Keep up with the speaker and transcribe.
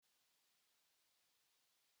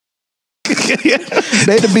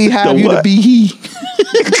They the beehive, you the bee he.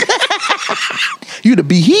 You the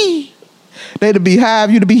bee he. They the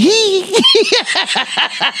beehive, you the bee he.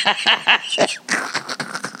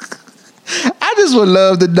 I just would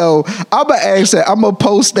love to know. I'm gonna ask that. I'm gonna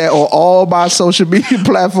post that on all my social media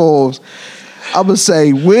platforms. I'm gonna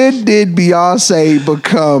say, when did Beyonce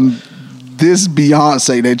become this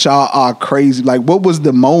Beyonce that y'all are crazy? Like, what was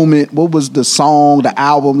the moment? What was the song, the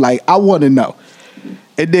album? Like, I want to know.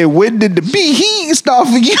 And then when did the bee he start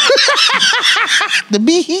for you? The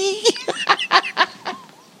bee he.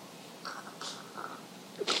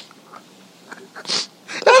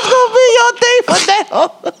 That's gonna be your thing for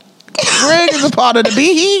that. Greg is a part of the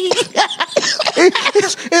bee he.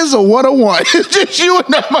 It's a 101. It's just you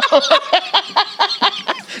and them.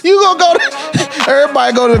 You gonna go to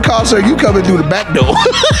everybody go to the concert. You coming through the back door.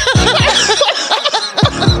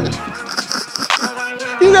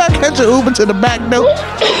 You gotta catch an Uber to the back door.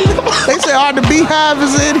 They say, "Oh, the beehive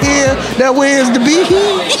is in here. That way is the bee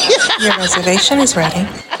he." Your reservation is ready.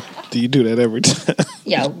 Do you do that every time?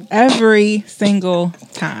 Yo, every single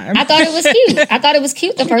time. I thought it was cute. I thought it was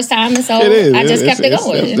cute the first time, and so It is. I just kept it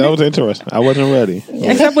going. That was interesting. I wasn't ready.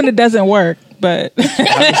 Except when it doesn't work, but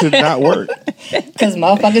how does it not work? Because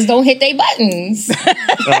motherfuckers don't hit their buttons.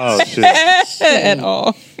 Oh shit! At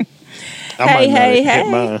all. I hit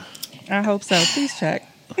mine. I hope so. Please check.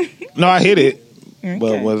 No, I hit it. Okay.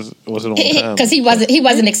 But was it on time? Because he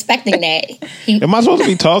wasn't expecting that. Am I supposed to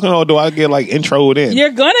be talking, or do I get like introed in?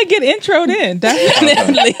 You're gonna get introed in,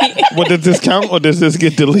 definitely. Well, does this count, or does this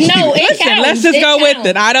get deleted? No, it Listen, counts. let's just go with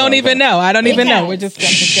it. I don't even know. Counts. We're just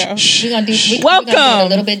gonna go. We're gonna do Welcome. We're gonna do it a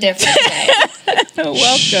little bit different.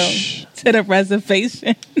 Welcome to the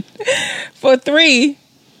reservation for 3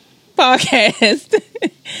 podcast.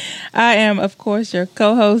 I am, of course, your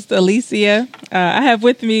co-host, Alicia. I have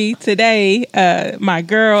with me today my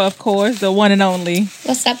girl, of course, the one and only.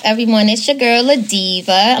 What's up, everyone? It's your girl, La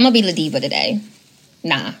Diva. I'm gonna be La Diva today.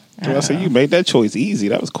 Nah. So I said you made that choice easy.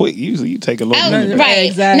 That was quick. Usually you take a little minute. Right.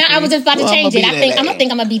 Exactly. Now I was just about to change it. I'm gonna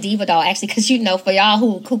gonna be Diva doll actually, because for y'all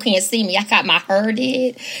who can't see me, I got my hair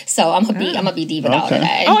did, so I'm gonna be Diva doll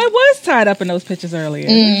today. Oh, it was tied up in those pictures earlier.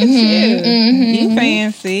 Look at you. You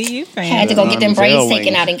fancy. You fancy. I had to go get them braids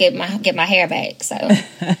taken out and get my hair back. So.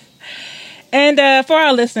 And for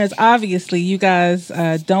our listeners, obviously, you guys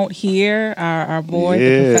don't hear our boy,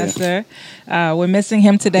 the professor. We're missing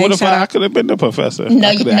him today. What if I could have been the professor? No,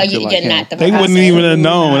 you're not the professor. They wouldn't even have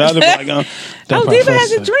known. I'd have been like, Diva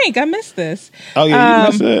has a drink. I missed this. Oh, yeah, you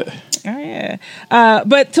missed it. Oh, yeah.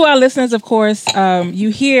 But to our listeners, of course, you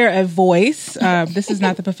hear a voice. This is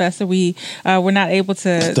not the professor. We were not able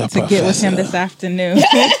to get with him this afternoon.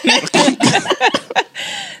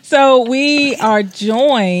 So we are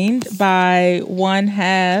joined by one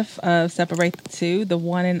half of Separate the Two, the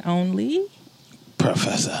one and only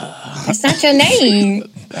Professor. That's not your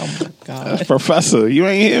name. Oh my God. That's Professor. You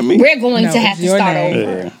ain't hear me? We're going to have to start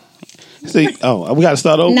over. Yeah. See, we got to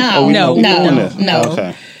start over? No.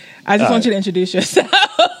 Okay. I just want you to introduce yourself.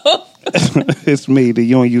 It's me, the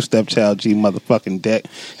you and you stepchild G motherfucking deck.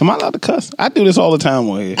 Am I allowed to cuss? I do this all the time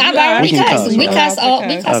on here. We cuss all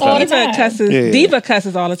the time. Diva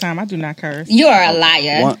cusses all the time. I do not curse. You are a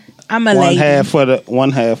liar. I'm a lady.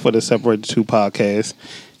 One half for the Separate the Two podcast.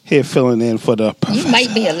 Here filling in for the professor. You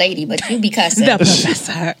might be a lady, but you be cussing. The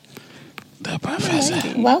professor. The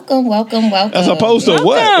professor. Welcome. As opposed to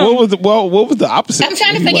what? What was the opposite? I'm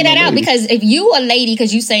trying to figure that out, because if you a lady,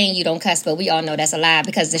 because you saying you don't cuss, but we all know that's a lie,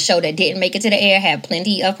 because the show that didn't make it to the air had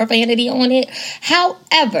plenty of profanity on it.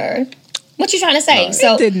 However, what you trying to say?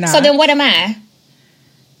 So then what am I?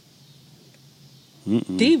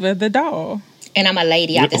 Diva the doll. And I'm a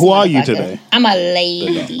lady. Who are you today? I'm a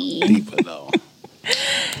lady. Diva doll.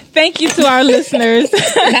 Thank you to our listeners.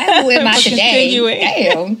 Who am I today?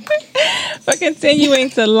 Damn. For continuing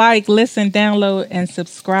to like, listen, download, and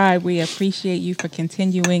subscribe. We appreciate you for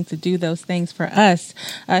continuing to do those things for us.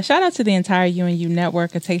 Shout out to the entire UNU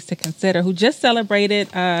network, A Taste to Consider, who just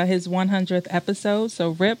celebrated his 100th episode. So,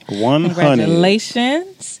 Rip, 100.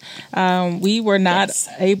 Congratulations. We were not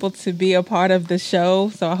able to be a part of the show,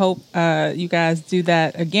 so I hope you guys do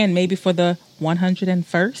that again, maybe for the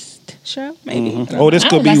 101st show, maybe. Mm-hmm. Oh, this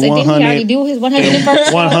could be 100. He already do his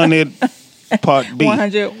 101st. 100 part B.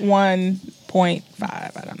 101.5.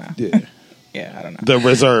 I don't know. Yeah, I don't know. The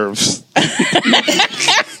reserves.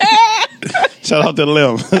 Shout out to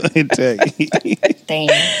Lim. Shout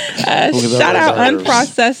out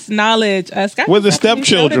Unprocessed Knowledge. With the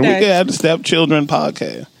stepchildren. We could have the stepchildren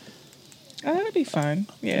podcast. Oh, that'd be fun.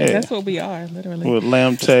 Yeah, that's what we are, literally. With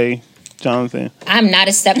Lam Tay, Jonathan. I'm not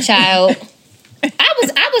a stepchild.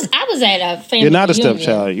 I was at a family You're not a reunion.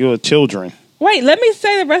 stepchild. You're a children. Wait, let me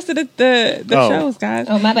say the rest of the shows, guys.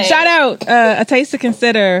 Oh, my bad. Shout out A Taste to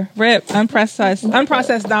Consider, Rip,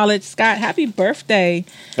 Unprocessed Knowledge. Scott, happy birthday.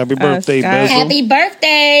 Happy birthday, Scott. Basil. Happy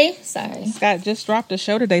birthday. Sorry. Scott just dropped a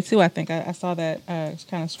show today, too, I think. I saw that kind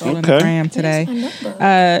of scrolling the gram today.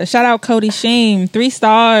 Shout out Cody Sheem, 3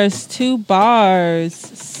 stars, 2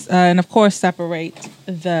 bars. And, of course, separate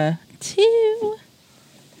the 2.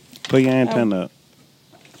 Put your antenna up.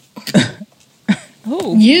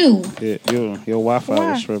 Who? You. Yeah, your Wi-Fi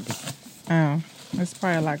Why? was tripping. Oh, there's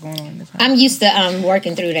probably a lot going on in this house. I'm used to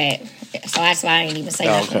working through that. So that's why I ain't even say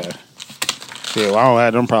nothing. Okay. Yeah, well, I don't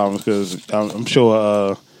have them problems because I'm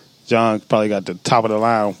sure John probably got the top of the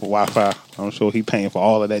line with Wi-Fi. I'm sure he paying for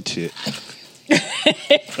all of that shit.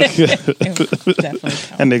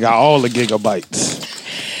 And they got all the gigabytes.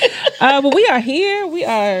 But we are here. We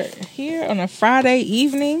are here on a Friday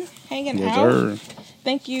evening, hanging out. Sir.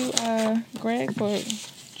 Thank you, Greg, for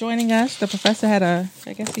joining us. The professor had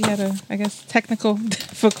technical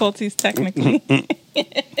difficulties technically.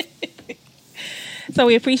 So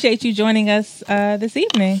we appreciate you joining us this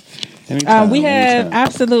evening. We have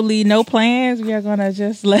absolutely no plans. We are going to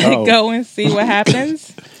just let it go and see what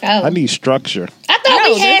happens. I need structure. I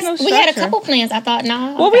thought we had a couple plans. I thought,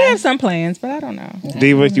 no. Well, we have some plans, but I don't know.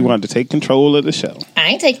 Diva, you wanted to take control of the show.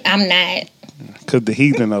 I'm not. Because the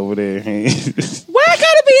heathen over there. Why I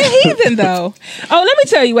gotta be a heathen though? Oh, let me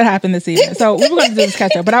tell you what happened this evening. So we're going to do this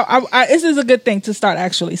catch up, but I this is a good thing to start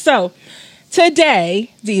actually. So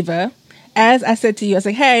today, Diva, as I said to you, I was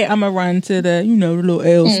like, hey, I'm gonna run to the the little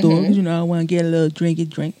ale store. I want to get a little drink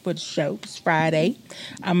for the show. It's Friday.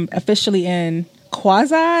 I'm officially in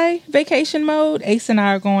quasi vacation mode. Ace and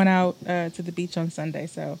I are going out to the beach on Sunday,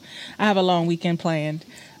 so I have a long weekend planned.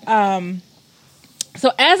 So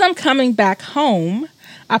as I'm coming back home,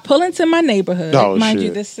 I pull into my neighborhood. Mind you,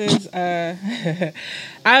 this is I've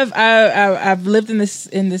lived in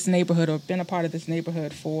this neighborhood or been a part of this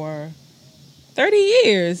neighborhood for 30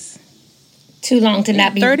 years. Too long to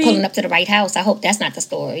not be pulling up to the right house. I hope that's not the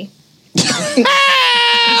story. What?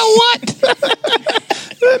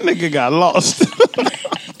 That nigga got lost.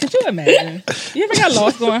 Could you imagine? You ever got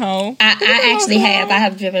lost going home? I actually have. I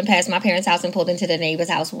have driven past my parents' house and pulled into the neighbor's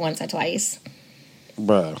house once or twice.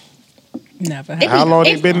 Bruh. Never. How long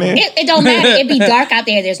they been there? It don't matter. It be dark out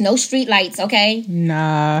there. There's no street lights, okay?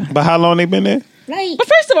 Nah. But how long they been there? But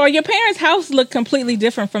first of all, your parents' house looked completely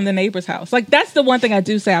different from the neighbor's house. Like, that's the one thing I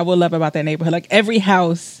do say I will love about that neighborhood. Like, every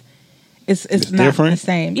house is not different? the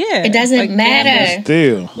same. Yeah. It doesn't matter.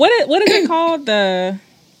 Still. What is it called? The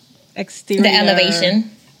exterior. The elevation.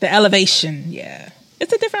 The elevation, yeah.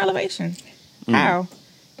 It's a different elevation. How?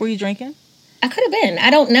 Were you drinking? I could have been.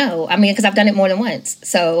 I don't know. I mean, because I've done it more than once.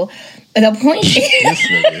 So the point is... This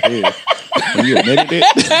nigga here. You admitted it?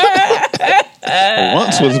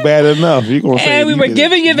 Once was bad enough. You gonna say and we were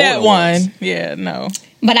giving you that one. Once. Yeah, no.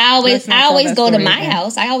 But I always go to my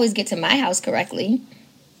house. I always get to my house correctly.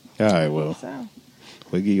 All right, well.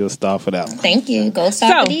 We'll give you a star for that one. Thank you. Go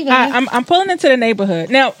star for Diva. I'm pulling into the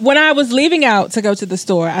neighborhood. Now, when I was leaving out to go to the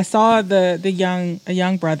store, I saw a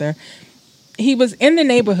young brother. He was in the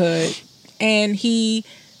neighborhood. And he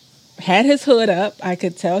had his hood up. I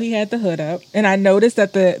could tell he had the hood up. And I noticed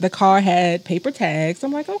that the car had paper tags.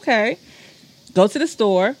 I'm like, okay. Go to the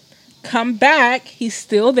store. Come back. He's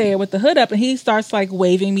still there with the hood up. And he starts like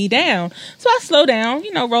waving me down. So I slow down,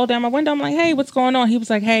 roll down my window. I'm like, hey, what's going on? He was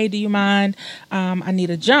like, hey, do you mind? I need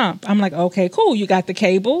a jump. I'm like, okay, cool. You got the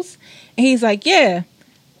cables? And he's like, yeah.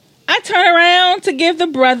 I turn around to give the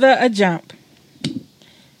brother a jump.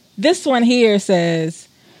 This one here says...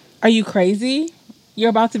 Are you crazy?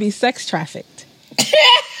 You're about to be sex trafficked.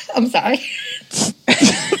 I'm sorry.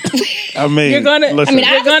 I mean, you're gonna be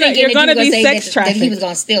sex trafficked. That he was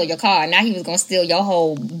gonna steal your car. Now he was gonna steal your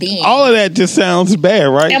whole being. All of that just sounds bad,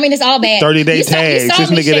 right? I mean, it's all bad. 30-day tags.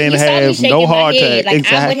 This nigga didn't have no hard tag. Like,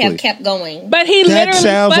 exactly. I would have kept going. But he literally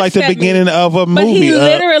sounds like the beginning of a movie. But he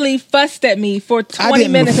literally fussed at me for 20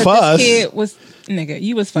 minutes. Fuss. This kid was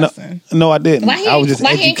you was fussing. No, I didn't. Why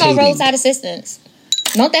he ain't call roadside assistance?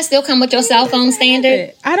 Don't that still come with your cell phone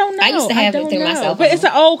standard? I don't know. I used to have it through my cell phone. But it's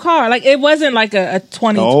an old car. Like, it wasn't like a 2023.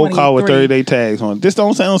 An old car with 30-day tags on. This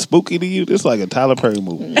don't sound spooky to you? This is like a Tyler Perry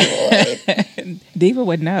movie. Diva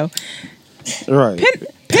would know. Right.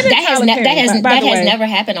 That has never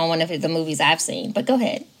happened on one of the movies I've seen. But go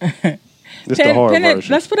ahead. This the horror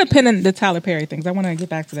version. Let's put a pin in the Tyler Perry things. I want to get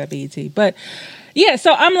back to that BET. But, yeah,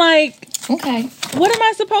 so I'm like... Okay. What am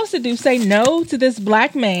I supposed to do? Say no to this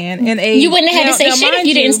black man in a... You wouldn't have had to say shit if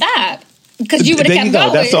you didn't stop. Because you would have kept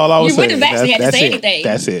going. That's all I was saying. You would have actually had to say anything.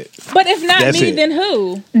 That's it. But if not me, then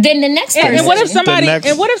who? Then the next person. And what if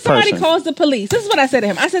somebody calls the police? This is what I said to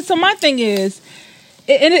him. I said, so my thing is,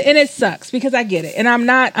 and it sucks because I get it, and I'm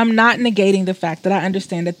not negating the fact that I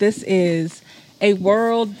understand that this is a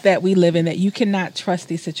world that we live in, that you cannot trust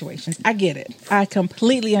these situations. I get it. I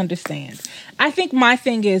completely understand. I think my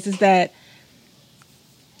thing is that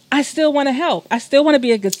I still want to help. I still want to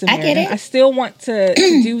be a good Samaritan. I get it. I still want to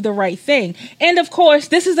do the right thing. And of course,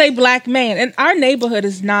 this is a black man, and our neighborhood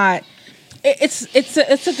is not.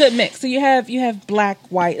 It's a good mix. So you have black,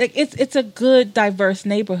 white. Like it's a good, diverse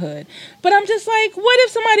neighborhood. But I'm just like, what if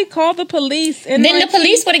somebody called the police and then the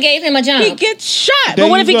police would have gave him a jump? He gets shot. But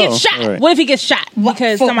what if he gets shot? Right. What if he gets shot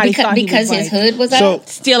because somebody thought he was his hood was out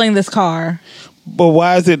stealing this car? But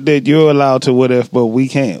why is it that you're allowed to what if, but we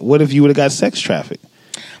can't? What if you would have got sex trafficked?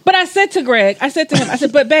 But I said to Greg,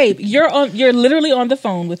 but babe, you're literally on the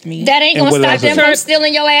phone with me. That ain't gonna stop them from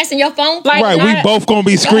stealing your ass and your phone. Like, right, we both gonna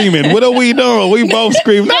be screaming. What are we doing? We both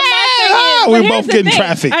screaming. We both getting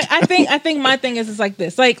trafficked. I think my thing is like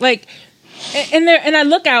this, like, and I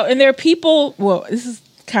look out and there are people. Well, this is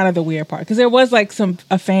kind of the weird part because there was like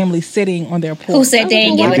a family sitting on their porch who said they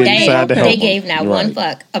didn't give a damn. They gave not one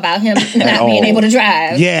fuck about him not being able to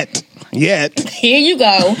drive yet. Here you go.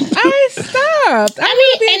 I stopped. I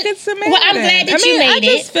mean, be a good Samaritan. Well, I'm glad that you made it. I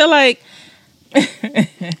just feel like.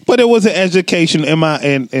 But it was an education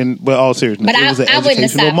but all seriousness. But it was I wouldn't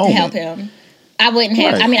have stopped to help him. I wouldn't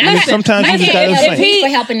have. Right. I mean, sometimes you just gotta think for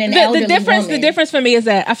helping an elderly woman. The difference for me is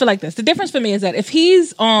that I feel like this. The difference for me is that if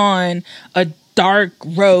he's on a dark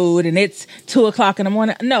road and it's 2:00 in the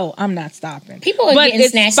morning, no, I'm not stopping. People are getting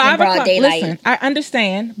snatched in broad daylight. Listen, I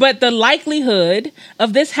understand, but the likelihood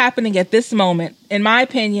of this happening at this moment, in my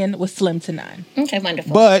opinion, was slim to none. Okay,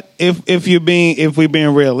 wonderful. But if we're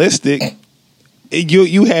being realistic,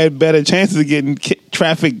 you had better chances of getting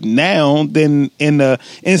trafficked now than in the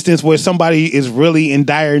instance where somebody is really in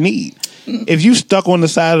dire need. If you stuck on the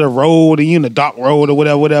side of the road and you in the dark road or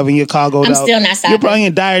whatever, and your car goes out, still not stopping. You're probably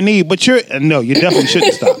in dire need. But you definitely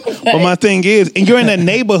shouldn't stop. But my thing is, and you're in a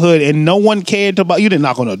neighborhood and no one cared about you. Didn't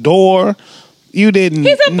knock on the door. You didn't.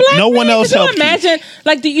 He's a black no one man. else helped. Imagine,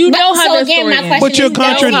 like, do you know how this story ends? But you're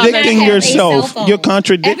contradicting yourself. You're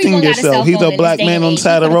contradicting yourself. He's a black man on the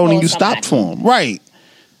side of the road and you stopped for him, right?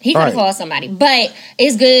 He could have called somebody, but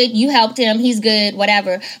it's good. You helped him. He's good.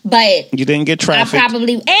 Whatever. But you didn't get trafficked.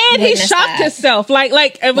 And he shocked himself.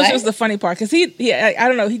 Like it was the funny part because he I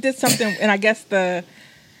don't know. He did something, and I guess the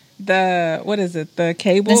what is it? The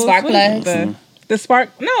cable, the spark plugs, the spark.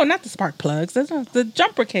 No, not the spark plugs. That's not the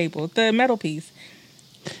jumper cable, the metal piece.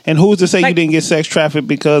 And who's to say you didn't get sex trafficked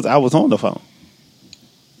because I was on the phone?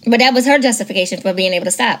 But that was her justification for being able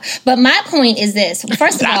to stop. But my point is this.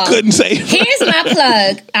 First of all, I couldn't say. Here's my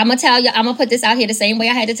plug. I'm going to tell you, I'm going to put this out here the same way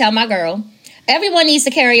I had to tell my girl. Everyone needs to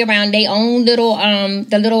carry around their own little,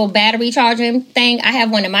 the little battery charging thing. I have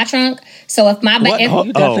one in my trunk. So if my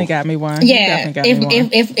you definitely got me one. Yeah.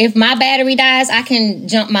 If my battery dies, I can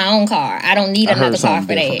jump my own car. I don't need another car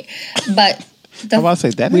for that. But I was about to say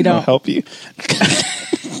that ain't gonna help you.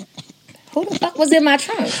 Who the fuck was in my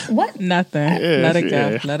trunk? What? Nothing. Let it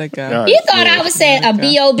go. Let it go. Right. You thought I was said a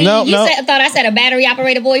B.O.B.? No. Thought I said a battery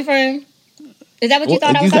operated boyfriend? Is that what you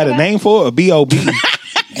thought I was talking about? You got a name for it? A B.O.B.?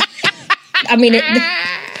 I mean,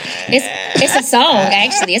 it's a song,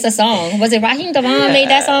 actually. It's a song. Was it Raheem DeVaughn made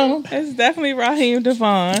that song? It's definitely Raheem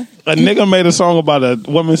DeVaughn. A nigga made a song about a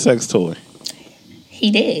woman's sex toy.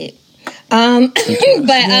 He did.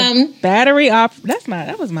 Battery op.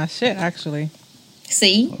 That was my shit, actually.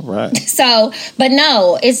 See, right. So, but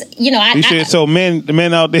no, it's So the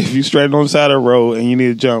men out there, if you straight on the side of the road and you need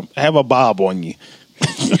to jump, have a bob on you.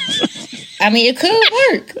 I mean, it could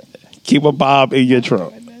work. Keep a bob in your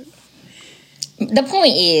trunk. The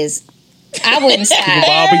point is, I wouldn't stop. Keep a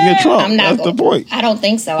bob in your trunk. That's the point. I don't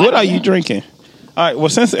think so. What are you drinking? All right. Well,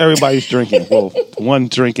 since everybody's drinking, one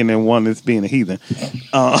drinking and one is being a heathen.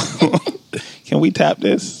 Can we tap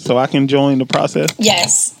this so I can join the process?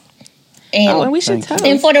 Yes. And we should tell.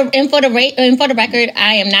 And for the record,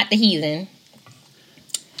 I am not the heathen.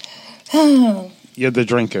 You're the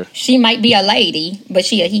drinker. She might be a lady, but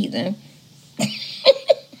she a heathen.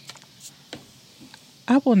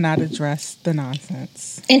 I will not address the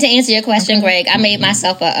nonsense. And to answer your question, Greg, I made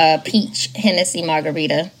myself a peach Hennessy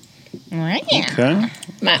margarita.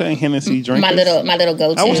 Okay, Hennessy drink. My little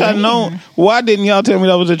go-to. I wish I'd known. Why didn't y'all tell me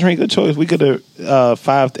that was a drink of choice? We could have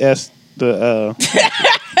 5S the.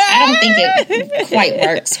 I don't think it quite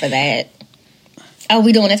works for that. Oh,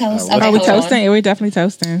 we doing a toast? Okay, are we toasting? We're definitely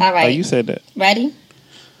toasting. All right. Oh, you said that. Ready?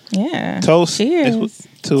 Yeah. Toast. Cheers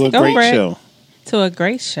to a great show. to a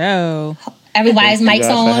great show. Everybody's mics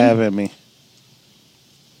on. For having me.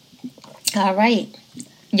 All right.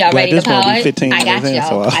 Y'all ready to pause? I got in,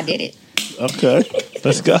 y'all. I did it. Okay.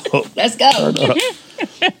 Let's go. Let's go.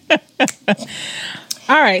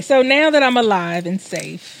 All right. So now that I'm alive and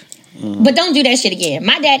safe. But don't do that shit again.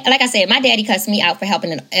 My dad, like I said, my daddy cussed me out for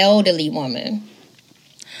helping an elderly woman.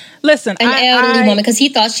 Listen, an elderly woman, because he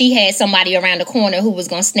thought she had somebody around the corner who was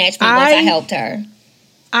going to snatch me once I helped her.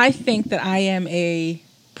 I think that I am a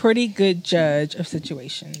pretty good judge of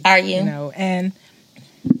situations. Are you? You know, and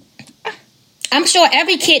I'm sure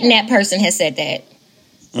every kidnapped person has said that.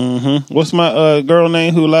 Mm-hmm. What's my girl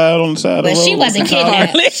name who lied on the side of the road? She wasn't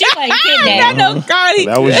kidnapped. She wasn't kidnapped.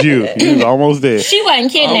 That was you. You was almost there. She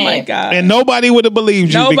wasn't kidnapped. Oh my God. And nobody would have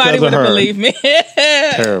believed you because of her. Nobody would have believed me.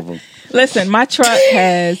 Terrible. Listen, my truck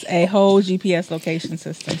has a whole GPS location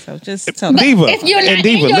system, so just tell me. Diva, if you're not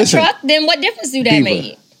in your truck, then what difference do that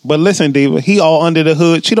make? But listen, Diva, he all under the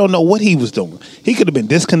hood. She don't know what he was doing. He could have been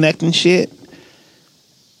disconnecting shit.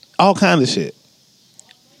 All kinds of shit.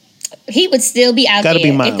 He would still be out there.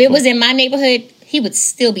 If it was in my neighborhood, he would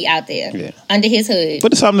still be out there under his hood.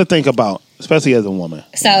 But it's something to think about, especially as a woman.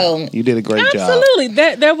 So you did a great job. Absolutely.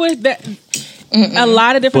 There was a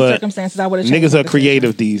lot of different circumstances I would have changed. Niggas are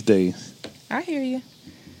creative these days. I hear you.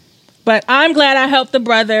 But I'm glad I helped the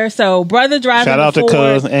brother. So brother driving shout out to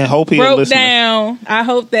Cuz and hope he broke down. I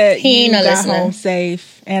hope that he you got home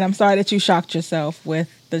safe. And I'm sorry that you shocked yourself with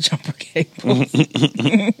the jumper cables.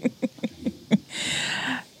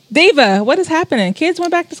 Diva, what is happening? Kids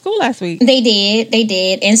went back to school last week. They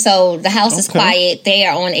did. And so the house is quiet. They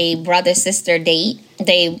are on a brother-sister date.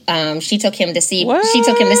 She took him to see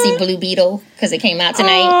Blue Beetle because it came out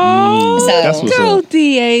tonight. Oh, go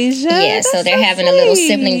Deasia. Yeah, so they're having a little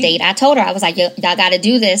sibling date. I told her, I was like, y'all got to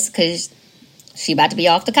do this because she about to be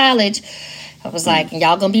off to college. I was like,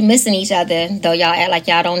 y'all gonna be missing each other, though y'all act like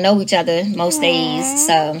y'all don't know each other most days.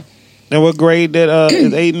 So. And what grade that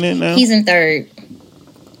is Aiden in now? He's in third.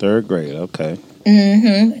 Third grade, okay.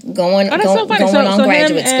 Mm-hmm. Going on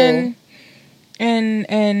graduate school.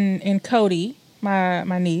 And Cody,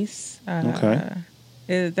 my niece.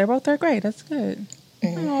 They're both third grade. That's good.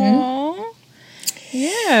 Mm-hmm. Aww.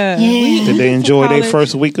 Yeah. Did they enjoy their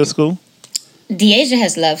first week of school? Deasia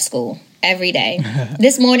has loved school every day.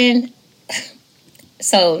 This morning,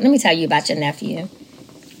 so let me tell you about your nephew.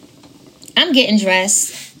 I'm getting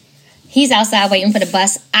dressed. He's outside waiting for the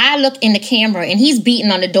bus. I look in the camera and he's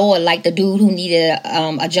beating on the door like the dude who needed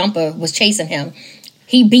a jumper was chasing him.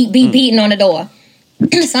 He beating on the door.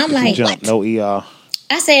 So I'm like, what? No ER.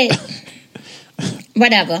 I said,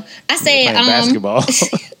 whatever. I said, basketball.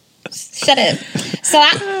 Shut up. So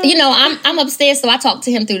I'm upstairs. So I talked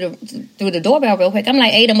to him through the doorbell real quick. I'm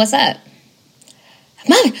like, Aiden, what's up?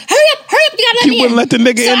 Mommy, hurry up, you gotta let me in. You wouldn't let the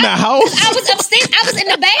nigga in the house? I was upstairs, I was in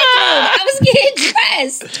the bathroom. I was getting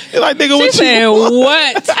dressed. You're like, nigga, what said,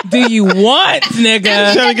 what do you want,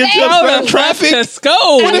 nigga? Trying to get you up traffic? To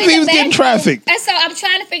school. What if he was getting traffic? And so I'm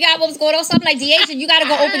trying to figure out what was going on. So I'm like, Deasia, you gotta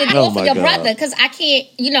go open the door for your brother. Because I can't,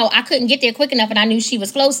 I couldn't get there quick enough and I knew she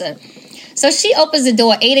was closer. So she opens the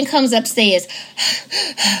door. Aiden comes upstairs.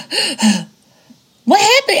 What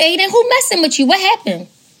happened, Aiden? Who messing with you? What happened?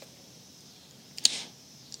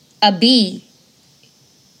 A bee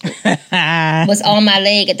was on my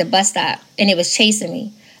leg at the bus stop and it was chasing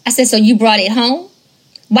me. I said, so you brought it home?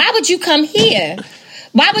 Why would you come here?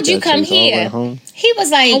 Why would you come here? He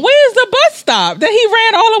was like, where's the bus stop that he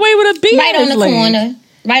ran all the way with a bee right on the corner?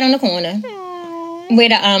 Right on the corner. Where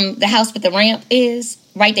the house with the ramp is.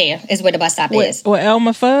 Right there is where the bus stop is. Or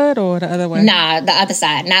Elmer Fudd or the other way? Nah, the other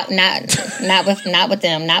side. Not with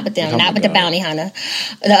them. Not with the bounty hunter.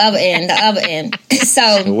 The other end.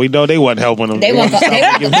 So we know they wasn't helping them. They probably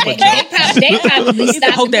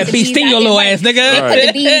stopped. Hope that bee sting your little ass, nigga. They put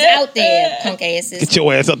the bees out there, punk asses. Get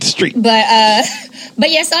your ass up the street. But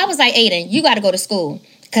yeah, so I was like, Aiden, you got to go to school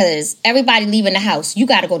because everybody leaving the house. You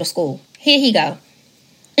got to go to school. Here he go.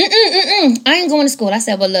 I ain't going to school. I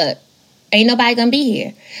said, well, look. Ain't nobody gonna be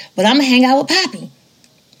here. But I'm gonna hang out with Poppy.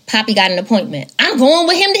 Poppy got an appointment. I'm going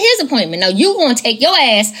with him to his appointment. Now you gonna take your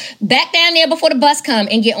ass back down there before the bus come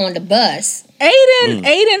and get on the bus.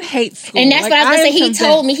 Aiden hates school. And that's what I was gonna say. He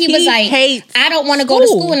told me, he was like, I don't want to go to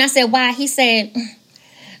school. And I said, why? He said,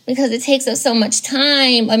 because it takes up so much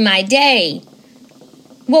time of my day.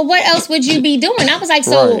 Well, what else would you be doing? I was like,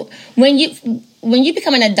 so when you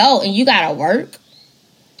become an adult and you gotta work,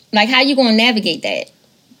 like how you gonna navigate that?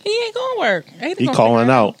 He ain't gonna work. He calling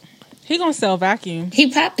out. He gonna sell vacuums.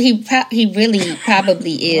 He really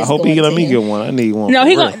probably is. I hope he let me get one. I need one. No,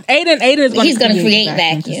 Aiden is he's gonna create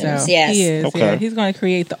vacuums. Yes, he is. Okay. Yeah, he's gonna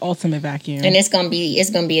create the ultimate vacuum, and it's gonna be a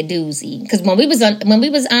doozy. Because when we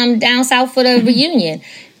was down south for the reunion,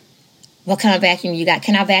 what kind of vacuum you got?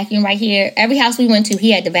 Can I vacuum right here? Every house we went to,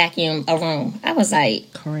 he had to vacuum a room. I was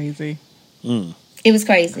like, crazy. It was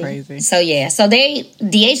crazy. So yeah,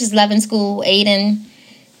 DH is loving school. Aiden.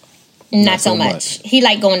 Not so much. He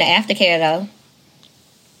like going to aftercare though.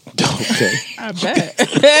 Okay. I bet.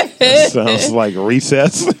 That sounds like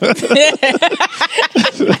recess.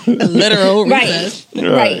 Literal recess.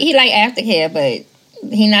 Right. He like aftercare, but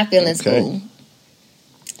he not feeling school.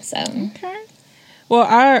 So. Okay.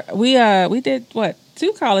 Well, we did what?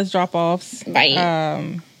 2 college drop-offs. Right.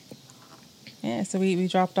 Yeah, so we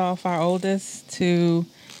dropped off our oldest to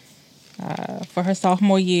for her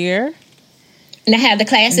sophomore year. Now, have the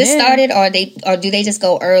classes started, or do they just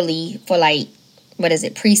go early for like, what is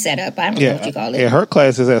it, pre-setup? I don't know what you call it. Yeah, her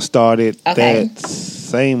classes have started that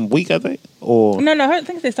same week, I think. Or no, I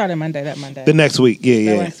think they started Monday. The next week,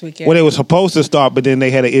 yeah. Next week, yeah. Well, they were supposed to start, but then they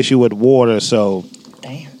had an issue with water, so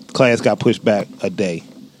class got pushed back a day.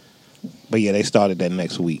 But yeah, they started that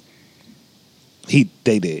next week. She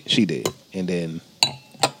did, and then.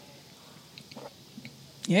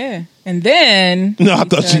 Yeah, and then I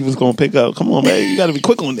thought she was gonna pick up. Come on, man, you got to be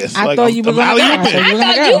quick on this. I thought you were gonna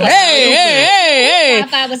go. Hey!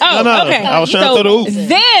 No, okay. I was trying to throw the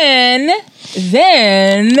hoop.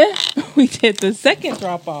 Then we did the second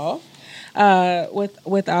drop off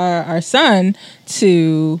with our son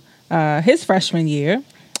to his freshman year.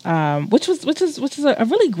 Which is a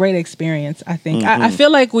really great experience. I think I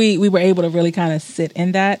feel like we were able to really kind of sit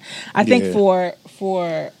in that. I think for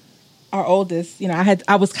our oldest,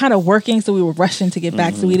 I was kind of working, so we were rushing to get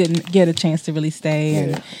back, so we didn't get a chance to really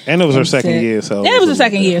stay. And it was her second year, so it was her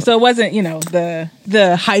second year, so it wasn't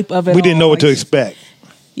the hype of it. We didn't know what to expect.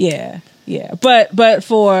 Yeah, but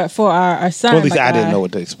for our son, well, at least I didn't know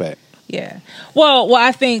what to expect. Yeah, well,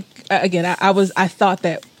 I think again, I thought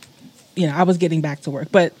that I was getting back to work,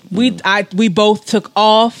 but we both took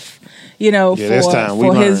off.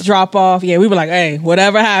 For his drop off. Yeah, we were like, hey,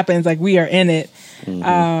 whatever happens, like we are in it.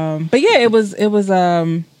 But yeah, it was. First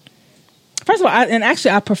of all,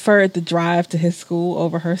 I preferred the drive to his school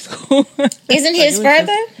over her school. Isn't his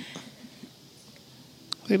further?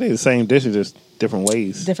 They're the same dishes, just different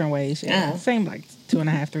ways. Different ways, yeah. Same, like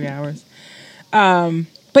 2.5, 3 hours.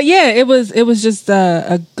 But yeah, it was just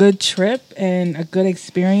a good trip and a good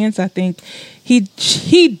experience. I think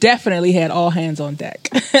he definitely had all hands on deck.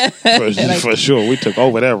 For sure, we took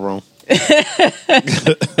over that room.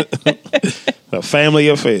 A family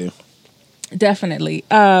affair. Definitely.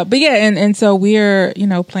 But yeah, and so we're,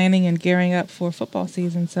 planning and gearing up for football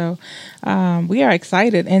season. So we are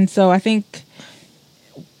excited. And so I think,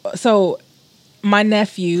 my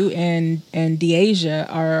nephew and Deasia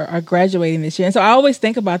are graduating this year. And so I always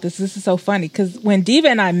think about this. This is so funny because when Diva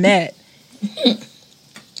and I met,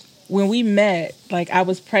 like I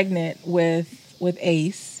was pregnant with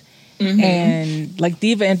Ace. And like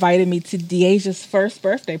Diva invited me to Deasia's first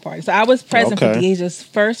birthday party. So I was present for Deasia's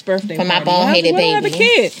first birthday party. For my bald-headed baby. I have a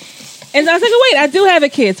kid. And so I was like, oh, wait, I do have a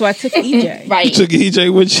kid. So I took EJ. Right. You took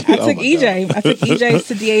EJ with you? I took EJ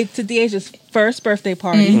to Deasia's first birthday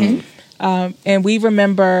party. And we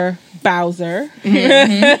remember Bowser.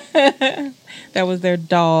 That was their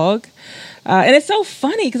dog. And it's so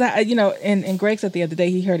funny because and Greg said the other day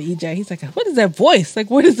he heard EJ. He's like, "What is that voice? Like,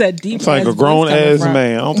 what is that deep?" It's like a grown ass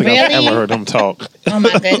man. I don't think I've ever heard him talk. Oh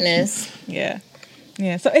my goodness. Yeah.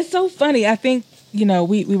 So it's so funny. I think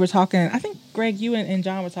we were talking. I think Greg, you and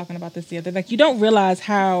John were talking about this the other day. Like, you don't realize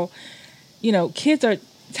how kids are.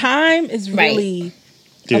 Time is really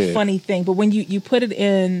a funny thing, but when you put it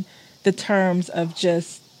in the terms of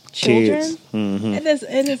just children. It is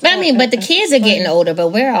but the kids are getting older, but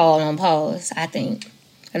we're all on pause, I think.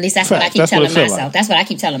 At least that's what I keep telling myself. Like. That's what I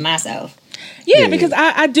keep telling myself. Yeah, because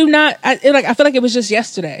I do not I feel like it was just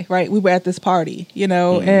yesterday, right? We were at this party,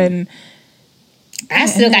 and I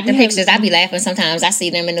still got the pictures. I be laughing sometimes. I see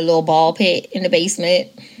them in the little ball pit in the basement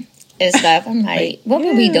and stuff. I'm like, what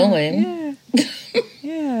were we doing?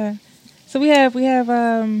 Yeah. So we have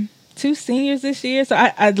 2 seniors this year. So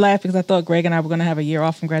I'd laugh because I thought Greg and I were going to have a year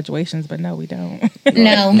off from graduations, but no, we don't.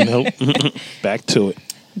 No. Nope. Back to it.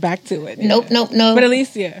 Nope. But at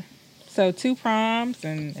least, yeah. So 2 proms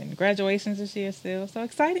and graduations this year still. So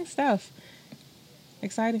exciting stuff.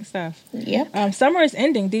 Yep. Summer is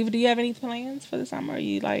ending. Diva, do you have any plans for the summer? Are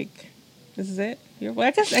you like, this is it? Well,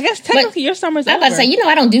 I guess technically your summer's over. I was about to say,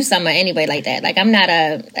 I don't do summer anyway like that. Like, I'm not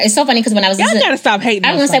it's so funny because when I was y'all gotta stop hating.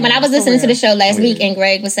 I was gonna say, when I was listening to the show last week and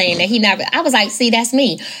Greg was saying that he never, I was like, see, that's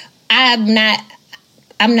me. I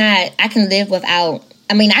can live without,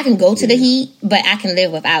 I can go to the heat, but I can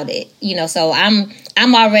live without it. So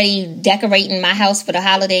I'm already decorating my house for the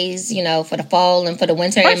holidays, for the fall and for the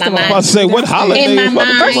winter in my mind. I was about to say, what holiday? In my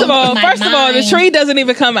mind. First of all, the tree doesn't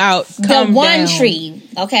even come out. The one tree,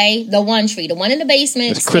 okay? The one tree. The one in the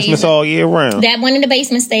basement. It's Christmas all year round. That one in the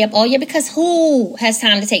basement stay up all year because who has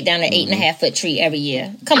time to take down an 8.5-foot tree every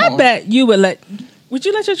year? Come on. I bet you would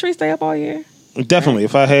you let your tree stay up all year? Definitely,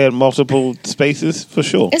 if I had multiple spaces, for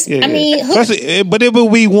sure. But it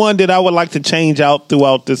would be one that I would like to change out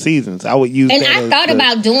throughout the seasons. I would use. And I thought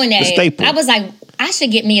about doing that. Staple. I was like, I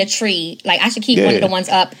should get me a tree. Like, I should keep one of the ones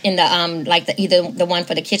up in the either the one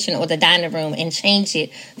for the kitchen or the dining room and change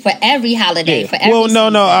it for every holiday. For every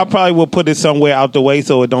season. I probably will put it somewhere out the way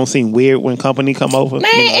so it don't seem weird when company come over.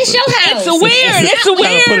 Man, it's your house. It's weird. It's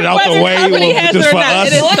weird. Put it out the way. Company has it or not.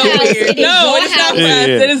 It is so weird. No, it's not for us.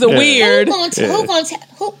 It is weird.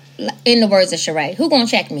 Who, in the words of Sheree, who gonna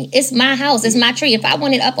check me? It's my house. It's my tree. If I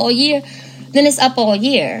want it up all year, then it's up all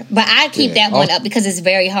year. But I keep that one up because it's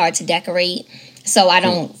very hard to decorate. So I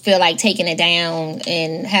don't feel like taking it down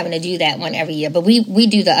and having to do that one every year. But we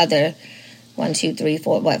do the other 1, 2, 3,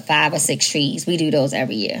 4, 5 or 6 trees. We do those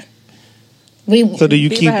every year. So do you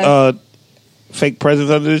keep fake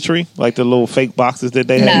presents under the tree? Like the little fake boxes that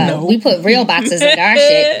they have? No, we put real boxes in our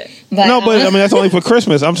shit. But, that's only for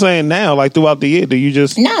Christmas. I'm saying now, like throughout the year, do you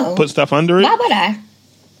just put stuff under it? Why would I?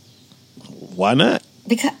 Why not?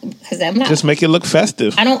 Because I'm not. Just make it look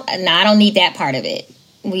festive. I don't need that part of it.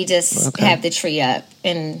 We just have the tree up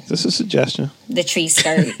and just a suggestion. The tree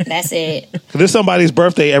skirt. That's it. There's somebody's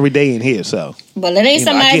birthday every day in here, so. Well, it ain't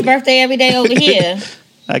somebody's birthday every day over here.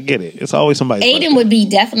 I get it. It's always somebody's birthday. Aiden would be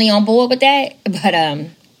definitely on board with that, but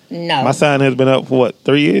no. My sign has been up for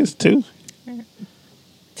 3 years? 2?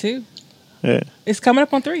 2. Yeah. It's coming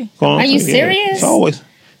up on 3. Are you serious? Yeah. It's always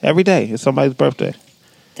every day. It's somebody's birthday.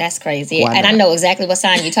 That's crazy. And I know exactly what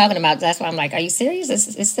sign you're talking about. That's why I'm like, are you serious?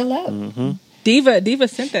 It's still up. Mm-hmm. Diva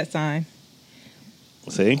sent that sign.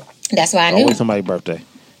 See? That's why I knew. Always somebody's birthday.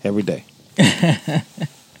 Every day.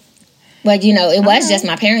 But, it was just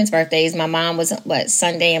my parents' birthdays. My mom was,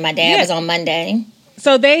 Sunday, and my dad was on Monday.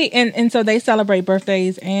 So they so they celebrate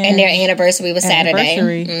birthdays and their anniversary was Saturday.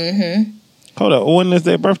 Mm-hmm. Hold on. When is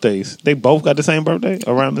their birthdays? They both got the same birthday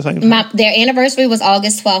around the same time? Their anniversary was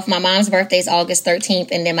August 12th. My mom's birthday is August 13th,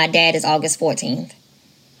 and then my dad is August 14th.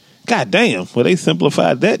 God damn. Well, they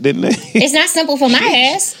simplified that, didn't they? It's not simple for my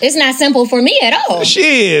ass. It's not simple for me at all.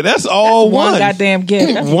 Shit, that's all one goddamn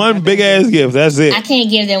gift. One big ass gift. That's it. I can't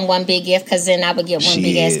give them one big gift because then I would get one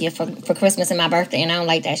big ass gift for Christmas and my birthday, and I don't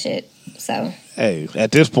like that shit. So, hey,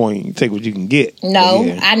 at this point, you take what you can get. No,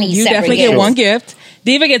 I need you separate definitely gifts. Get one gift.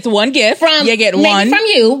 Diva gets one gift. You get one. Maybe from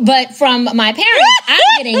you, but from my parents, I'm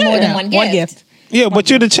getting more than one gift. One gift. Yeah, but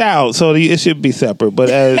you're the child, so it should be separate. But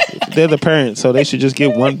as they're the parents, so they should just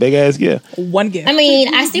get one big ass gift. One gift.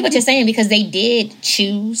 I see what you're saying because they did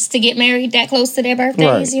choose to get married that close to their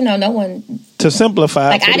birthdays. Right. No one to simplify.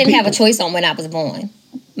 Like I didn't have a choice on when I was born,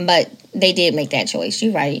 but they did make that choice.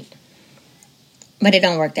 You're right, but it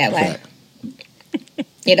don't work that way.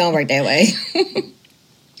 It don't work that way.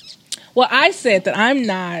 Well, I said that I'm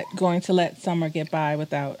not going to let summer get by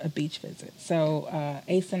without a beach visit. So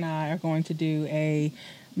Ace and I are going to do a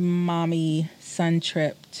mommy-son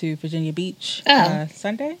trip to Virginia Beach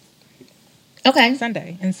Sunday. Okay.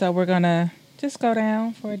 Sunday. And so we're going to just go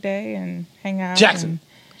down for a day and hang out. Jackson.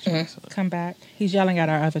 And come back. He's yelling at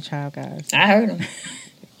our other child, guys. I heard him.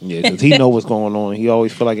 Yeah, because he know what's going on. He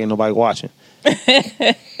always feel like ain't nobody watching.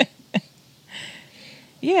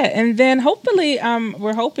 Yeah, and then hopefully,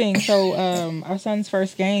 we're hoping. So, our son's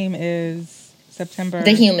first game is September.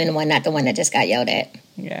 The human one, not the one that just got yelled at.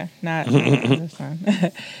 Yeah, not the son.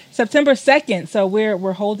 September 2nd. So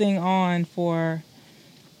we're holding on for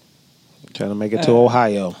trying to make it to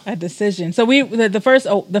Ohio. A decision. So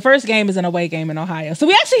the first game is an away game in Ohio. So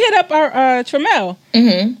we actually hit up our Trammell.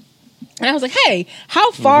 Mm-hmm. And I was like, hey,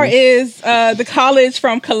 how far is the college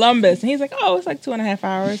from Columbus? And he's like, oh, it's like 2.5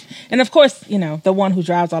 hours. And of course, the one who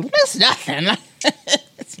drives all that's nothing.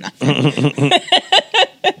 It's nothing.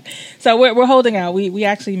 So we're holding out. We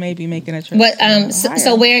actually may be making a trip. But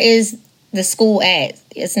so where is the school at?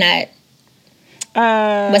 It's not.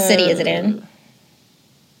 What city is it in?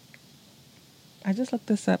 I just looked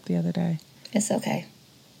this up the other day. It's okay.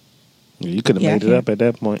 You could have made it up at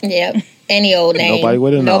that point. Yep. Any old name. Nobody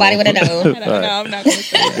would have known. Nobody would have known. I don't know. I'm not going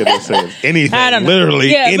to say anything. I don't know.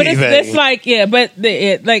 Literally anything. But it's like, but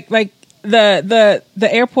the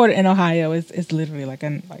airport in Ohio is literally like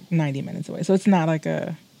 90 minutes away. So it's not like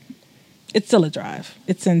it's still a drive.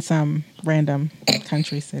 It's in some random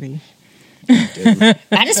country city.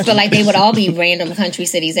 I just feel like they would all be random country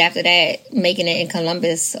cities after that, making it in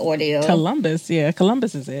Columbus ordeal. Columbus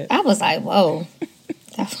is it. I was like, whoa.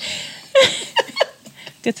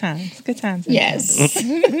 Good times. Yes.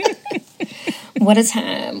 What a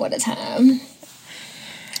time.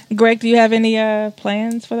 Greg, do you have any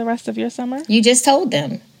plans for the rest of your summer? You just told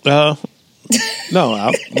them. No. He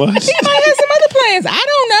might have some other plans. I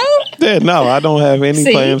don't know. Yeah, no, I don't have any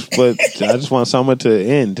plans, but I just want summer to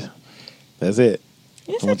end. That's it.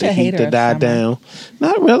 You're I want such a the heat hater to of die summer. down.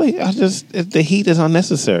 Not really. The heat is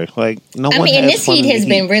unnecessary. Like no one. And has this fun heat in the has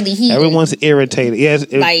been really heated. Everyone's irritated. Yes,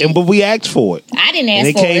 but we asked for it. I didn't ask and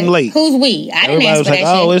it for came it. late. Who's we? I didn't Everybody ask was for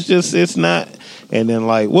like, that shit. it's not. And then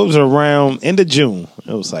like, what was it, around end of June?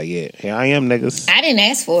 It was like, yeah, here I am, niggas. I didn't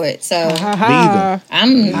ask for it, so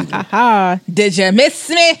Neither. Did you miss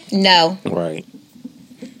me? No. Right.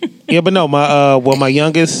 Yeah, but no, my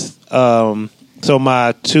youngest, so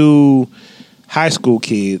my two high school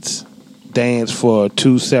kids danced for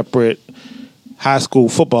two separate high school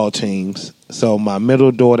football teams. So my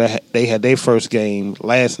middle daughter, they had their first game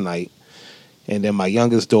last night, and then my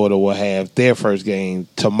youngest daughter will have their first game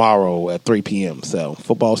tomorrow at 3 p.m. So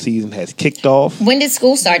football season has kicked off. When did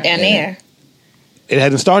school start down there? It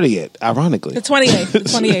hasn't started yet, ironically. The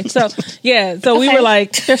 28th. So, yeah. So we were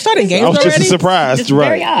like, they're starting games I was already? just surprised, Just right?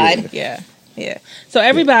 very odd. Yeah. So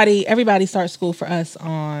everybody starts school for us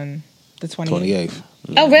on the 28th.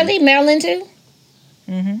 28th. Oh, really? Maryland too?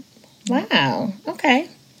 Mm-hmm. Wow. Okay.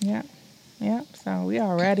 Yeah. So we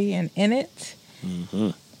are ready and in it.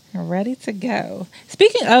 Mm-hmm. We're ready to go.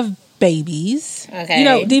 Speaking of babies, Okay. you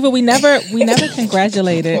know, Diva, we never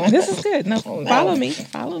congratulated. This is good. No, follow me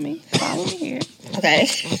here. Okay.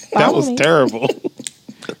 That was terrible.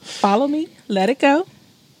 Follow me. Let it go.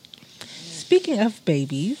 Speaking of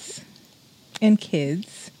babies and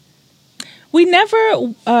kids, we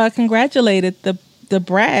never congratulated the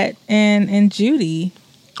Brat and Judy.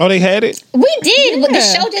 Oh, they had it? We did, but the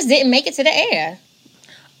Yeah. show just didn't make it to the air.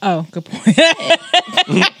 Oh, good point.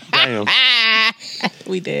 Damn.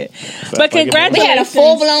 We did. Sounds But like it congratulations. We had a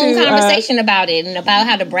full-blown to, conversation about it and about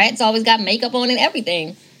how the Brats always got makeup on and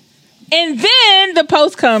everything. And then the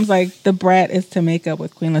post comes like the Brat is to make up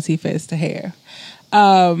with Queen Latifah is to hair.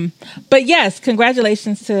 But yes,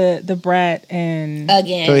 congratulations to the Brat and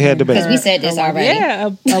Again. So they had the baby. Because we said this already. yeah, a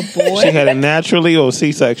boy. She had it naturally or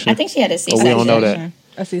C-section? I think she had a Oh, C-section. we don't know that.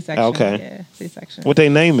 A C-section. Okay. Yeah, C-section. What they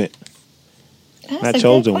name it? That's Not a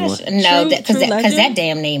chosen good one. question. No, True because Legend? that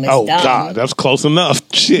damn name is Oh, dumb. God. That's close enough.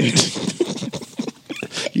 Shit.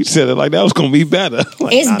 You said it like that was going to be better.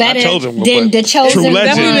 Like, It's not better chosen one, than but the chosen True one.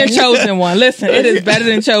 Legend. Definitely the chosen one. Listen, it is better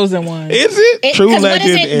than chosen one. Is it? True Because what Legend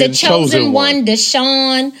is it? The and chosen one,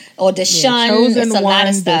 Deshaun, or Deshaun. Chosen It's a lot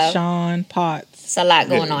of stuff. Deshaun Potts. It's a lot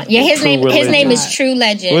going on. Yeah, his True name Religion. is True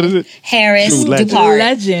Legend. What is it? Harris True Legend. Dupart.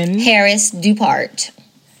 Legend. Harris Dupart.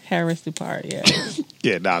 Harris Dupart, yeah.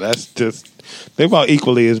 Yeah, no, that's just, they about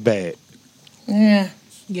equally as bad. Yeah.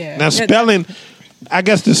 Yeah. Now, spelling, I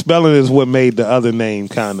guess the spelling is what made the other name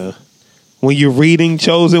kind of, when you're reading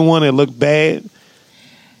Chosen One, it looked bad.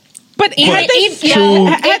 But Even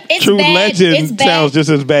it's True bad. Legend It's bad. sounds just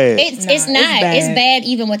as bad. It's Nah, not. it's It's bad. bad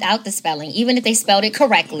even without the spelling. Even if they spelled it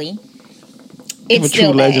correctly, it's But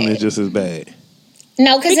still True Legend bad. is just as bad.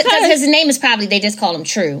 No, because Because- his name is probably they just call him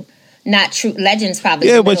True, not True. Legend's probably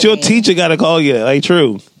Yeah, the but middle your name. teacher got to call you, like,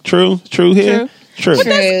 True here? True. True.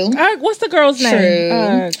 what's the girl's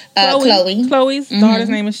name? True. Chloe. Chloe's daughter's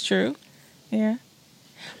name is True. Yeah.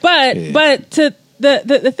 But to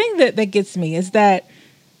the thing that gets me is that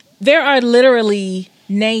there are literally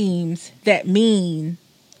names that mean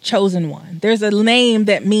chosen one. There's a name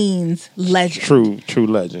that means legend. True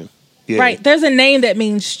Legend. Yeah. Right. There's a name that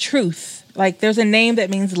means truth. Like there's a name that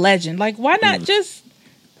means legend. Like why not just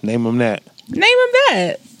Name them that. name them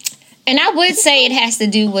that? And I would say it has to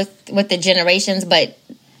do with the generations, but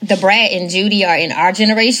the Brad and Judy are in our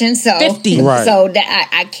generation, so 50. Right. So that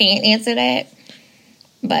I can't answer that.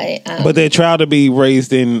 But But they try to be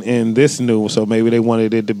raised in this new, so maybe they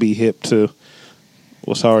wanted it to be hip to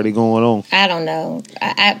what's already going on. I don't know.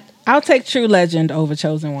 I'll take True Legend over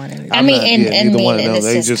Chosen One. Any day. I mean, Not- and neither one of and them. it's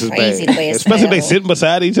They just as crazy bad. the way it's Especially if they spelled. sitting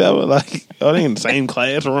beside each other, like, oh, they in the same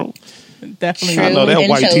classroom. Definitely. True. I know that and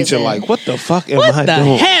white teacher Chosen. like, what the fuck am What I the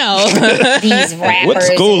doing? hell? These rappers What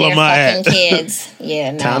school and am their I fucking at? kids.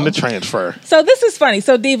 Yeah, no. Time to transfer. So this is funny.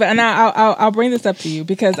 So Diva, and I'll bring this up to you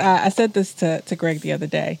because I said this to Greg the other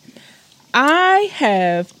day. I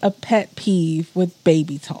have a pet peeve with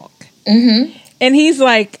baby talk. Mm-hmm. And he's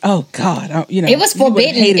like, "Oh God, it was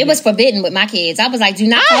forbidden. It was forbidden with my kids. I was like, do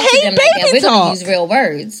not talk to them like that. We're going to use real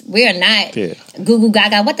words. We're not Google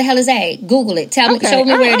Gaga. What the hell is that? Google it. Show me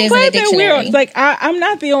where it is in the dictionary. Like I'm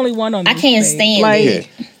not the only one on this. I can't stand it.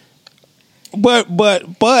 But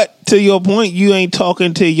to your point, you ain't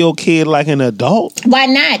talking to your kid like an adult. Why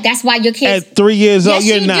not? That's why your kids at 3 years old.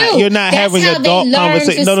 You're not. You're not That's having adult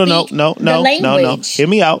conversation. No. Hear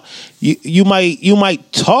me out. You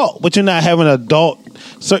might talk, but you're not having adult.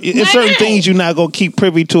 Certain things you're not gonna keep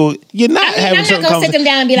privy to. You're not having certain conversations. I'm not gonna sit them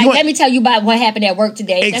down and be like, "Let me tell you about what happened at work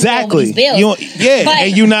today." Exactly.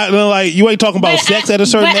 And you're not like you ain't talking about sex at a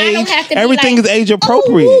certain age. Everything is age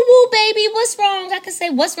appropriate. Oh, woo, baby, what's wrong? I can say,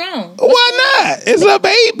 "What's wrong?" Why not? It's a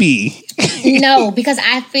baby. No, because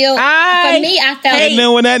I felt. And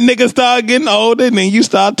then when that nigga start getting older, then you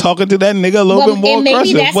start talking to that nigga a little bit more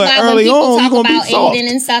aggressive. That's but why early when on, people you're talk gonna be soft.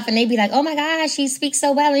 Aiden and stuff, and they be like, "Oh my gosh, he speaks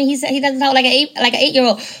so well," and he doesn't talk like an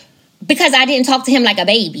 8-year-old. Because I didn't talk to him like a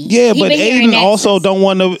baby. Yeah, but Aiden also don't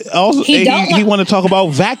want to. Also, he want to talk about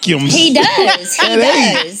vacuums. He does. He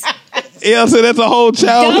does. Yeah, so that's a whole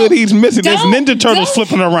childhood he's missing. There's Ninja Turtles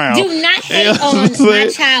flipping around. Do not hate on my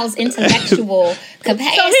child's intellectual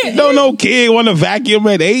capacity. No kid want to vacuum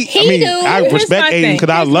at 8. I respect Aiden because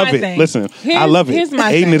I love it. Listen, I love it.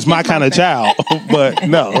 Aiden is my kind of child, but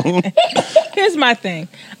no. Here's my thing.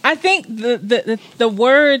 I think the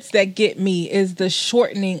words that get me is the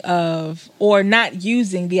shortening of or not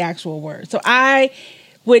using the actual word. So I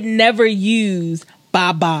would never use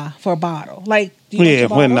baba for bottle. Like,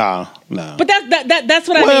 no. But that's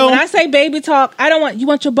what I mean. When I say baby talk, I don't want you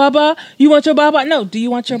want your baba? You want your baba? No, do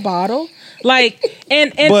you want your bottle? Like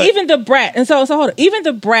and even the brat. And so hold on. Even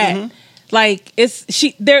the brat, like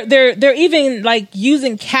they're even like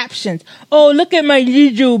using captions. Oh, look at my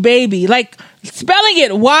little baby. Like spelling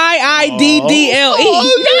it YIDDLE.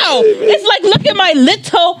 No, it's like look at my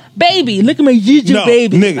little baby. Look at my little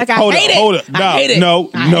baby. Nigga, like I hate it.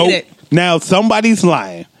 No. Now somebody's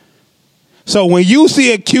lying. So when you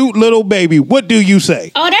see a cute little baby, what do you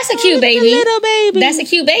say? Oh, that's a cute baby. Little baby. That's a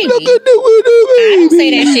cute baby. Look at the little baby. I don't say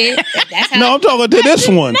that shit. That's how no, I'm talking to this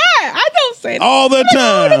one. I don't say that. All the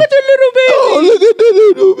time. Look at the little baby. Oh, look at the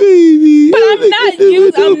little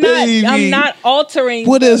baby. But I'm not altering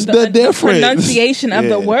what is the difference? Pronunciation of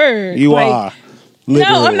the word. You are.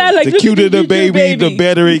 Literally. No, I'm not like the cuter the baby, the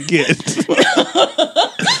better it gets.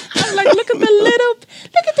 I'm like, look at the little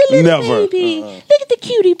baby. Look at the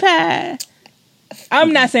cutie pie.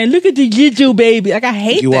 I'm not saying look at the little baby. Like I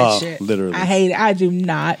hate that shit. Literally. I hate it. I do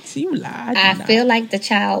not. You lie. I feel like the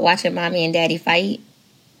child watching mommy and daddy fight.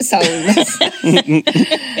 So you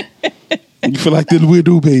feel like the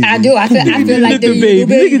little baby. I do. I feel like the little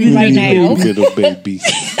baby right now. Little baby.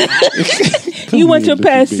 You want your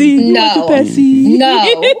passy? No. No.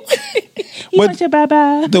 You want your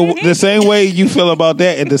baba? The same way you feel about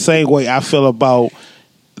that, and the same way I feel about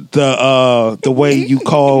the way you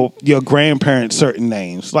call your grandparents certain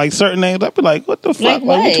names. Like certain names, I'd be like, what the fuck? Like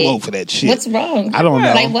what? Like, you too old for that shit. What's wrong? I don't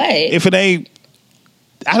know. Like what? If it ain't,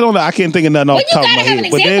 I don't know. I can't think of nothing off the top of my head. You gotta have an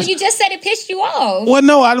example. You just said it pissed you off. Well,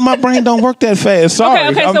 no, my brain don't work that fast. Sorry,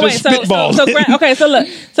 I'm just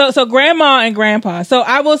spitballing. So grandma and grandpa. So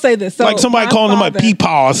I will say this. So like somebody calling them a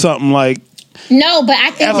peepaw or something like. No, but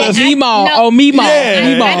I think that Meemaw. Look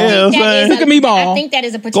at Meemaw. I think that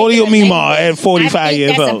is a particular. Go to your Meemaw at 45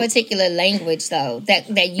 years old. That's a particular language though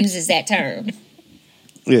that uses that term.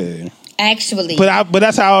 Yeah. Actually, but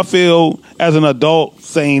that's how I feel as an adult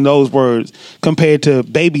saying those words compared to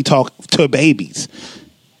baby talk to babies.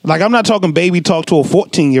 Like I'm not talking baby talk to a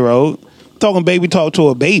 14-year-old. I'm talking baby talk to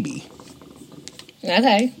a baby.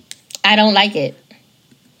 Okay, I don't like it.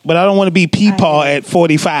 But I don't want to be peepaw at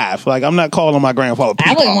 45. Like I'm not calling my grandfather peepaw.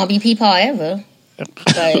 I wouldn't want to be peepaw ever.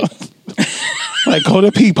 But like go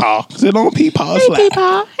to peepaw. Sit on peepaw.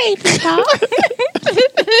 Hey peepaw.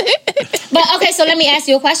 But okay, so let me ask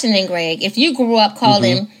you a question then, Greg. If you grew up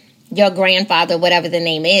calling your grandfather whatever the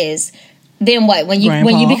name is, then what? When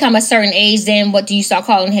you become a certain age, then what do you start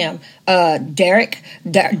calling him? Derek?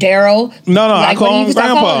 Daryl? No, like, I call him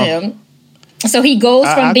grandpa. So he goes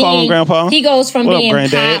from being call him grandpa. He goes from being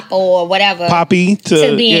Pop or whatever, Poppy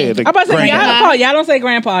to being. I'm about to say y'all don't say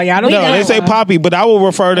grandpa. Y'all don't. No, they say Poppy, but I will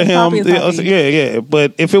refer to him. Yeah.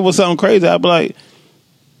 But if it was something crazy, I'd be like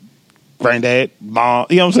granddad, mom.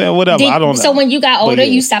 You know what I'm saying? Whatever. I don't know. So when you got older,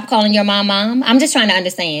 you stopped calling your mom. I'm just trying to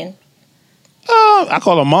understand. I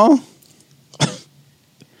call her mom.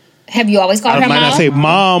 Have you always called her mom? I might not say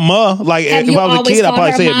mama. Like if I was a kid, I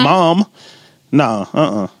probably said mom.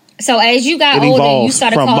 No. So as you got older, you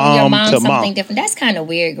started calling your mom something different. That's kind of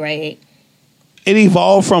weird, Greg. It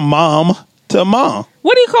evolved from mom to mom.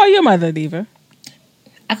 What do you call your mother, Diva?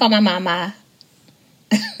 I call my mama.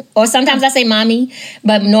 Or sometimes I say mommy,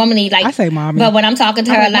 but normally like I say mommy. But when I'm talking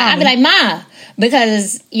to her a lot, I be mommy. like ma,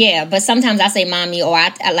 because but sometimes I say mommy, or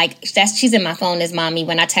I like she's in my phone as mommy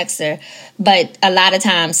when I text her. But a lot of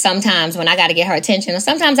times, sometimes when I got to get her attention, or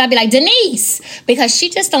sometimes I'll be like Denise, because she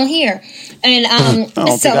just don't hear. And I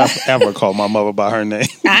don't think I've ever called my mother by her name.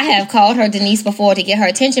 I have called her Denise before to get her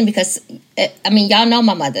attention, because y'all know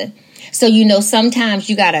my mother, so sometimes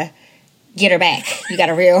you gotta get her back. You got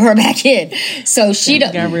to reel her back in. So she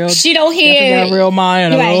don't hear real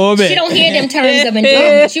mind a little bit. She don't hear them terms of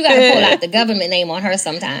endearment. You got to pull out the government name on her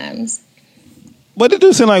sometimes. But it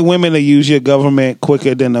do seem like women that use your government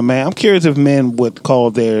quicker than a man. I'm curious if men would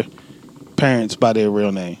call their parents by their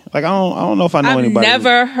real name. Like I don't know if I know anybody. I've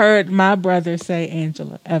never heard my brother say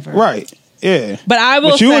Angela ever. Right. Yeah. But I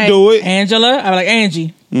will you would do it. Angela. I'd be like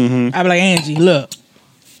Angie. Mm-hmm. I'd be like Angie. Look.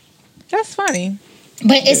 That's funny.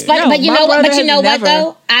 But it's funny. No, but you know what? But you know never... what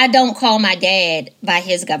though? I don't call my dad by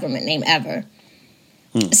his government name ever.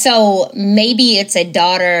 So maybe it's a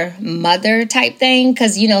daughter-mother type thing,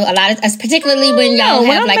 because a lot of, particularly when y'all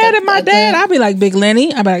have I'm like mad at my dad, I'll be like Big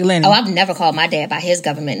Lenny. I'll be like Lenny. Oh, I've never called my dad by his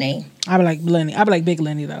government name. I'll be like Lenny. I'll be like Big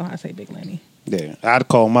Lenny though. I say Big Lenny. Yeah, I'd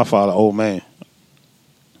call my father old man.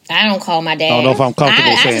 I don't call my dad. I don't know if I'm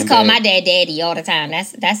comfortable saying I just call dad. my dad daddy all the time.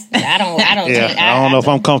 That's I don't. Yeah, I don't know if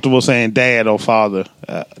I'm comfortable saying dad or father.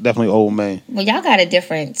 Definitely old man. Well, y'all got a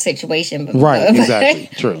different situation, right? Exactly.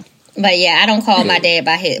 True. But yeah, I don't call my dad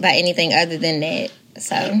by anything other than that.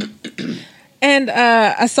 So. And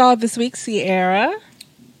I saw this week Sierra.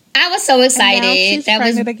 I was so excited. She's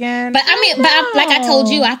pregnant again. But like I told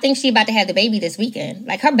you, I think she about to have the baby this weekend.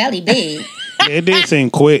 Like her belly big. It did seem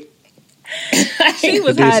quick. She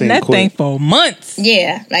was hiding that thing for months.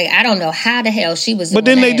 Yeah, like I don't know how the hell she was. But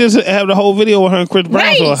then they just have the whole video with her and Chris Brown.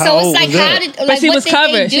 Right, so it's like how did? Like, but she was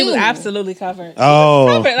covered. covered. She was absolutely covered. Okay,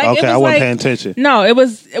 I wasn't paying attention. No, it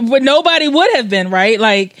was. But nobody would have been right.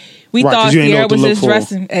 Like we thought Sierra was just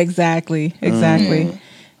dressing exactly.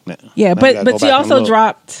 Yeah, but she also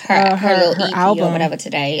dropped her little EP album or whatever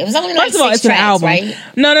today. It was only like First of all, it's tracks, an album, right?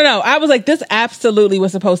 No. I was like, this absolutely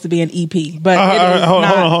was supposed to be an EP, but hold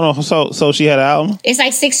on. So she had an album. It's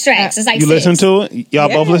like 6 tracks. It's like you listened to it. Y'all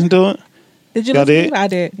both listened to it. Did you listen to it? I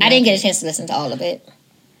did. I didn't get a chance to listen to all of it.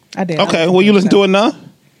 I did. Okay, well you listen to it now.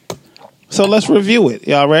 So let's review it.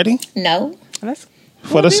 Y'all ready? No.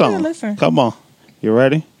 For the song. Listen. Come on. You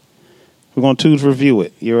ready? We're gonna Two's review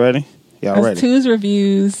it. You ready? Y'all ready? Two's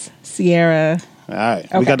reviews. Sierra. All right.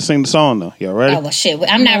 Okay. We got to sing the song though. Y'all ready? Oh well, shit.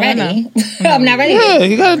 I'm not ready. I'm not ready. Yeah,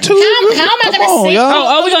 you got to. How am I gonna sing?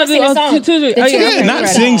 Oh, we're gonna do the song. Yeah, not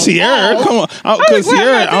sing Sierra. Come on, because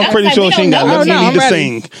Sierra, I'm pretty sure she ain't got nothing you need to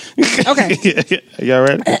sing. Okay. Y'all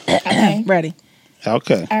ready? Okay. Ready.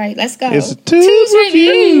 Okay. All right, let's go. It's Two's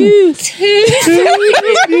review. Two's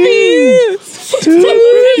review.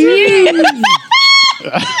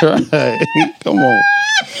 All right. Come on.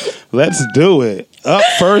 Let's do it. Up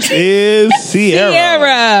first is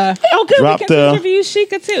Sierra. Oh, good. Drop we can review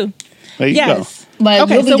Sheikah too. There you go. But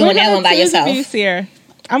you'll be doing that one by yourself. Review Sierra.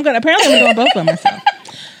 Apparently I'm doing both by myself.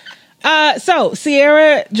 So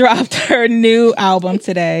Sierra dropped her new album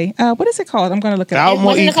today. What is it called? I'm going to look it up.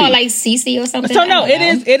 Wasn't it called like CC or something? So no,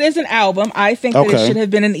 it is an album. I think that it should have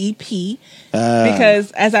been an EP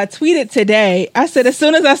because as I tweeted today, I said as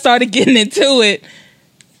soon as I started getting into it,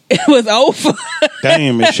 it was over.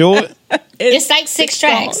 Damn, it's short. It's like 6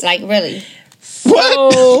 tracks, like really.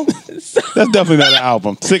 What? That's definitely not an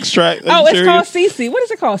album. 6 tracks. It's called CC. What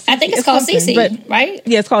is it called? CC? I think it's called CC, right?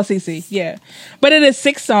 Yeah, it's called CC. Yeah, but it is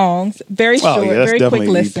 6 songs, very short, very quick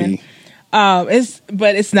listen.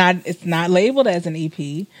 It's not labeled as an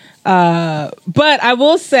EP. But I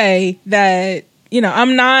will say that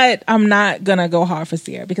I'm not gonna go hard for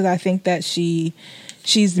Sierra because I think that she's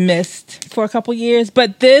missed for a couple years,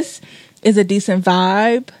 but this is a decent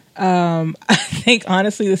vibe. I think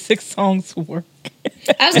honestly the 6 songs work.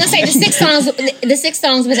 I was gonna say the 6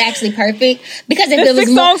 songs was actually perfect because if it was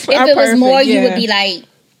more, you would be like,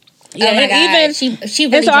 oh my god, she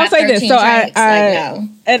really dropped 13 tracks.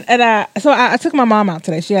 I took my mom out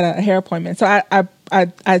today. She had a hair appointment, so I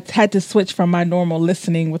had to switch from my normal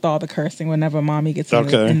listening with all the cursing whenever mommy gets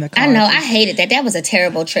in the car. I know. I hated that. That was a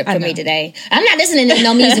terrible trip for me today. I'm not listening to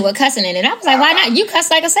no music with cussing in it. I was like, why not? You cuss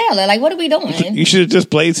like a sailor. Like, what are we doing? You should have just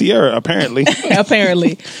played Sierra, apparently.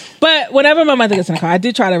 Apparently. But whenever my mother gets in the car, I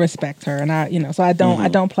do try to respect her. And so I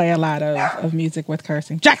don't play a lot of music with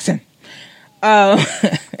cursing. Jackson!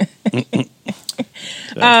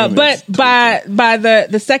 But by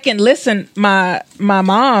the second listen, my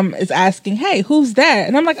mom is asking, "Hey, who's that?"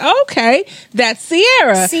 And I'm like, oh, "Okay, that's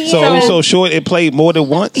Sierra." So short, it played more than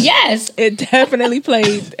once. Yes, it definitely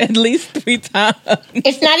played at least 3 times.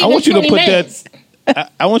 It's not even 20 minutes.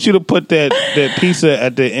 I want you to put that pizza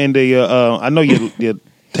at the end of your. I know your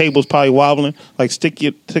table's probably wobbling. Like stick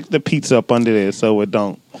the pizza up under there so it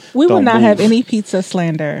don't. We will not move. have any pizza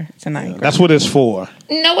slander tonight. That's what it's for.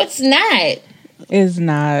 No, it's not. It's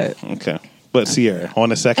not. Okay, but Sierra on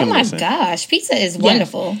the second. Oh my listen. gosh, pizza is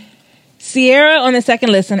wonderful. Sierra on the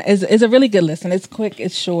second listen is a really good listen. It's quick.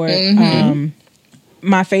 It's short.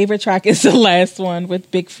 My favorite track is the last one with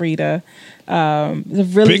Big Frida.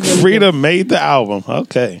 Big Frida made the album.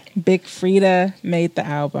 Okay. Big Frida made the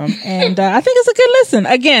album. And I think it's a good listen.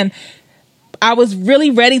 Again, I was really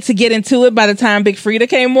ready to get into it by the time Big Frida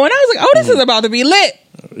came on. I was like, oh, this is about to be lit.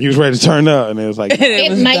 You was ready to turn up, and it was like,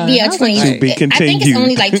 it might be a 20. To be continued. I think it's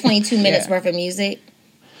only like 22 minutes worth of music.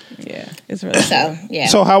 Yeah, it's really so. Yeah.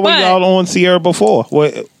 So how were y'all on Sierra before?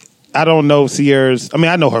 What I don't know Sierra's. I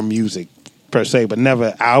mean, I know her music per se, but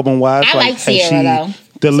never album wise. I like Sierra though.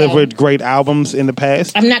 Delivered great albums in the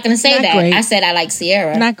past. I'm not going to say Not that. great. I said I like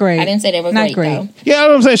Sierra. Not great. I didn't say they were Not great, great. though. Yeah, I know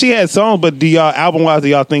what I'm saying. She had songs, but do y'all album wise? Do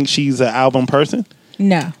y'all think she's an album person?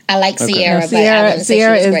 No. I like Sierra, No, but I wouldn't say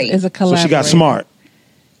Sierra she was great. is a collaborator. So she got smart.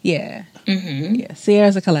 Yeah. Yeah.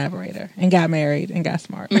 Sierra's a collaborator and got married and got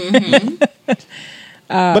smart. But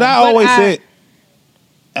I always said,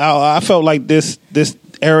 I felt like this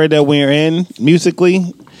era that we're in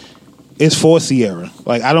musically is for Sierra.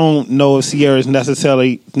 Like I don't know if Sierra is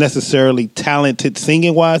necessarily talented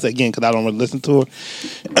singing wise. Again, because I don't really listen to her.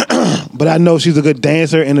 But I know she's a good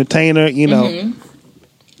dancer, entertainer. You know,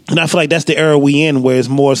 and I feel like that's the era we in, where it's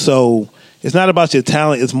more so. It's not about your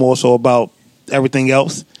talent; it's more so about everything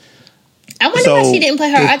else. I wonder why she didn't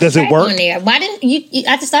put her other does it track work? on there. Why didn't you?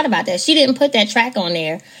 I just thought about that. She didn't put that track on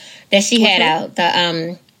there that she had out.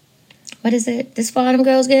 The what is it? This for all them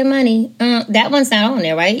girls getting money. That one's not on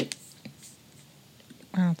there, right?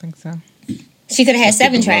 I don't think so. She could have had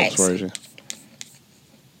 7 tracks. Version.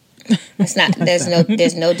 It's not.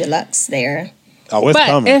 There's no deluxe there. Oh, it's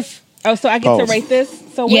coming. So I get to rate this.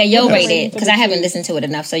 So yeah, you'll rate it because I haven't listened to it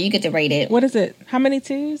enough. So you get to rate it. What is it? How many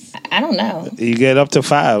 2s? I don't know. You get up to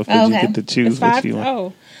 5. Oh, okay. You get to choose what you want.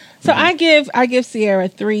 Oh, so I give Sierra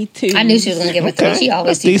 3 2s. I knew she was going to give her 3. She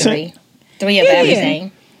always do 3. 3 of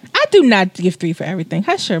everything. I do not give 3 for everything.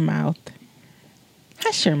 Hush your mouth.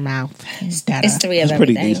 Hush your mouth. It's 3 of That's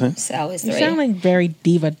pretty everything. decent. It's always 3. You sound like very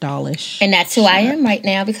diva dollish. And that's who I am right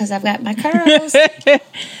now because I've got my curls.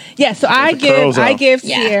 Yeah, so I give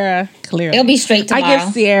Sierra clearly. It'll be straight tomorrow.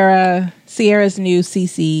 I give Sierra's new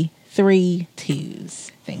CC 3 2s.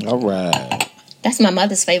 Thank you. All right. That's my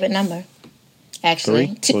mother's favorite number. Actually,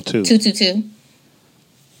 3 or 2? 222.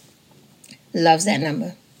 Loves that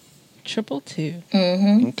number.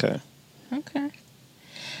 222. Okay. Okay.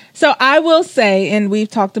 So I will say, and we've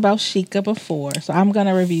talked about Sheikah before, so I'm going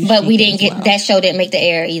to review But Sheikah we didn't as get, well. that show didn't make the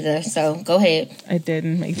air either, so go ahead. It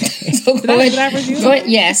didn't make the So go ahead.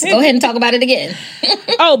 Yes, go ahead and talk about it again.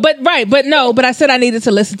 But I said I needed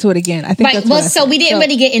to listen to it again. I think Right, that's what I so said. we didn't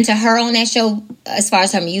really get into her on that show as far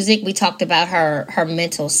as her music. We talked about her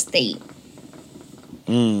mental state.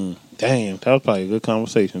 Damn, that was probably a good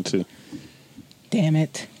conversation too. Damn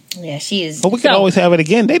it. Yeah, she is. But we could always have it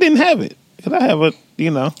again. They didn't have it. Could I have it? You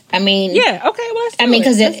know. I mean, yeah. Okay. Well, let's do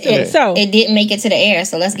because it it didn't make it to the air.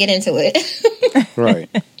 So let's get into it. Right.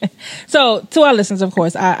 So to our listeners, of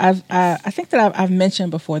course, I think that I've mentioned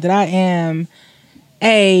before that I am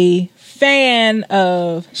a fan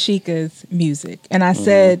of Sheikah's music, and I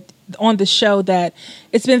said on the show that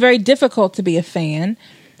it's been very difficult to be a fan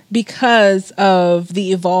because of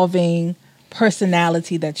the evolving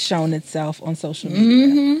personality that's shown itself on social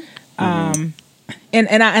media.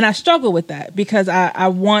 And I struggle with that because I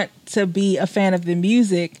want to be a fan of the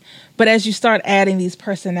music, but as you start adding these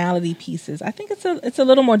personality pieces, I think it's a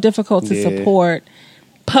little more difficult to support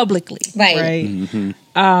publicly, right?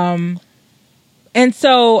 And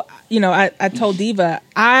so, I told Diva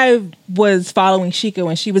I was following Sheikah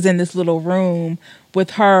when she was in this little room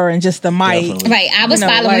with her and just the mic. Definitely. Right, I was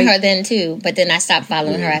following her then too, but then I stopped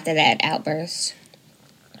following her after that outburst.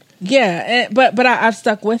 Yeah, but I've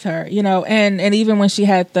stuck with her, and even when she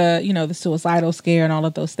had the the suicidal scare and all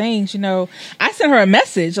of those things, I sent her a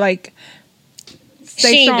message like,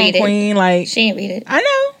 "Stay strong, queen." Like she ain't read it. I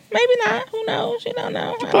know, maybe not. Who knows? She don't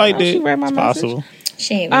know. She probably did. She read my it's message. possible.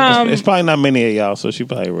 She ain't read It's probably not many of y'all, so she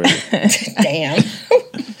probably read it. Damn.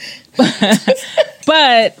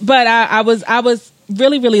 But I was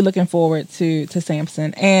really looking forward to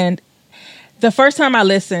Samson, and the first time I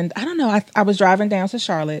listened, I don't know. I was driving down to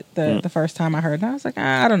Charlotte the first time I heard it. And I was like,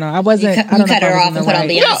 I don't know. I wasn't. You cut her off and put on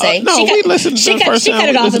Beyonce. No, we listened. She cut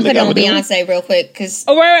it off and put on Beyonce real quick. Cause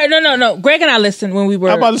no. Greg and I listened when we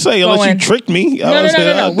were. I'm about to say, unless you tricked me. No.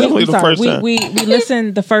 Definitely the first time. We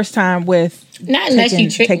listened the first time with not unless you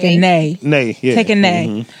tricked me. Nay. Taking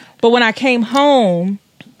Nay. But when I came home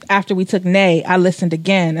after we took Nay, I listened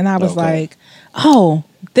again, and I was like, oh,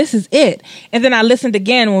 this is it. And then I listened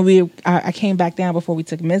again when I came back down before we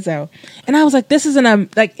took Mizzo, and I was like, this isn't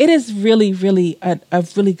it is really, really a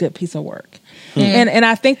really good piece of work. And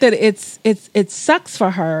I think that it sucks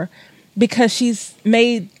for her because she's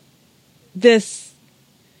made this.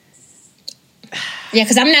 Yeah,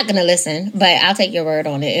 because I'm not going to listen, but I'll take your word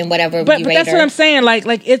on it and whatever. But that's what I'm saying.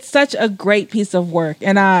 Like it's such a great piece of work,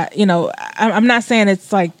 and I'm not saying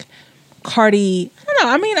it's like Cardi. I don't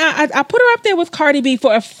know. I mean, I put her up there with Cardi B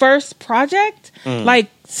for a first project, like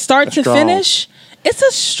start to finish. It's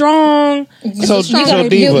a strong. So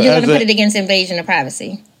Diva, you're going to put it against Invasion of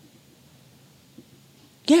Privacy.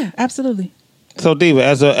 Yeah, absolutely. So Diva,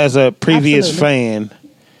 as a previous fan,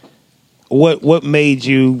 what made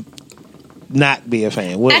you not be a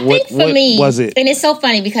fan? I think for me, was it? And it's so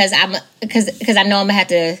funny because I know I'm gonna have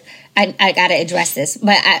to. I gotta address this,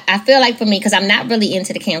 but I feel like for me, because I'm not really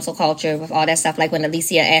into the cancel culture with all that stuff. Like when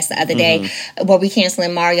Alicia asked the other day, were we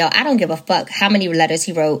canceling Mario? I don't give a fuck how many letters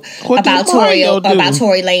he wrote about Tory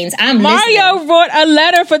Lanez. Mario wrote a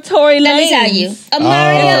letter for Tory Lanez. Let me tell you,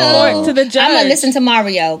 Mario to the judge. I'm gonna listen to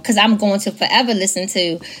Mario because I'm going to forever listen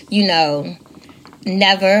to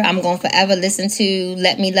Never. I'm going to forever listen to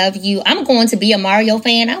Let Me Love You. I'm going to be a Mario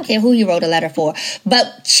fan. I don't care who he wrote a letter for.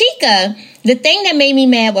 But Chica, the thing that made me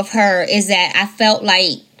mad with her is that I felt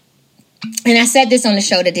like, and I said this on the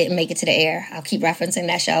show that didn't make it to the air. I'll keep referencing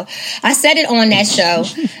that show. I said it on that show.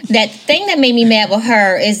 That thing that made me mad with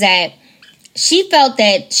her is that she felt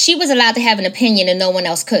that she was allowed to have an opinion and no one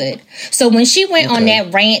else could. So when she went on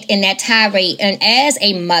that rant and that tirade, and as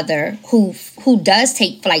a mother who does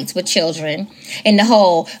take flights with children, and the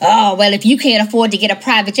whole, if you can't afford to get a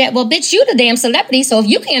private jet, well, bitch, you the damn celebrity. So if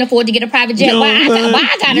you can't afford to get a private jet, why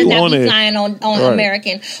I gotta not be flying on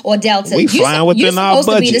American or Delta? We flying within our budget. You're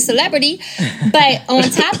supposed to be the celebrity. But on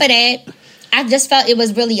top of that, I just felt it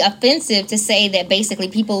was really offensive to say that basically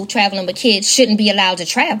people traveling with kids shouldn't be allowed to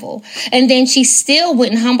travel. And then she still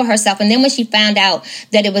wouldn't humble herself. And then when she found out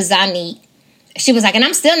that it was Zanique, she was like, and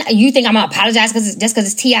I'm still, you think I'm going to apologize just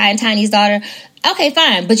because it's T.I. and Tiny's daughter? Okay,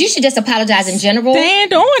 fine. But you should just apologize in general.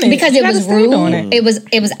 Stand on it. Because it was rude.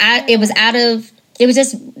 It was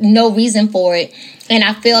just no reason for it. And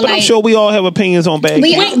I feel I'm sure we all have opinions on bad kids.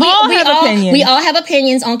 We all have opinions. We all have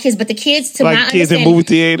opinions on kids, but the kids, to my kids understanding, in movie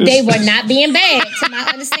theaters, they were not being bad. To my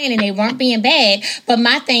understanding, they weren't being bad. But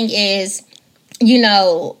my thing is,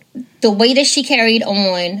 the way that she carried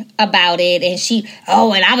on about it, and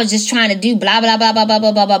and I was just trying to do blah, blah, blah, blah, blah,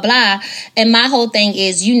 blah, blah, blah, blah. And my whole thing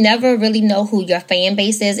is, you never really know who your fan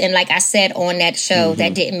base is. And like I said on that show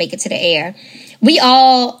that didn't make it to the air, we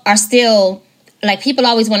all are still... Like, people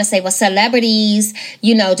always want to say, well, celebrities,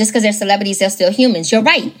 just because they're celebrities, they're still humans. You're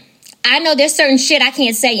right. I know there's certain shit I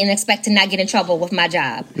can't say and expect to not get in trouble with my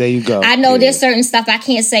job. There you go. I know there's certain stuff I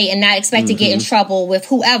can't say and not expect to get in trouble with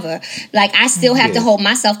whoever. Like, I still have to hold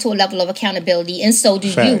myself to a level of accountability, and so do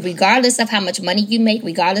you. Regardless of how much money you make,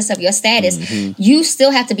 regardless of your status, you still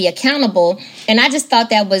have to be accountable. And I just thought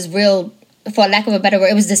that was real... For lack of a better word,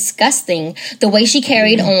 it was disgusting the way she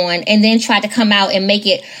carried on and then tried to come out and make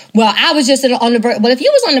it, well, I was just on the verge. Well, if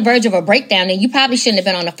you was on the verge of a breakdown, then you probably shouldn't have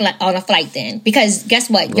been on a flight then. Because guess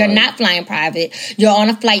what? You're not flying private. You're on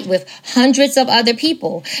a flight with hundreds of other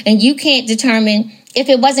people. And you can't determine, if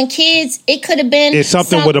it wasn't kids, it could have been... It's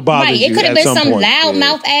something would have bothered you. It could have been some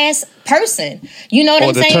loudmouth ass person. You know what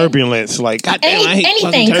I'm saying? Or the turbulence. Like, goddamn, I hate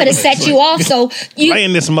anything could have set you off. So you...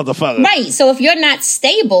 Playing this motherfucker. Right. So if you're not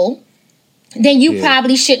stable... then you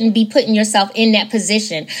probably shouldn't be putting yourself in that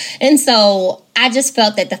position. And so I just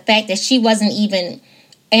felt that the fact that she wasn't even...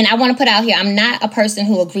 And I want to put out here, I'm not a person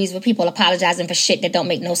who agrees with people apologizing for shit that don't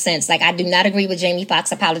make no sense. Like, I do not agree with Jamie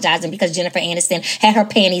Foxx apologizing because Jennifer Aniston had her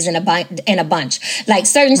panties in a bunch. Like,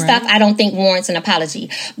 certain stuff I don't think warrants an apology.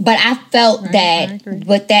 But I felt that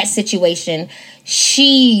with that situation,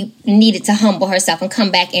 she needed to humble herself and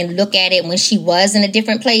come back and look at it when she was in a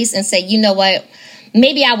different place and say, you know what?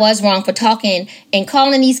 Maybe I was wrong for talking and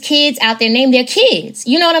calling these kids out their name. They're kids.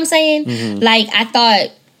 You know what I'm saying? Like, I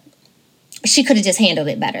thought she could have just handled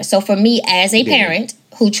it better. So for me, as a parent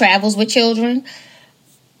who travels with children,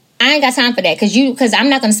 I ain't got time for that because I'm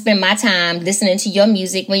not going to spend my time listening to your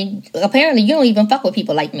music when apparently you don't even fuck with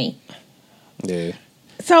people like me. Yeah.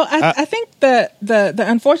 So I think the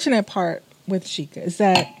unfortunate part with Sheikah is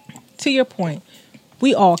that, to your point,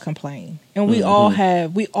 we all complain and we all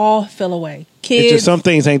feel away. Kids, it's just some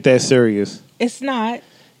things ain't that serious. It's not,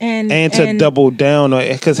 and to double down on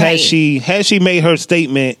it, because had she made her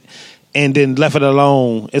statement and then left it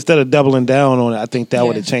alone instead of doubling down on it, I think that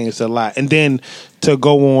would have changed a lot. And then to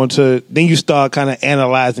go on to then you start kind of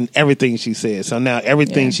analyzing everything she says. So now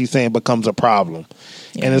everything she's saying becomes a problem,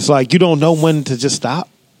 and it's like you don't know when to just stop.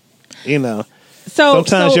 You know. So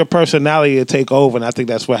sometimes your personality will take over, and I think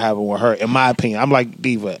that's what happened with her. In my opinion, I'm like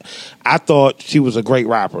Diva. I thought she was a great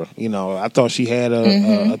rapper. You know, I thought she had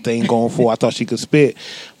a thing going for her. I thought she could spit,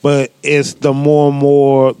 but it's the more and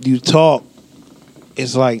more you talk,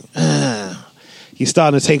 it's like you're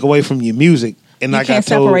starting to take away from your music, and you can't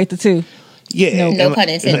separate the two. Yeah, no pun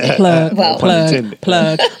intended. Plug.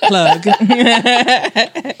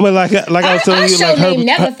 But like I was telling you, show like name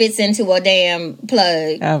never fits into a damn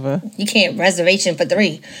plug ever. You can't reservation for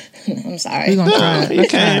 3. I'm sorry. We're gonna try. You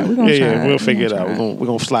can. We'll figure it out. We're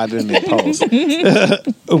gonna slide it in there post.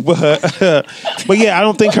 But yeah, I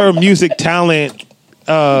don't think her music talent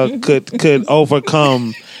could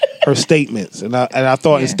overcome her statements, and I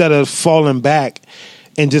thought instead of falling back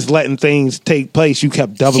and just letting things take place, you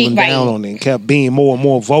kept doubling down on it and kept being more and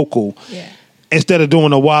more vocal. Yeah. Instead of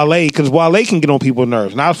doing a Wale, because Wale can get on people's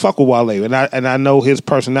nerves, and I fuck with Wale, and I know his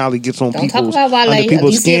personality gets on people's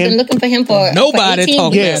skin. Been looking for him for nobody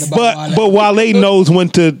talking about Wale. But Wale knows when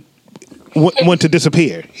to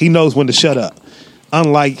disappear. He knows when to shut up.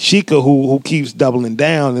 Unlike Sheikah, who keeps doubling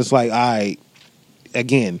down, it's like, all right,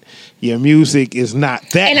 again, your music is not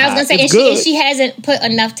that. And I was gonna say, she hasn't put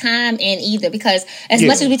enough time in either, because as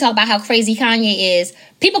much as we talk about how crazy Kanye is,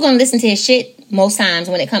 people gonna listen to his shit most times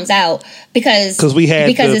when it comes out because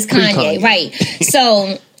it's Kanye, right?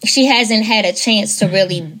 So she hasn't had a chance to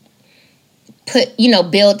really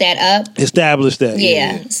build that up, establish that.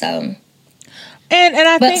 Yeah. So and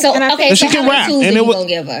I think so she can rap, and you gonna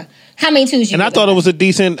give her how many twos? And I thought it was a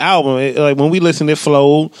decent album. Like when we listened, it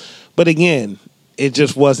flowed, but again, it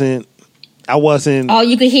just wasn't. I wasn't. All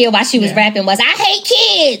you could hear while she was rapping was, "I hate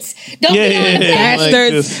kids. Don't be on the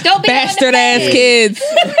bastards. Don't be bastard ass kids."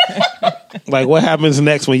 Like, what happens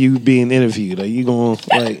next when you being interviewed? Are you going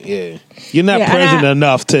You're not present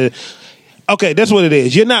enough to. Okay, that's what it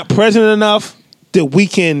is. You're not present enough that we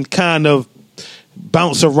can kind of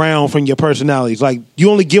bounce around from your personalities. Like, you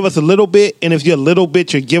only give us a little bit, and if your little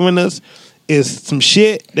bit you're giving us is some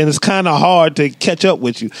shit, then it's kind of hard to catch up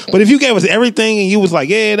with you. But if you gave us everything and you was like,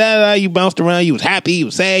 you bounced around, you was happy, you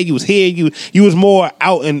was sad, you was here, you was more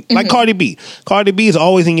out, and like Cardi B is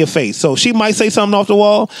always in your face. So she might say something off the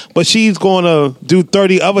wall, but she's going to do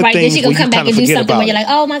 30 other things. Then she gonna come back and do something where you're like,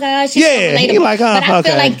 oh my gosh, she's so relatable. You're like, but I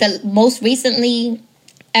feel like the most recently,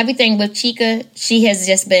 everything with Chica, she has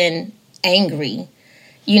just been angry,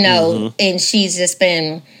 and she's just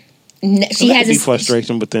been. She has be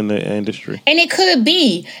frustration within the industry, and it could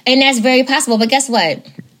be, and that's very possible. But guess what?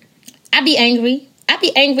 I be angry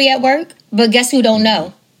at work, but guess who don't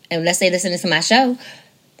know? And let's say listening to my show,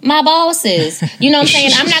 my bosses. You know what I'm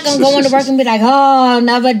saying? I'm not gonna go into work and be like, oh,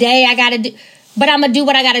 another day I gotta do, but I'm gonna do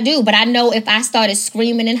what I gotta do. But I know if I started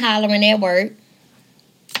screaming and hollering at work,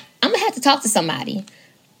 I'm gonna have to talk to somebody.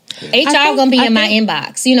 HR gonna be in my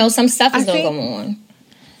inbox. Some stuff is gonna go on.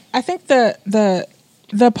 I think the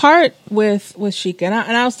part with Sheikah,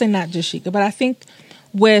 and I'll say not just Sheikah, but I think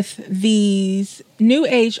with these new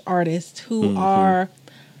age artists who are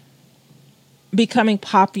becoming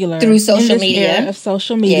popular through social media,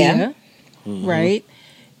 right,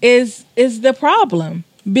 is the problem.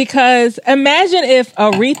 Because imagine if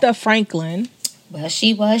Aretha Franklin, well,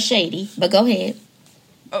 she was shady, but go ahead.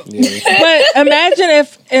 But imagine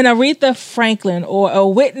if an Aretha Franklin or a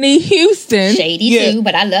Whitney Houston, shady too,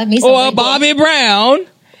 but I love me some or a Bobby Brown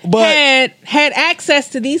had access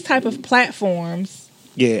to these type of platforms.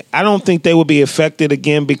 Yeah, I don't think they would be affected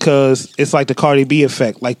again because it's like the Cardi B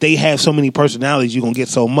effect. Like, they have so many personalities, you're gonna get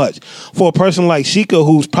so much. For a person like Sheikah,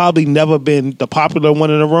 who's probably never been the popular one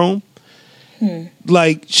in the room,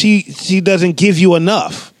 like she doesn't give you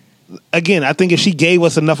enough. Again, I think if she gave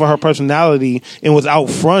us enough of her personality and was out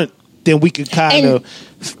front, then we could kind of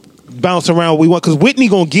bounce around what we want. Because Whitney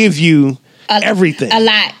gonna give you everything, a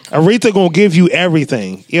lot. Aretha gonna give you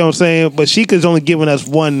everything. You know what I'm saying? But Sheikah's only giving us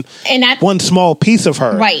one small piece of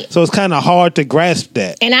her, right? So it's kind of hard to grasp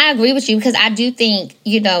that. And I agree with you because I do think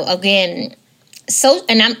again,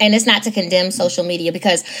 and it's not to condemn social media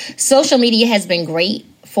because social media has been great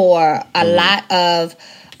for a lot of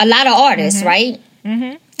artists, right?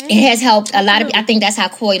 Mm-hmm. It has helped a lot of. I think that's how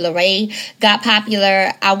Coi Leray got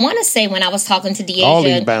popular. I want to say when I was talking to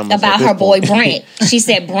Deasia about her boy Brent, she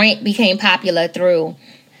said Brent became popular through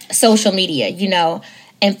social media, you know,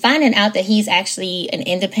 and finding out that he's actually an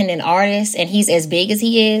independent artist and he's as big as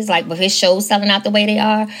he is, like with his shows selling out the way they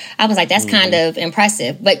are, I was like, that's kind of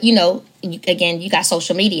impressive. But, you know, again, you got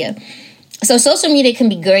social media. So social media can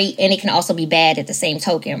be great and it can also be bad at the same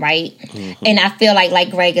token, right? And I feel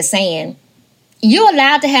like Greg is saying, you're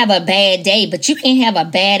allowed to have a bad day, but you can't have a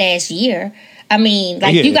badass year. I mean,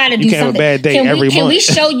 like, you got to do something. Have a bad day every month. Can we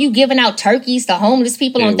show you giving out turkeys to homeless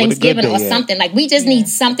people on Thanksgiving or something? Like, we just need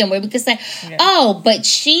something where we could say, oh, but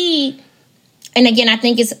she... And again, I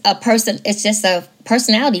think it's just a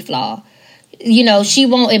personality flaw. You know, she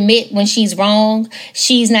won't admit when she's wrong.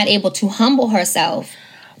 She's not able to humble herself.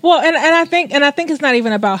 Well, and I think it's not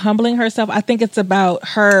even about humbling herself. I think it's about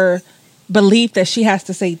her belief that she has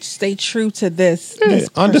to stay true to this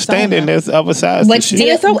understanding there's other sides to shit.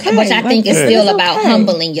 It's okay. Which I think is still about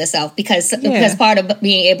humbling yourself because part of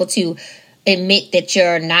being able to admit that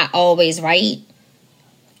you're not always right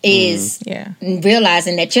is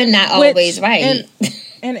realizing that you're not always right.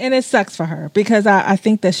 And it sucks for her because I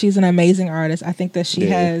think that she's an amazing artist. I think that she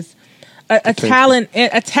has a talent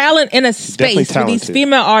in a space for these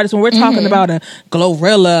female artists. When we're talking about a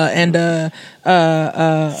Glorilla and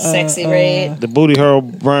Sexy Red, the booty hole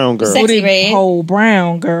brown girl, hole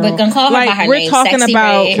brown girl. We're gonna call her by her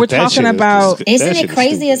name. We're talking about. Isn't it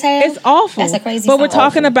crazy as hell? It's awful. That's a crazy. But we're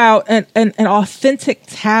talking about an authentic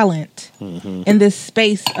talent in this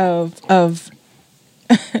space of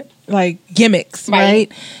like gimmicks, right?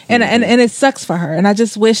 And it sucks for her. And I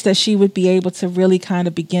just wish that she would be able to really kind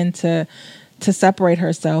of begin to separate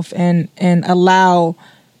herself and allow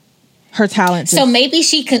her talent to maybe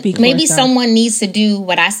she could, maybe someone needs to do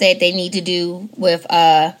what I said they need to do with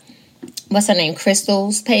what's her name,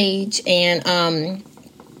 Crystal's page and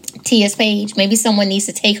Tia's page. Maybe someone needs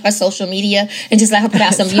to take her social media and just let her put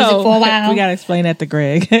out some music for a while. We gotta explain that to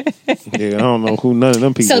Greg. I don't know who none of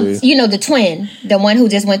them people is. You know, the twin, the one who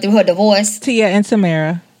just went through her divorce, Tia and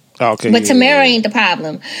Tamara. Okay, but Tamara ain't the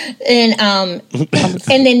problem, and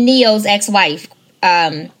and then Neo's ex-wife,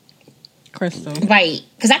 Crystal, right?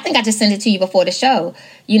 Because I think I just sent it to you before the show.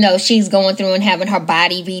 You know, she's going through and having her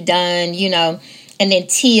body redone. You know. And then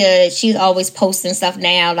Tia, she's always posting stuff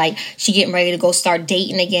now, like she getting ready to go start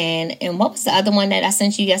dating again. And what was the other one that I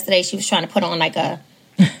sent you yesterday? She was trying to put on like a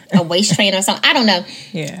waist trainer or something. I don't know.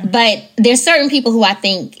 Yeah. But there's certain people who I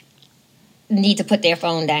think need to put their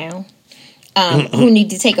phone down, who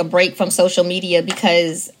need to take a break from social media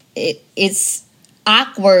because it's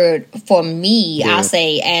awkward for me. I'll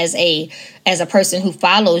say as a person who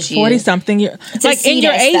follows you, 40-something, like in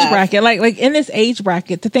your age bracket, like in this age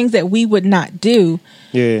bracket, the things that we would not do.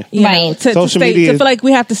 Yeah, you know, to feel like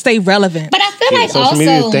we have to stay relevant. But I feel like social also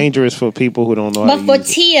media is dangerous for people who don't know. But for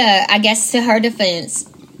Tia, I guess to her defense,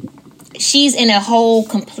 she's in a whole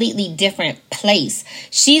completely different place.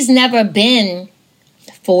 She's never been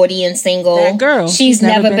 40 and single. That girl. She's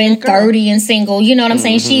never been 30 and single. You know what I'm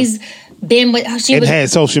saying? She's been with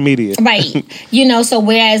had social media, right? You know, so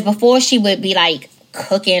whereas before she would be like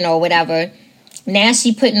cooking or whatever, now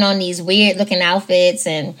she putting on these weird looking outfits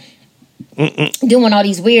and doing all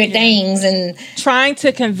these weird things and trying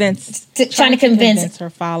to convince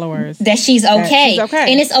her followers that she's okay.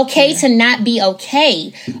 And it's okay to not be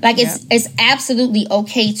okay. Like it's absolutely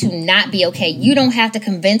okay to not be okay. You don't have to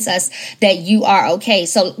convince us that you are okay.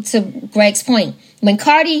 So to Greg's point, when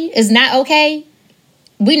Cardi is not okay,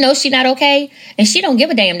 we know she not okay, and she don't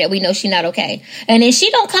give a damn that we know she not okay. And then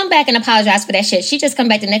she don't come back and apologize for that shit. She just come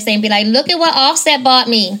back the next day and be like, look at what Offset bought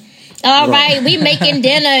me. All right, we making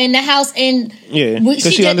dinner in the house. And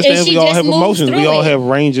because she understands we all have emotions. We all have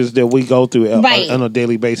ranges that we go through on a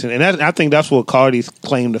daily basis. And I think that's what Cardi's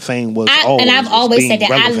claim to fame was always. And I've always said that.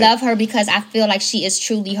 Relevant. I love her because I feel like she is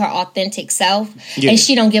truly her authentic self. And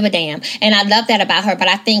she don't give a damn. And I love that about her. But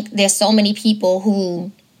I think there's so many people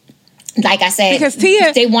who... Like I said, because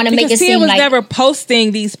Tia, they want to make it Tia seem was like never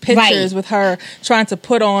posting these pictures with her trying to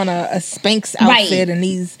put on a Spanx outfit and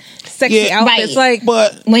these sexy outfits. Like,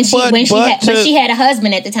 but she had a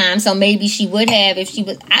husband at the time, so maybe she would have if she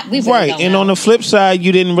was. We really right. Don't and know. On the flip side,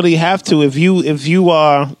 you didn't really have to if you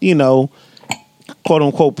are quote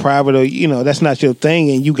unquote private or that's not your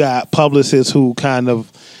thing, and you got publicists who kind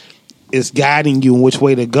of is guiding you in which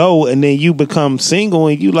way to go, and then you become single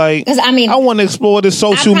and you like, I want to explore the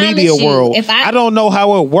social media world. I don't know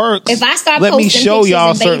how it works. If I start let posting me show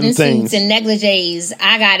y'all certain things things and negligees,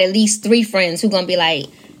 I got at least 3 friends who gonna be like,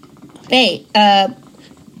 hey,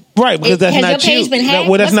 right, because that's not you.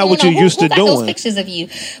 Well, that's not what you're used to doing. Those pictures of you.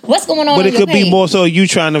 What's going on? But it could be more so you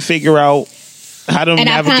trying to figure out how to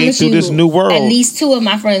navigate through this new world. At least 2 of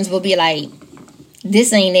my friends will be like,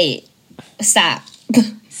 this ain't it. Stop.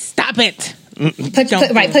 Stop it.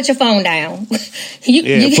 Put your phone down. But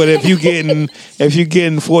if you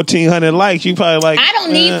getting 1,400 likes, you probably like. I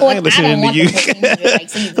don't need 1,400. I don't want 1,400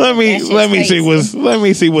 likes either. let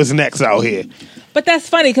me see what's next out here. But that's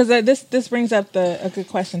funny because this brings up a good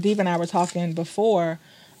question. Dave and I were talking before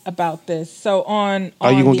about this. So are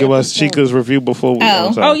you gonna give us Chica's review before?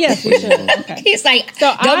 Oh yes, we should. Okay. He's like,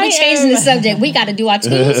 don't be changing the subject. We got to do our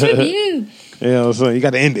Tuesdays review. Yeah, so you got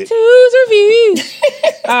to end it. Tuesdays review.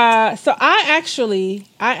 So I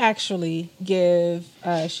actually give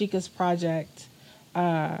Chica's project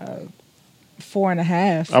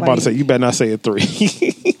 4.5. I'm about to say you better not say a 3.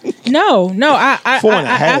 No, I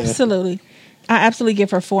 4.5. I absolutely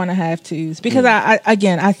give her 4.5 twos because I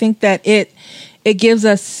think that it gives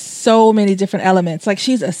us so many different elements. Like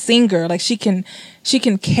she's a singer, like she can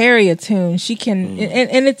carry a tune. She can,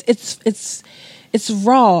 and it's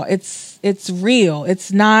raw. It's real.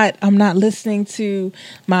 It's not. I'm not listening to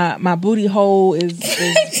my booty hole is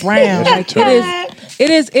brown. Like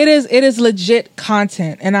it is legit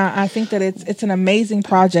content, and I think that it's an amazing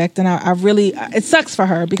project, and I really it sucks for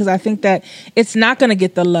her because I think that it's not going to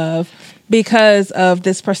get the love because of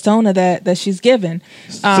this persona that she's given.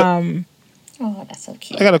 Oh, that's so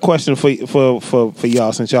cute. I got a question for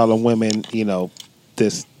y'all since y'all are women,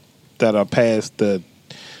 that are past the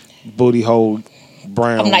booty hole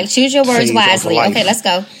brown. I'm like, choose your words wisely. Okay, let's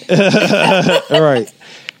go. All right.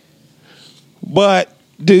 But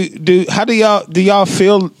how do y'all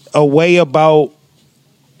feel a way about?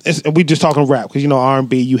 We just talking rap because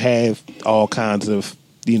R&B you have all kinds of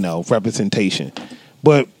representation,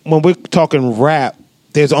 but when we're talking rap,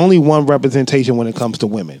 there's only one representation when it comes to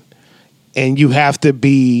women, and you have to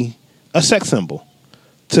be a sex symbol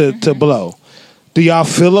to blow. Do y'all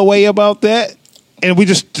feel a way about that? And we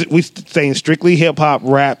saying strictly hip hop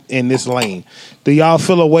rap in this lane. Do y'all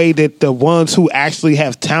feel a way that the ones who actually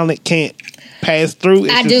have talent can't pass through?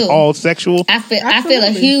 It's just all sexual. I feel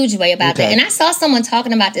a huge way about that. And I saw someone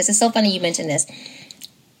talking about this. It's so funny you mentioned this.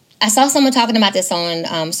 I saw someone talking about this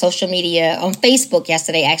on social media, on Facebook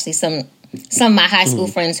yesterday. Actually, some of my high school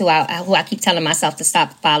friends who I keep telling myself to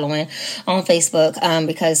stop following on Facebook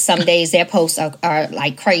because some days their posts are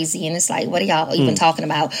like crazy, and it's like, what are y'all even talking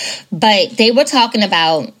about? But they were talking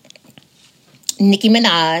about Nicki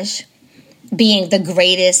Minaj being the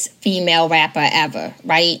greatest female rapper ever,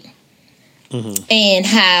 right? Mm-hmm. And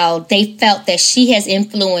how they felt that she has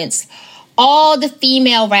influenced all the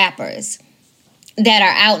female rappers that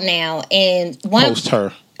are out now. And post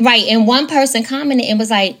her. Right, and one person commented and was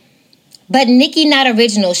like, but Nicki not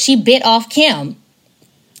original. She bit off Kim.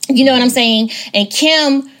 You know what I'm saying? And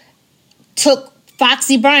Kim took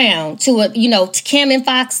Foxy Brown to Kim and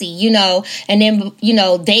Foxy, and then,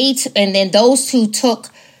 and then those two took,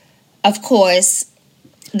 of course,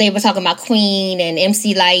 they were talking about Queen and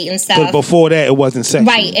MC Lyte and stuff. But before that, it wasn't sexual.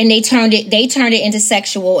 Right, and they turned it into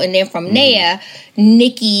sexual, and then from there,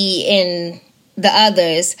 Nicki and the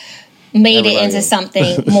others made it into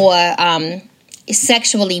something more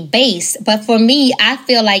sexually based. But for me, I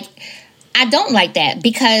feel like I don't like that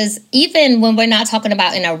because even when we're not talking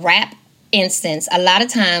about in a rap instance, a lot of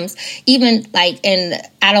times, even like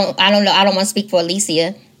I don't know, I don't want to speak for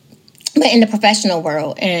Alicia, but in the professional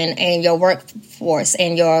world and your workforce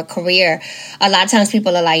and your career, a lot of times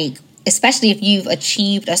people are like, especially if you've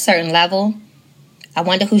achieved a certain level, I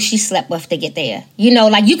wonder who she slept with to get there.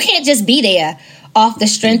 Like you can't just be there off the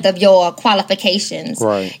strength of your qualifications,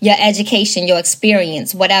 right, your education, your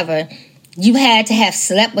experience, whatever. You had to have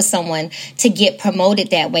slept with someone to get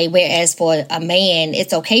promoted that way, whereas for a man,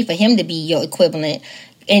 it's okay for him to be your equivalent,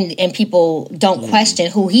 and people don't question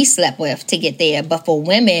who he slept with to get there. But for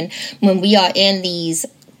women, when we are in these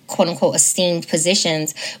quote-unquote esteemed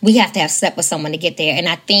positions, we have to have slept with someone to get there. And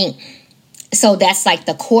I think so that's like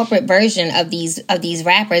the corporate version of these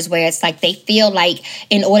rappers, where it's like they feel like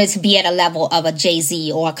in order to be at a level of a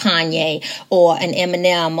Jay-Z or a Kanye or an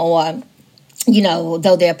Eminem or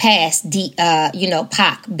though they're past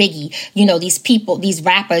Pac, Biggie, these people, these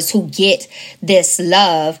rappers who get this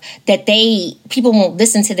love that people won't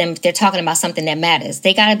listen to them if they're talking about something that matters.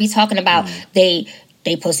 They got to be talking about they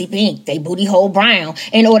pussy pink, they booty hole brown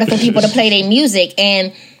in order for people to play their music.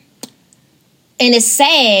 And it's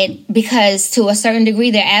sad because to a certain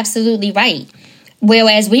degree, they're absolutely right.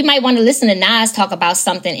 Whereas we might want to listen to Nas talk about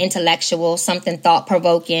something intellectual, something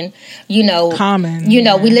thought-provoking, Common.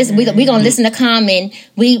 We listen. We gonna listen to Common.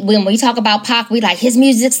 When we talk about Pac, we like his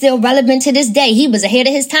music's still relevant to this day. He was ahead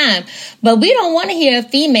of his time. But we don't want to hear a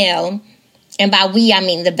female, and by we I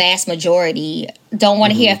mean the vast majority, don't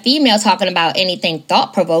want to hear a female talking about anything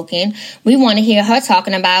thought-provoking. We want to hear her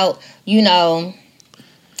talking about,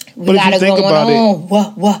 We got it going on.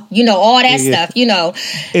 What? You know, all that stuff. You know,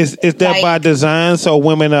 is that like, by design so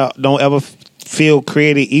women don't ever feel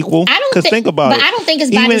created equal? Because think about it. But I don't think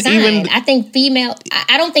it's by design. I think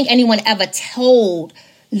I don't think anyone ever told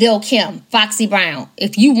Lil' Kim, Foxy Brown,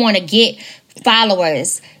 if you want to get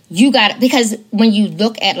followers, you got, because when you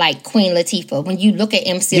look at like Queen Latifah, when you look at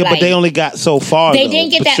MC Lyte, but they only got so far. They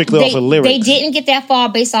didn't get that strictly off of lyrics. They didn't get that far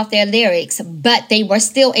based off their lyrics, but they were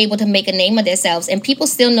still able to make a name of themselves, and people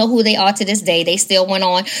still know who they are to this day. They still went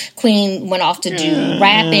on. Queen went off to do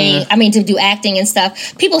rapping. I mean, to do acting and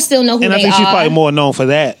stuff. People still know who they are. And I think she's probably more known for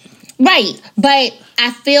that, right? But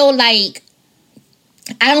I feel like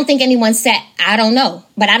I don't think anyone sat. I don't know,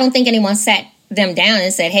 but I don't think anyone sat them down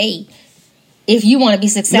and said, "Hey, if you want to be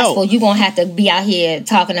successful, you're going to have to be out here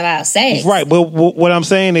talking about sex." Right, but what I'm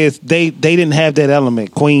saying is they didn't have that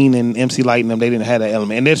element. Queen and MC Lyte and them, they didn't have that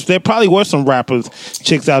element. And there probably were some rappers,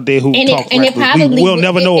 chicks out there who talk rappers. We'll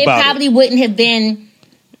never know about it. It probably wouldn't have been...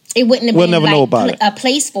 It wouldn't have been like a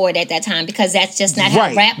place for it at that time, because that's just not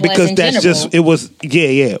how rap was in general. Just, it was,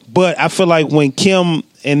 yeah. But I feel like when Kim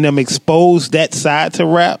and them exposed that side to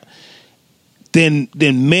rap, then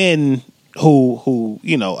men who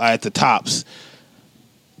you know are at the tops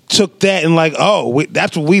took that and like,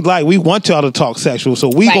 that's what we like. We want y'all to talk sexual, so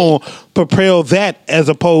we gonna propel that as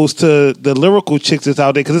opposed to the lyrical chicks that's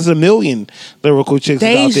out there, because there's a million lyrical chicks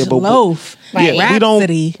that's out there. But Loaf, we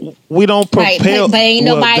don't propel. But ain't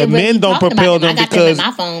nobody the men don't propel them. I got because them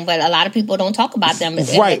in my phone, but a lot of people don't talk about them.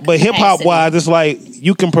 Right, but hip hop wise, it's like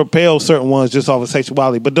you can propel certain ones just off of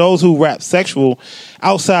sexuality. But those who rap sexual,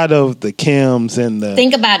 outside of the Kims and the,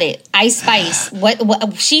 think about it, Ice Spice.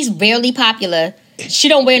 What she's barely popular. She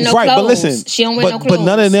don't wear no clothes. But listen, she don't wear no clothes. But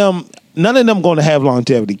none of them going to have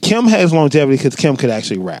longevity. Kim has longevity because Kim could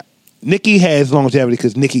actually rap. Nicki has longevity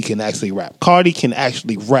because Nicki can actually rap. Cardi can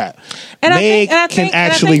actually rap. And Meg can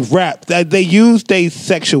actually rap. They use their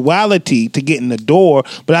sexuality to get in the door,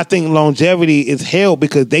 but I think longevity is held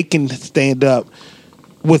because they can stand up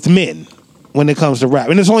with men when it comes to rap.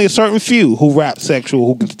 And there's only a certain few who rap sexual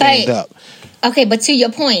who can stand up. Okay, but to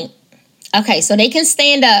your point, okay, so they can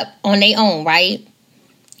stand up on their own, right?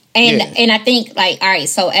 And I think, like, all right,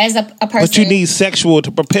 so as a person... But you need sexual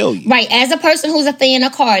to propel you. Right, as a person who's a fan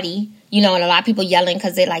of Cardi, you know, and a lot of people yelling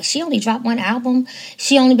because they're like, she only dropped one album.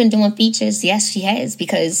 She only been doing features. Yes, she has,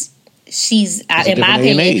 because she's, in my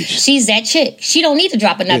opinion, she's that chick. She don't need to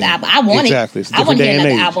drop another album. I want it. I want to hear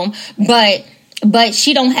another album. But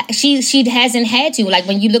she don't. She hasn't had to. Like,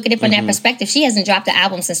 when you look at it from that perspective, she hasn't dropped an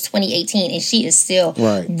album since 2018, and she is still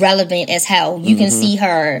relevant as hell. You can see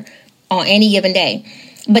her on any given day.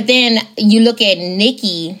 But then you look at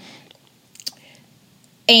Nicki,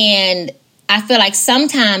 and I feel like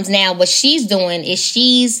sometimes now what she's doing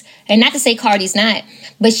is and not to say Cardi's not,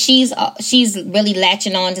 but she's really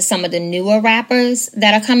latching on to some of the newer rappers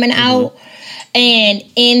that are coming out, and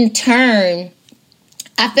in turn,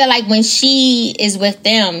 I feel like when she is with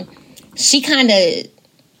them, she kind of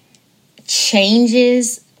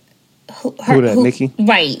changes Nicki?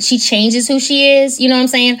 Right. She changes who she is. You know what I'm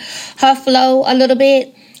saying? Her flow a little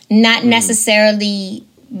bit, not necessarily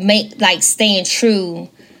staying true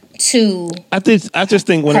to. I just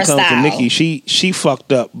think when it comes to Nicki, she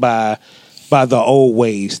fucked up by the old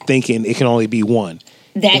ways, thinking it can only be one.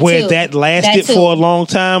 That lasted for a long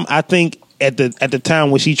time. I think at the time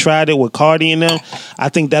when she tried it with Cardi and them, I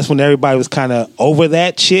think that's when everybody was kind of over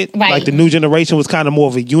that shit. Right. Like the new generation was kind of more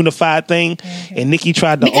of a unified thing, and Nicki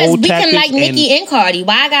tried the old tactics. Because we can like Nicki and Cardi.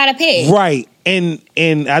 Why I gotta pick? Right. And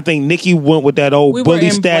I think Nicki went with that old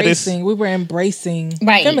bully status. We were embracing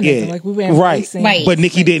feminism. Yeah. Like we were embracing. Right. But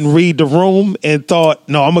Nicki didn't read the room and thought,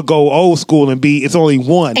 no, I'm going to go old school and it's only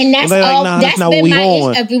one. And that's not what we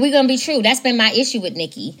on. If we're going to be true, that's been my issue with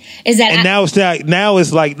Nicki. Is that now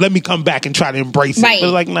it's like, let me come back and try to embrace it.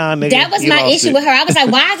 But like, nah, nigga. That was my issue with her. I was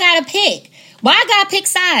like, why I got to pick? Why I got to pick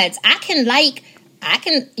sides? I can like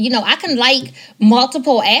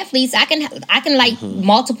multiple athletes. I can like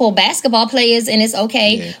multiple basketball players, and it's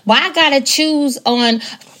okay. Yeah. Why I gotta choose on? And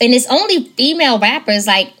it's only female rappers.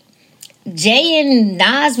 Like Jay and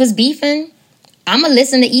Nas was beefing. I'ma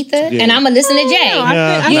listen to Ether and I'ma listen to Jay.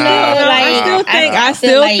 I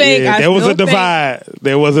still think there was a divide.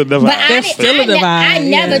 There was a divide. There's still a divide. I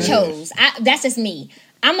never chose. That's just me.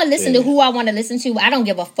 I'm gonna listen to who I want to listen to. I don't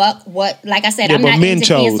give a fuck what. Like I said, I'm not into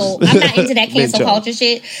cancel. I'm not into that cancel culture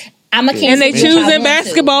shit. I'm a cancel. And they choose in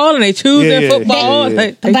basketball and they choose in football.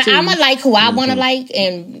 But I'm a like who I want to like,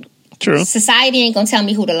 and society ain't gonna tell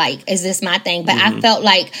me who to like. Is this my thing? But I felt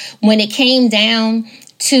like when it came down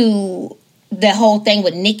to the whole thing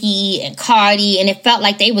with Nicki and Cardi, and it felt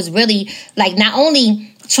like they was really like not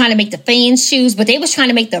only trying to make the fans choose, but they was trying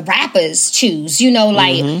to make the rappers choose. You know,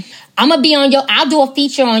 like I'm gonna be on I'll do a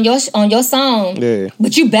feature on your song,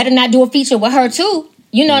 but you better not do a feature with her too.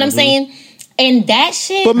 You know what I'm saying? And that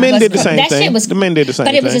shit, but men did the same thing. Shit was, the men did the same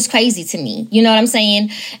thing, but it was just crazy to me. You know what I'm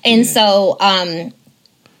saying? And so I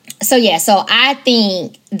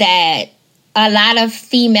think that a lot of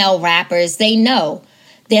female rappers, they know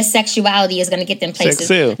their sexuality is going to get them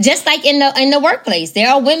places. Just like in the workplace, there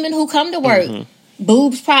are women who come to work,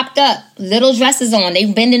 boobs propped up, little dresses on, they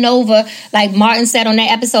bending over, like Martin said on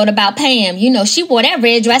that episode about Pam. You know, she wore that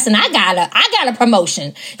red dress, and I got a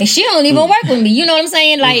promotion, and she don't even work with me. You know what I'm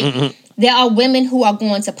saying? Like, there are women who are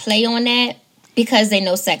going to play on that because they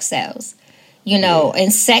know sex sells. You know,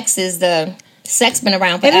 and sex been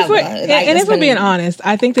around forever. And if we're being honest,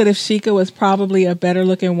 I think that if Sheikah was probably a better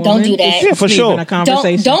looking woman, don't do that. Yeah, for sure. A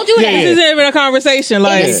conversation. Don't do that. This isn't even a conversation.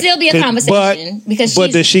 Like, it would still be a conversation because.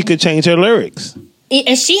 But does Sheikah change her lyrics?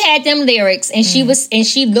 And she had them lyrics, and she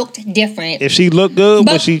looked different. If she looked good,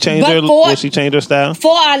 would she change her style?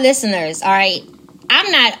 For our listeners, all right.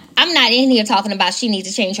 I'm not in here talking about she needs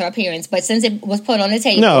to change her appearance, but since it was put on the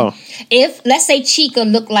table, if let's say Chica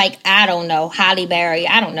looked like, I don't know, Halle Berry,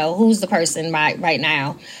 I don't know who's the person right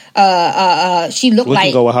now. She looked like, we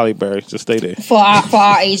can go with Halle Berry. Just stay there for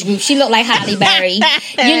our age group. She looked like Halle Berry. You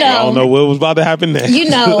know, I don't know what was about to happen next. You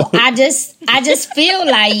know, I just feel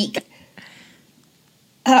like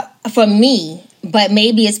for me, but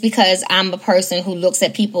maybe it's because I'm a person who looks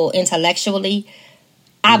at people intellectually.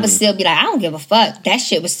 I would still be like, I don't give a fuck. That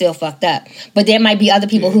shit was still fucked up. But there might be other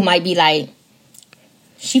people who might be like,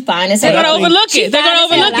 she fine as hell. They're gonna overlook it. They're gonna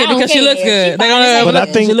overlook it because she looks good. They're gonna overlook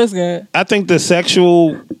it. She looks good. I think the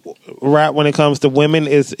sexual rap when it comes to women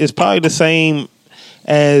is probably the same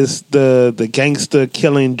as the gangster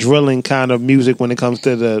killing, drilling kind of music when it comes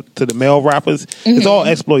to the male rappers. It's all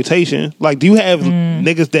exploitation. Like, do you have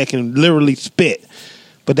niggas that can literally spit,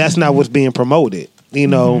 but that's not what's being promoted. You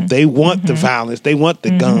know, they want the violence, they want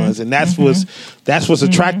the guns, and that's what's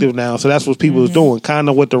attractive now. So that's what people is doing. Kind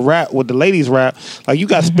of with the ladies rap. Like, you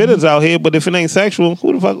got spitters out here, but if it ain't sexual,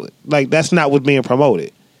 who the fuck? Like, that's not what's being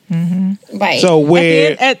promoted. Right. So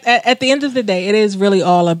where at the end of the day, it is really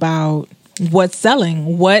all about what's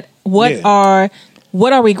selling. What are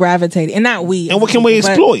we gravitating, and not we, and what can we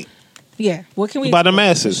exploit? What can we by the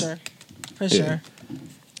masses? For sure.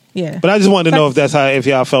 Yeah. But I just wanted to know if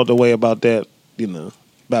y'all felt the way about that. You know,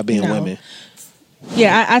 about being women.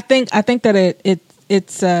 Yeah, I think that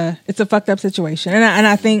it's a fucked up situation, and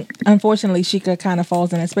I think unfortunately Sheikah kind of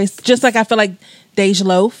falls in that space. Just like I feel like Dej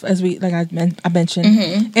Loaf, as I mentioned,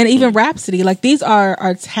 and even Rhapsody. Like, these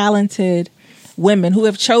are talented women who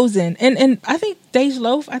have chosen, and I think Dej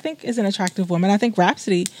Loaf is an attractive woman. I think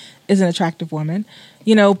Rhapsody is an attractive woman.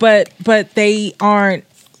 You know, but they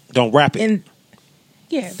don't rap it.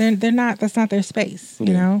 They're not. That's not their space.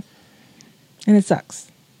 You know. And it sucks.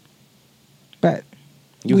 But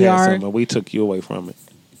something. We took you away from it.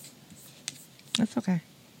 That's okay.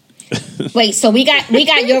 Wait, so we got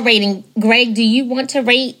your rating. Greg, do you want to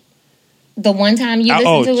rate the one time you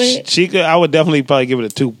listened to it? Chica, I would definitely probably give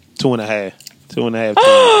it a 2.5. 2.5.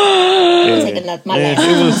 I'll take another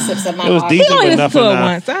last sips of my it was decent, but nothing.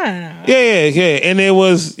 Once. I don't know. Yeah. And it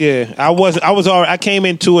was, I came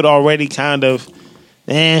into it already kind of,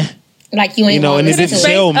 like, you ain't and it didn't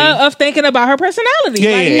sell me. Of thinking about her personality.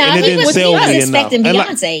 And it didn't sell me enough. He was expecting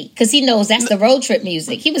Beyonce because he knows that's the road trip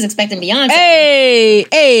music. He was expecting Beyonce. Hey.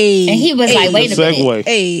 And he was like, wait a minute.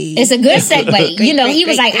 Hey. It's a good segue. You know, he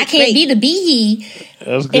was like, I can't be the Be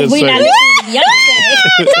That's good if we not listening to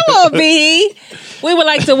Beyonce. Come on, Be. We would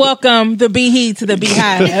like to welcome the Be to the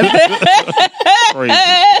Beehive.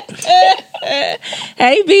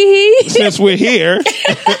 Hey, Be. Since we're here.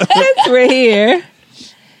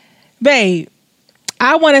 Babe,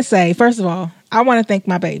 I want to say, first of all, I want to thank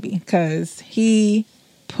my baby because he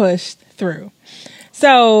pushed through.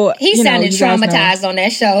 So he sounded traumatized on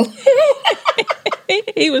that show.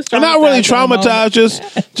 He was traumatized. I'm not really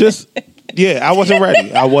traumatized. Just I wasn't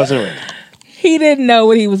ready. He didn't know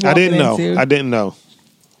what he was walking into. I didn't know.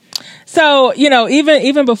 So,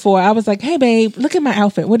 even before, I was like, hey, babe, look at my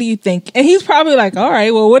outfit. What do you think? And he's probably like, all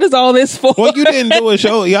right, well, what is all this for? Well, you didn't do a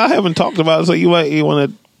show. Y'all haven't talked about it, so you want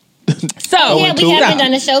to... So we haven't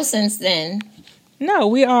done a show since then. No,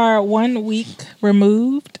 we are 1 week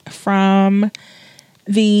removed from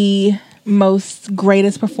the most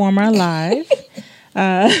greatest performer alive.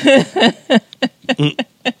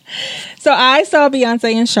 So I saw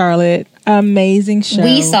Beyonce and Charlotte. Amazing show.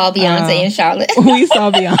 We saw Beyonce and Charlotte. We saw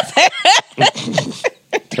Beyonce.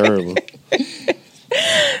 Terrible.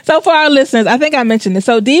 So for our listeners, I think I mentioned this.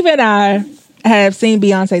 So Diva and I have seen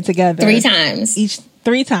Beyonce together 3 times.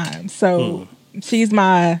 3 times. So she's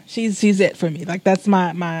it for me. Like that's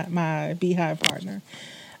my Beehive partner.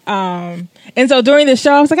 And so during the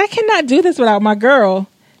show, I was like, I cannot do this without my girl.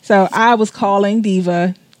 So I was calling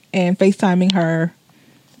Diva and FaceTiming her.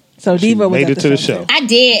 So Diva was at the show. I did,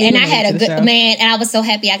 Diva, and I had a good man, and I was so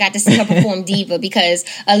happy I got to see her perform Diva because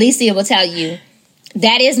Alicia will tell you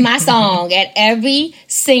that is my song at every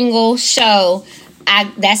single show.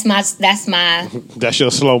 That's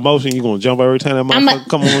your slow motion. You gonna jump every time that motherfucker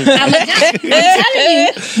come on? I'm telling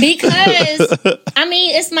you because I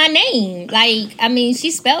mean it's my name. Like I mean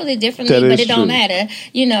she spelled it differently, but it don't matter,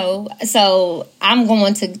 you know. So I'm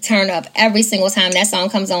going to turn up every single time that song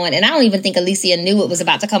comes on, and I don't even think Alicia knew it was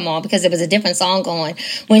about to come on because it was a different song going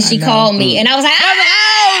when she called me, and I was like,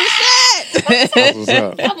 oh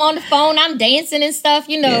shit! I'm on the phone, I'm dancing and stuff,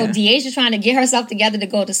 you know. Deasia trying to get herself together to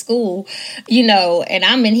go to school, you know. And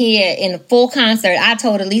I'm in here in a full concert. I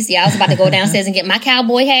told Alicia I was about to go downstairs and get my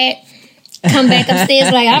cowboy hat, come back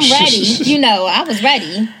upstairs like I'm ready. You know, I was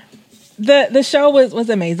ready. The show was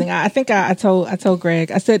amazing. I think I told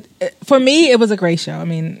Greg. I said for me it was a great show. I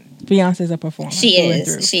mean, Beyonce's a performer. She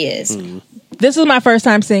is. Mm-hmm. This was my first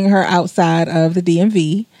time seeing her outside of the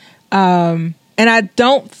DMV, and I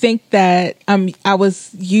don't think that I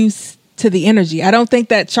was used to the energy. I don't think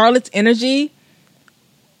that Charlotte's energy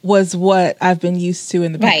was what I've been used to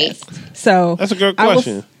in the past. Right. So that's a good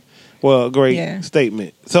question. Great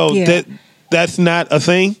statement. So that's not a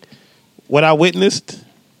thing? What I witnessed?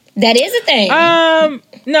 That is a thing.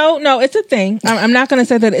 No, it's a thing. I'm not going to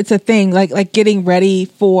say that it's a thing. Like getting ready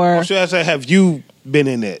for. Or should I say, have you been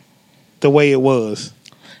in it the way it was?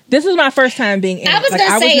 This is my first time being in it. I was going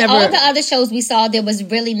to say, all the other shows we saw, there was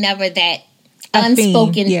really never that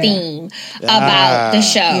unspoken theme about the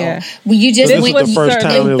show. Yeah. You just went the first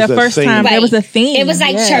time there was a theme. It was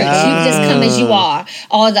like church. You just come as you are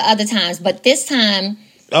all the other times. But this time,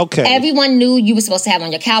 everyone knew you were supposed to have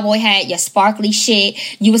on your cowboy hat, your sparkly shit.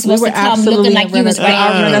 You were supposed to come looking like you was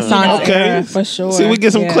Renaissance era, for sure. See, we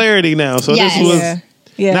get some clarity now. So this was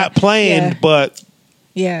not planned, but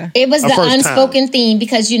it was the unspoken theme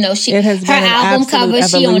because, you know, her album cover,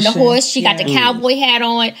 she on the horse, she got the cowboy hat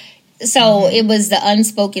on. So it was the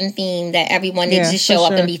unspoken theme that everyone needed to show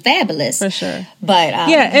up and be fabulous. For sure. But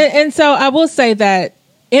and so I will say that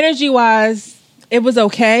energy-wise, it was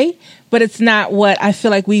okay, but it's not what I feel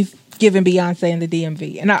like we've given Beyonce in the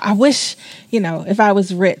DMV. And I wish, you know, if I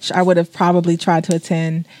was rich, I would have probably tried to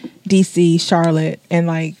attend DC, Charlotte, and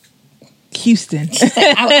like Houston.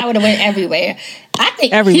 I would have went everywhere. I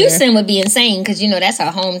think Houston would be insane because, you know, that's her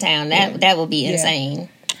hometown. That would be insane.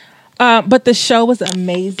 But the show was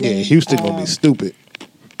amazing. Yeah, Houston gonna be stupid.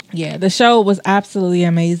 Yeah, the show was absolutely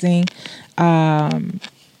amazing.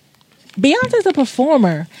 Beyonce's a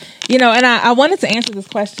performer, you know, and I wanted to answer this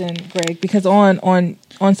question, Greg, because on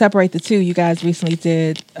Separate the Two, you guys recently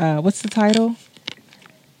did what's the title?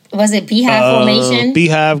 Was it Beehive Formation?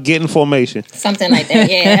 Beehive Getting Formation. Something like that,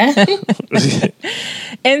 yeah.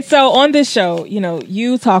 And so on this show, you know,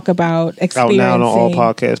 you talk about experiencing... Out now on all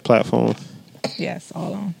podcast platforms. Yes,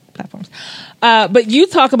 all on platforms. But you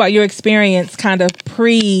talk about your experience kind of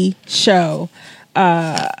pre-show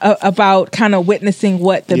about kind of witnessing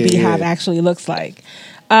what the Beehive actually looks like.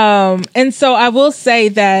 And so I will say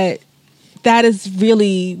that is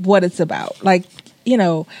really what it's about. Like, you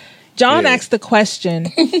know, John asked the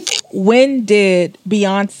question, when did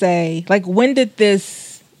Beyonce, like when did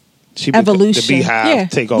this evolution, the Beehive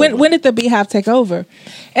take over? When did the Beehive take over?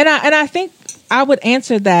 And I think I would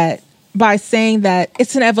answer that by saying that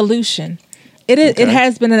it's an evolution. It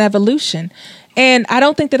has been an evolution. And I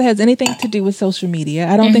don't think that it has anything to do with social media.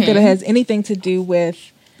 I don't think that it has anything to do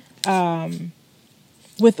with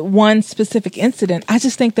one specific incident. I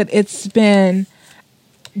just think that it's been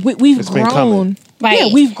we've grown. Right.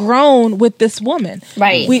 Yeah, we've grown with this woman.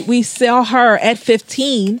 Right. We saw her at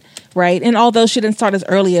 15, right? And although she didn't start as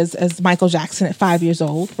early as Michael Jackson at 5 years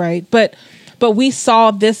old, right? But we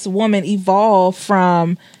saw this woman evolve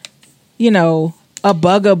from, you know, a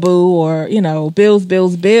bugaboo or, you know, bills to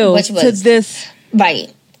this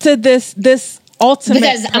to this ultimate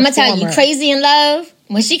because I'm gonna tell you, Crazy in Love,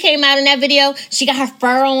 when she came out in that video, she got her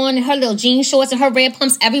fur on and her little jean shorts and her red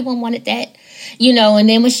pumps. Everyone wanted that, you know. And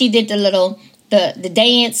then when she did the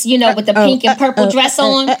dance, you know, with the pink and purple dress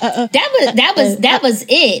on, that was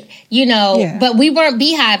it, you know. Yeah. But we weren't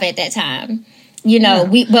Beehive at that time. You know,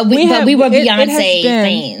 we were Beyonce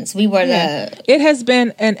fans. We were It has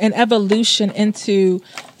been an evolution into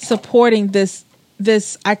supporting this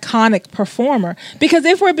iconic performer. Because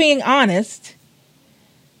if we're being honest,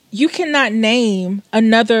 you cannot name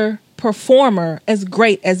another performer as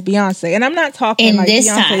great as Beyonce. And I'm not talking in like this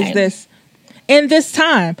Beyonce time. is this in this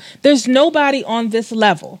time. There's nobody on this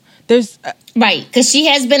level. There's right, because she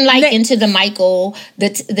has been likened to the Michael, the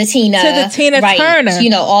Tina, to the Tina right, Turner,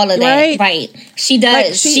 all of that, right? She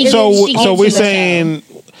does. Like so we're saying.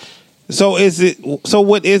 So is it? So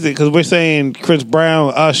what is it? Because we're saying Chris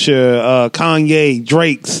Brown, Usher, Kanye,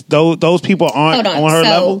 Drake's. Those people aren't on her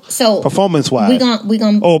level. So performance wise, we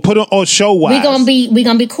gonna put on show wise. We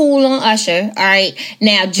gonna be cool on Usher. All right,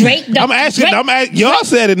 now Drake. I'm asking. Y'all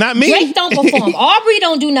said it, not me. Drake don't perform. Aubrey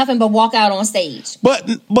don't do nothing but walk out on stage. But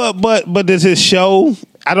does his show?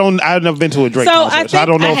 I've never been to a Drake concert, so I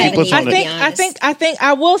don't know if he puts on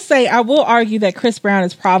I will argue that Chris Brown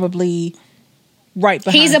is probably right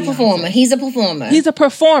behind. He's a performer. He's a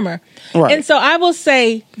performer. Right. And so I will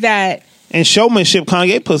say that. And showmanship,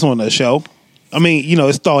 Kanye puts on a show. I mean,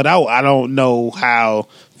 it's thought out. I don't know how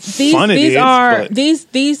fun it is.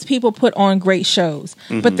 These people put on great shows,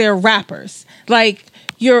 but they're rappers. Like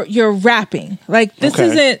you're rapping. Like this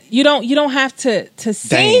isn't. You don't have to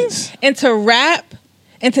sing and to rap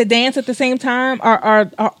and to dance at the same time.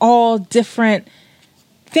 Are all different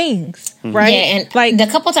things, right? Yeah, and like the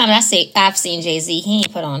couple times I've seen Jay-Z, he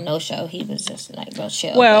ain't put on no show. He was just like real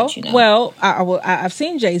chill. Well, I've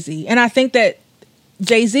seen Jay-Z, and I think that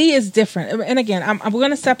Jay-Z is different. And again, we're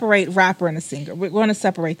going to separate rapper and a singer. We're going to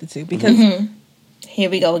separate the two because here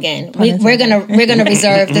we go again. We're gonna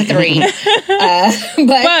reserve the three,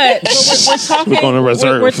 but we're talking. We're going to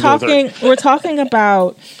reserve. We're talking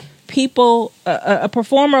about people, a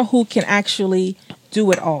performer who can actually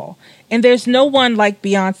do it all. And there's no one like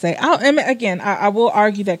Beyonce. I will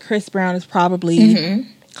argue that Chris Brown is probably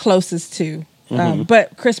closest to.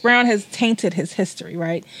 But Chris Brown has tainted his history,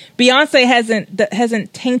 right? Beyonce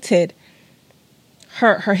hasn't tainted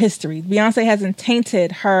her history. Beyonce hasn't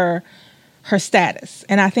tainted her status.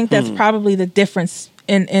 And I think that's probably the difference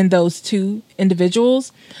in those two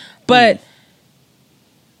individuals. But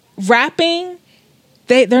rapping,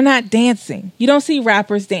 they're not dancing. You don't see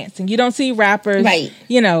rappers dancing. You don't see rappers,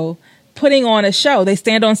 putting on a show. They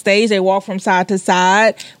stand on stage, they walk from side to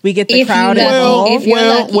side. We get the crowd involved.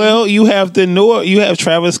 You have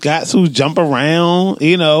Travis Scott who jump around.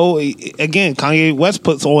 Again, Kanye West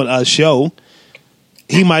puts on a show.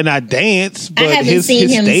 He might not dance, but I haven't his seen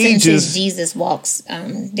him stage since his Jesus Walks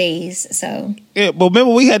days. So yeah, but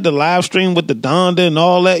remember we had the live stream with the Donda and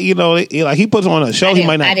all that. Like he puts on a show. He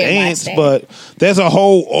might not dance, but there's a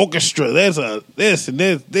whole orchestra. There's a this and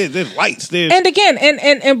there's lights. There's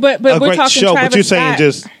but we're talking show. Travis But you're Scott. saying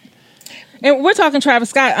just. And we're talking Travis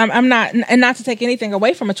Scott. I'm not, and not to take anything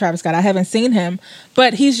away from a Travis Scott. I haven't seen him,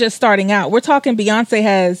 but he's just starting out. We're talking Beyonce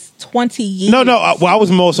has 20 years. No. Well, I was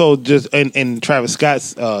more so just in Travis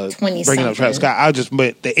Scott's 20 bringing up Travis Scott. I just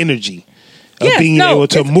meant the energy of able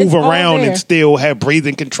to move around and still have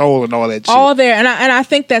breathing control and all that shit. All there, and I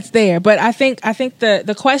think that's there. But I think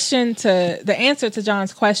the answer to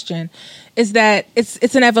John's question is that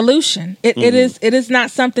it's an evolution. It is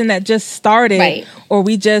not something that just started or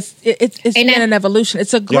we just it's been an evolution.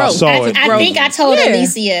 It's a growth. I think I told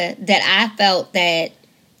Alicia that I felt that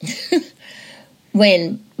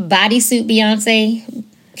when Bodysuit Beyonce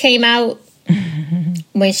came out,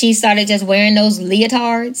 when she started just wearing those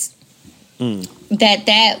leotards,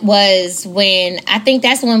 that was when I think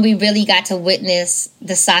that's when we really got to witness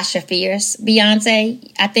the Sasha Fierce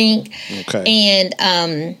Beyonce. I think, and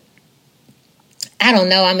I don't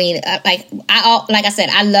know. I mean, like I said,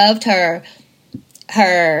 I loved her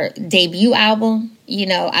debut album.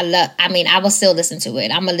 I will still listen to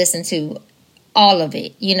it. I'm gonna listen to all of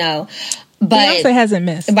it. But Beyonce hasn't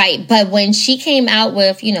missed, right? But when she came out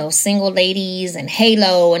with Single Ladies and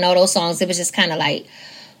Halo and all those songs, it was just kind of like,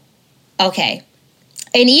 okay.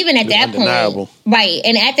 And even at that point, right?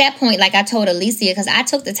 And at that point, like I told Alicia, because I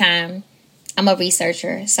took the time. I'm a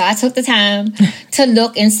researcher, so I took the time to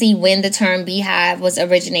look and see when the term Beehive was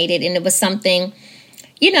originated, and it was something,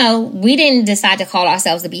 we didn't decide to call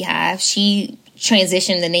ourselves the Beehive. She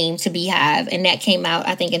transitioned the name to Beehive, and that came out,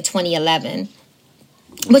 I think, in 2011,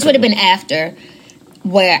 which would have been after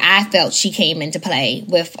where I felt she came into play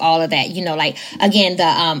with all of that. Like, again,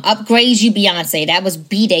 the Upgrade You Beyonce, that was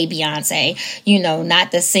B-Day Beyonce,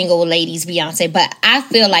 not the Single Ladies Beyonce. But I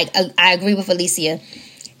feel like I agree with Alicia.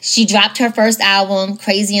 She dropped her first album,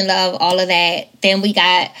 Crazy in Love, all of that. Then we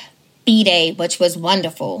got B-Day, which was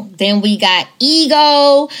wonderful. Then we got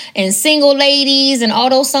Ego and Single Ladies and all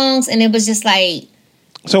those songs. And it was just like...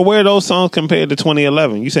 So where are those songs compared to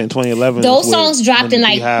 2011? You saying 2011? Those songs dropped in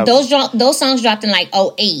like... Those songs dropped in like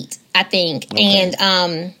 2008, I think. Okay.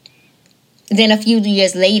 And then a few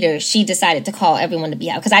years later, she decided to call everyone the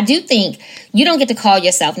Beehive. Because I do think you don't get to call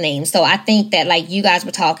yourself names. So I think that, like, you guys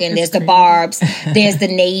were talking, there's the Barbs, there's the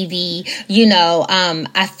Navy, you know.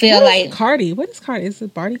 I feel like Cardi. What is Cardi? Is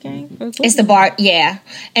it Barty Gang? It's the Bart, yeah.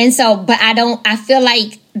 And so, but I feel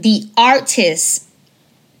like the artist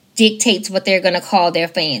dictates what they're going to call their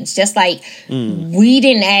fans. Just like we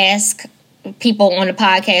didn't ask people on the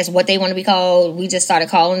podcast what they want to be called. We just started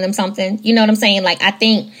calling them something. You know what I'm saying? Like, I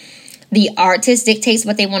think the artist dictates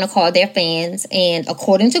what they want to call their fans. And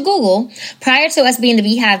according to Google, prior to us being the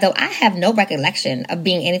Beehive, though, I have no recollection of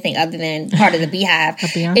being anything other than part of the Beehive.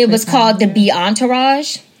 It was called the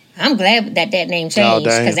Be-Entourage. I'm glad that name changed,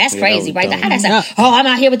 because that's crazy, right? I'm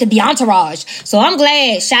out here with the Be-Entourage. So I'm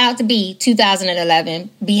glad. Shout out to B, 2011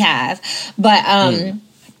 Beehive. But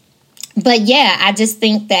yeah, I just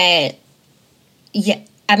think that, yeah,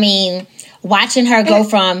 I mean, watching her go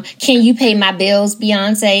from "Can You Pay My Bills,"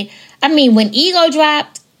 Beyonce. I mean, when Ego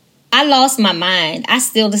dropped, I lost my mind. I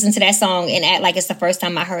still listen to that song and act like it's the first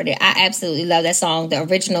time I heard it. I absolutely love that song, the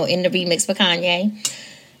original and the remix for Kanye.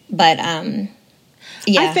 But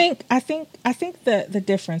yeah, I think the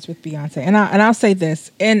difference with Beyonce, and I'll say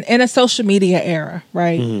this, in a social media era,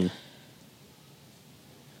 right? Mm-hmm.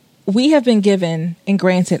 We have been given and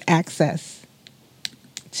granted access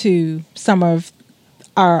to some of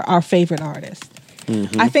our favorite artists.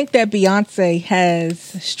 Mm-hmm. I think that Beyonce has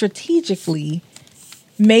strategically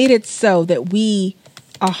made it so that we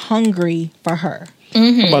are hungry for her.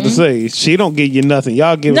 Mm-hmm. I'm about to say, she don't give you nothing.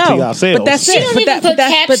 Y'all give it to yourselves. But that's it. She don't even put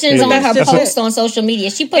captions on her posts on social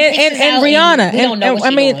media. She put pictures out Rihanna. We don't know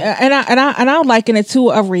what she's doing. And I liken it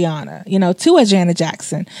to a Rihanna, you know, to a Janet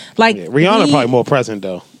Jackson. Like, Rihanna probably more present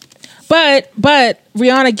though. But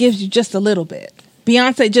Rihanna gives you just a little bit.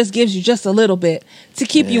 Beyonce just gives you just a little bit to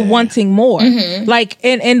keep you wanting more. Mm-hmm. Like,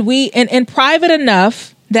 and private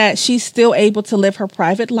enough that she's still able to live her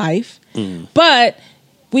private life, but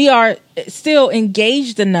we are still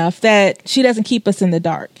engaged enough that she doesn't keep us in the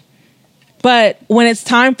dark. But when it's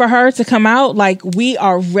time for her to come out, like, we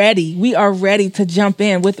are ready. We are ready to jump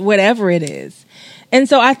in with whatever it is. And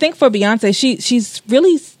so I think for Beyonce, she's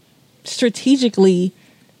really strategically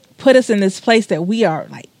put us in this place that we are,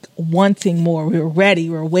 like, wanting more. We're ready.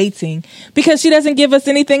 We're waiting, because she doesn't give us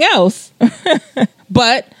anything else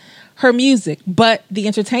but her music, but the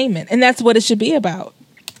entertainment. And that's what it should be about.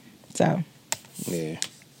 So, yeah.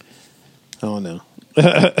 I don't know.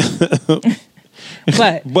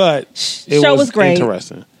 but show was great.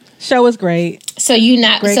 Interesting. Show was great. So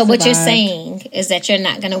what you're saying is that you're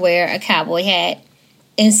not going to wear a cowboy hat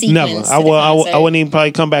in sequence? Never. I wouldn't even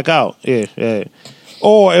probably come back out. Yeah.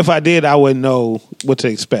 Or if I did, I wouldn't know what to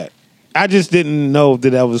expect. I just didn't know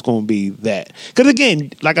that was going to be that. Because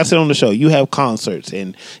again, like I said on the show, you have concerts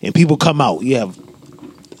and people come out. You have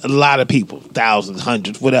a lot of people, thousands,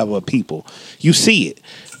 hundreds, whatever people. You see it.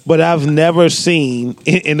 But I've never seen,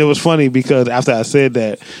 and it was funny because after I said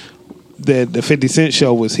that, the 50 Cent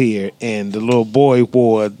show was here and the little boy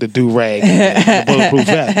wore the do-rag and the bulletproof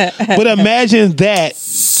vest. But imagine that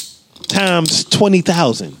times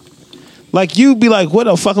 20,000. Like, you'd be like, what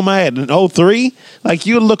the fuck am I at, in 03? Like,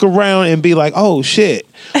 you'd look around and be like, oh, shit.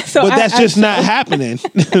 So but that's just not happening.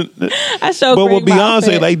 I showed But with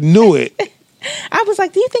Beyonce, they knew it. I was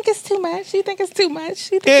like, do you think it's too much? Do you think it's too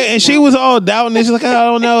much? And she was all doubting it. She's like, I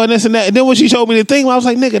don't know, and this and that. And then when she showed me the thing, I was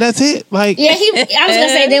like, nigga, that's it. Like, yeah, I was going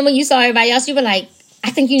to say, then when you saw everybody else, you were like,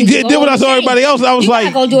 I think you need to go. Then when I saw everybody else, I was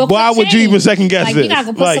like, why would you even second guess like, this? You got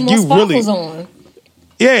to put some more sparkles on.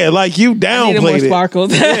 Yeah, like, you downplayed it.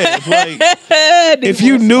 Sparkles. Yeah, like, if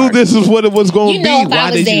you knew this is what it was going to be,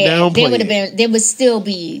 why did you downplay it? There would still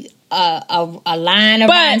be a line of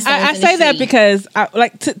rhinestones. But I say that because,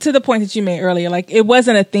 to the point that you made earlier, like, it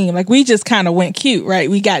wasn't a theme. Like, we just kind of went cute, right?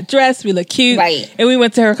 We got dressed, we looked cute, right? And we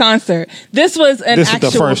went to her concert. This was an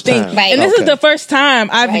actual thing, right? And this is the first time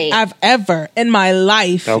I've ever in my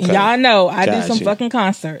life. Okay. Y'all know I do some fucking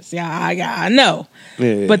concerts. I know.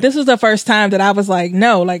 Yeah. But this was the first time that I was like,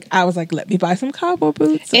 no, like, I was like, let me buy some cowboy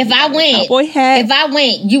boots. If I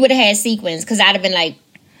went, you would have had sequins, because I'd have been like,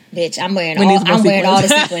 bitch, I'm wearing all the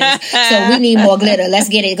sequins. So we need more glitter. Let's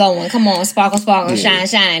get it going. Come on, sparkle, sparkle, shine,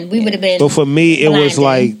 shine. We would have been. But for me, it was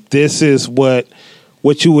like, this is what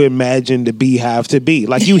you imagine the Beehive to be.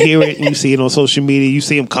 Like, you hear it and you see it on social media. You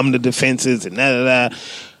see them come to defenses and da.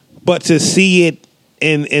 But to see it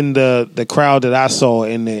in the crowd that I saw,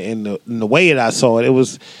 in the way that I saw it,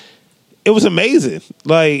 it was amazing.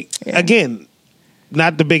 Like, again,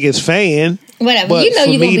 not the biggest fan, Whatever. But You know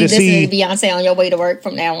you're going to be see, listening to Beyonce on your way to work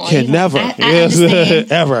from now on. Yeah, never. I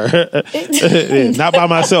understand. Ever. Not by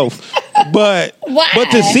myself. But Why?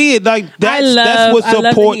 But to see it, like, that's what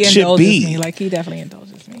support should be. Me. Like, he definitely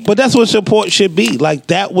indulges me. But that's what support should be. Like,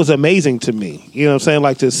 that was amazing to me. You know what I'm saying?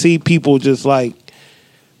 Like, to see people just like,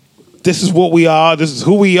 this is what we are, this is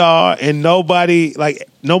who we are, and nobody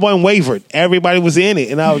wavered. Everybody was in it.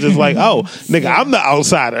 And I was just like, oh, nigga, I'm the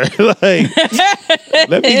outsider. Like,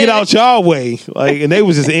 let me get out y'all way. Like, and they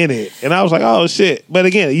was just in it. And I was like, oh shit. But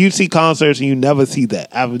again, you see concerts and you never see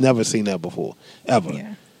that. I've never seen that before. Ever.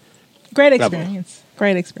 Yeah. Great experience. Never.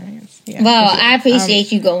 Great experience. Yeah. Well, I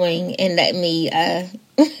appreciate you going and letting me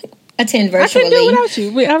attend virtually. I couldn't do it without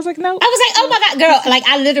you. I was like, no. I was like, oh my God, girl. Like,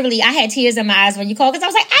 I had tears in my eyes when you called because I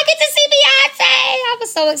was like, I get to see Beyonce. I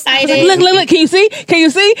was so excited. I was like, look. Can you see? Can you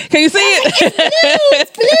see it? Like,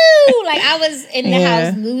 it's blue. Like, I was in the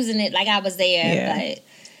house losing it like I was there. Yeah.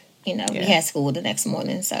 But, we had school the next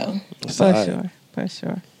morning, so. For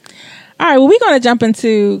sure. All right, well, we're going to jump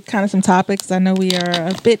into kind of some topics. I know we are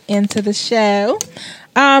a bit into the show.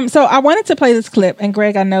 So I wanted to play this clip. And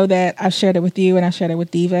Greg, I know that I've shared it with you and I shared it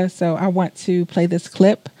with Diva. So I want to play this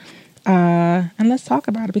clip and let's talk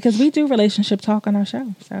about it because we do relationship talk on our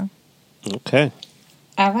show. So. Okay.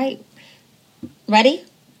 All right. Ready?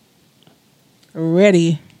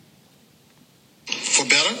 Ready. For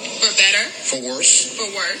better. For better. For worse. For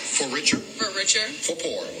worse. For richer. For richer. For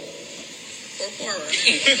poorer. For poorer.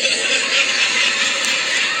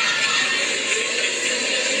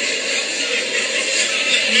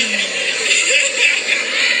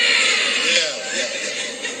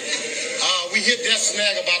 We hit that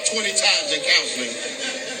snag about 20 times in counseling.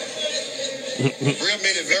 Real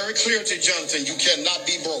made it very clear to Jonathan, you cannot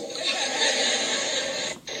be broke.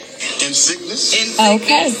 In sickness.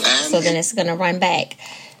 Okay. So then it's going to run back.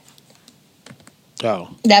 Oh.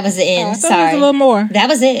 That was the end. I thought Sorry. there was a little more. That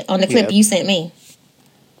was it on the clip you sent me.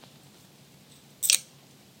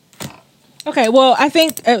 Okay, well, I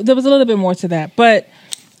think there was a little bit more to that, but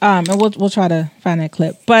and we'll try to find that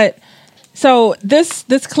clip. But so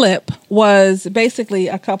this clip was basically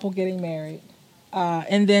a couple getting married,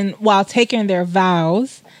 and then while taking their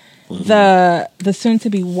vows, the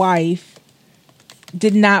soon-to-be wife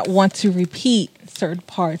did not want to repeat certain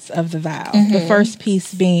parts of the vow. Mm-hmm. The first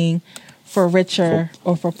piece being for richer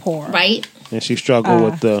or for poor, right? And she struggled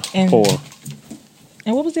with the poor.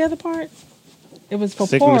 And what was the other part? It was for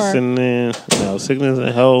sickness poor. Sickness and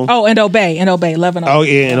health. Oh, and obey, love and obey. Oh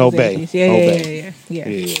yeah, and obey.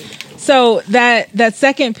 Yeah. So that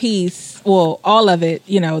second piece, well, all of it,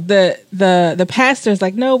 the pastor's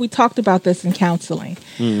like, no, we talked about this in counseling.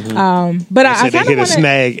 Mm-hmm. But I kind of hit a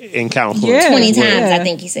snag in counseling. 20 times, I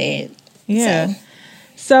think he said. Yeah.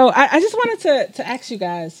 So I just wanted to ask you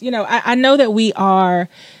guys. I know that we are,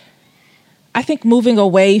 I think, moving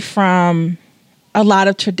away from a lot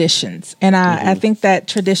of traditions. And I think that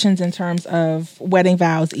traditions in terms of wedding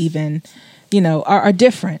vows even, are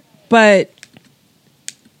different. But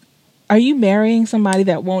are you marrying somebody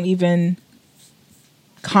that won't even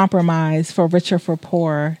compromise for richer, for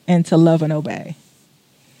poor, and to love and obey?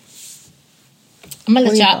 I'm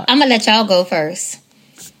gonna let y'all go first.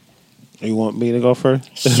 You want me to go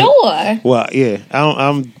first? Sure. Well, yeah.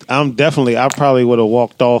 I'm definitely, I probably would have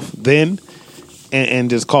walked off then and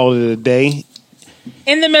just called it a day.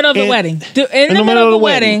 In the middle of the wedding. In the middle of the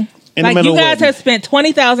wedding. Like, you guys have spent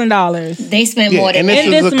 $20,000. They spent more than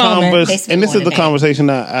in this moment. And this is the conversation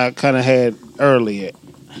I kind of had earlier.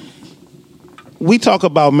 We talk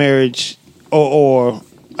about marriage, or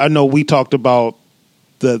I know we talked about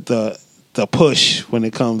the push when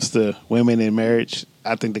it comes to women in marriage.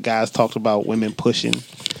 I think the guys talked about women pushing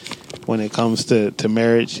when it comes to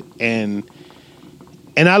marriage, and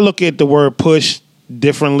I look at the word push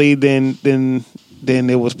differently than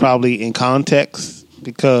it was probably in context,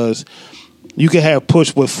 because you can have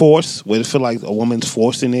push with force, where it feel like a woman's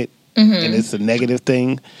forcing it, and it's a negative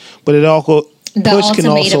thing. But it also push can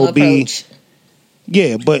also be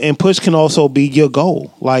push can also be your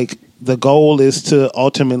goal. Like, the goal is to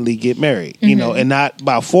ultimately get married, and not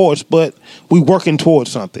by force, but we working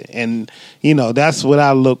towards something. And that's what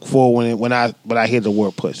I look for when I hear the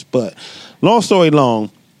word push. But long story long,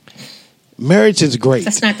 marriage is great.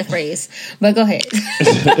 That's not the phrase, but go ahead.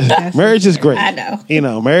 Marriage is great. I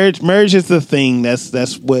know. Marriage is the thing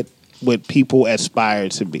that's what people aspire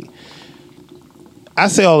to be. I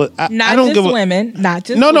say all. I don't give women, not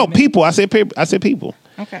just no people. I said people.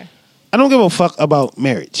 Okay. I don't give a fuck about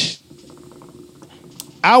marriage.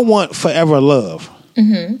 I want forever love.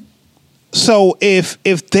 Mm-hmm. So if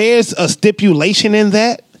there's a stipulation in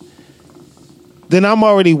that, then I'm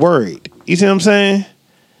already worried. You see what I'm saying?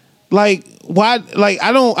 Like, why? Like,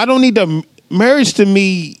 I don't need the marriage. To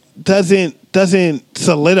me, doesn't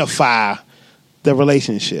solidify the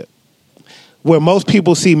relationship. Where most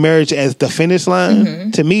people see marriage as the finish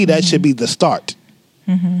line, to me, that should be the start.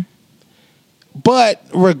 But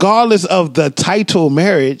regardless of the title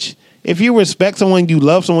marriage, if you respect someone, you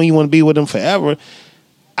love someone, you want to be with them forever.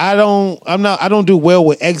 I don't do well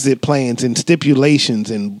with exit plans and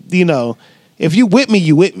stipulations, and if you with me,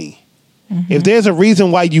 you with me. If there's a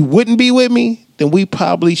reason why you wouldn't be with me, then we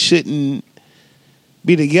probably shouldn't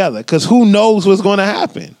be together, because who knows what's going to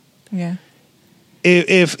happen. Yeah.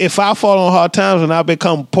 If I fall on hard times and I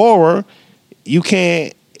become poorer, you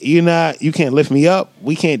can't lift me up.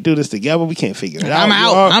 We can't do this together. We can't figure it out.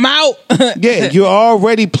 I'm out. Yeah, you're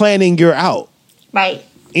already planning your out. Right.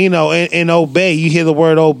 And obey. You hear the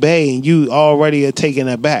word obey, and you already are taking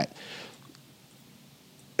it back.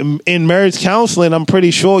 In marriage counseling, I'm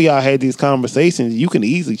pretty sure y'all had these conversations. You can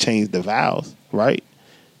easily change the vows, right?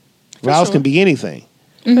 Vows can be anything.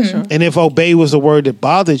 Sure. And if obey was a word that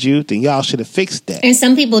bothered you, then y'all should have fixed that. And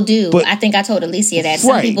some people do. But, I think I told Alicia that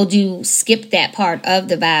some people do skip that part of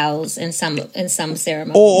the vows in some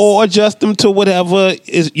ceremonies, or adjust them to whatever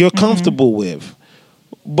you're comfortable with.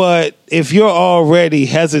 But if you're already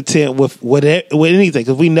hesitant with anything,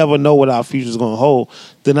 because we never know what our future is going to hold,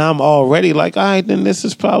 then I'm already like, all right, then this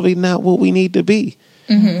is probably not what we need to be.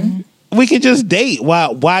 We can just date.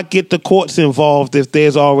 Why get the courts involved if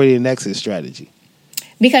there's already an exit strategy?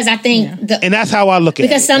 Because I think, and that's how I look at it.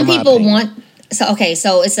 Because some people want. So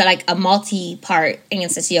it's like a multi-part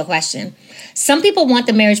answer to your question. Some people want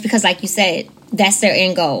the marriage because, like you said, that's their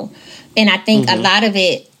end goal, and I think a lot of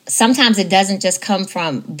it. Sometimes it doesn't just come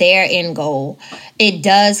from their end goal. It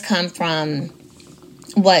does come from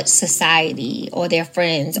what society or their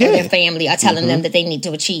friends or their family are telling them that they need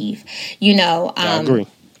to achieve. I agree.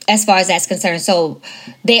 As far as that's concerned. So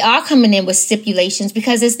they are coming in with stipulations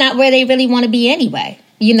because it's not where they really want to be anyway.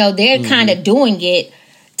 They're kind of doing it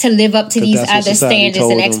to live up to these other standards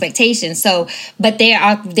and expectations. So, but there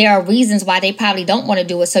are reasons why they probably don't want to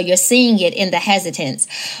do it. So you're seeing it in the hesitance.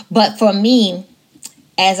 But for me,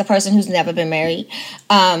 as a person who's never been married,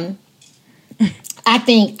 I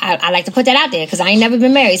think I like to put that out there because I ain't never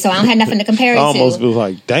been married, so I don't have nothing to compare it to. I almost was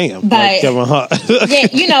like, damn, but, like Kevin Hart. Yeah,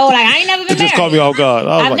 I ain't never been married. Just caught me off guard.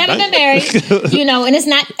 I've never been married, and it's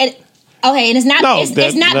not okay, and it's not. No,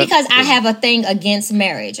 it's not because I have a thing against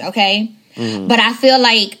marriage, okay. But I feel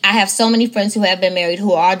like I have so many friends who have been married,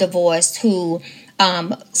 who are divorced, who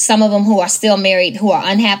some of them who are still married, who are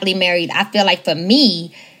unhappily married. I feel like for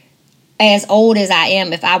me, as old as I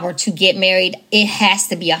am, if I were to get married, it has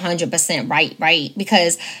to be 100% right?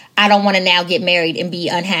 Because I don't want to now get married and be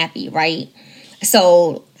unhappy, right?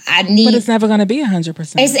 So I need... But it's never going to be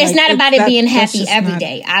 100%. It's not about it being happy every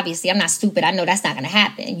day. Obviously, I'm not stupid. I know that's not going to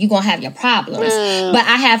happen. You're going to have your problems. But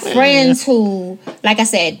I have friends who, like I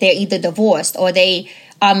said, they're either divorced or they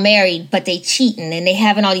are married, but they cheating and they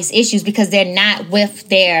having all these issues because they're not with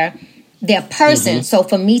their person. So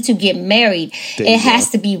for me to get married, it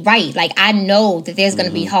has to be right. Like, I know that there's going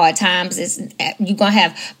to be hard times. You're going to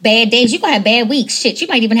have bad days. You're going to have bad weeks. Shit, you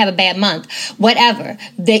might even have a bad month. Whatever.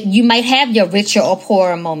 That you might have your richer or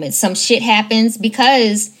poorer moments. Some shit happens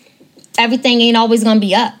because everything ain't always going to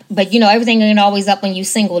be up. But, everything ain't always up when you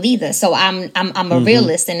single either. So I'm a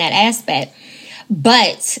realist in that aspect.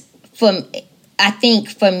 But I think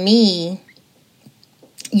for me,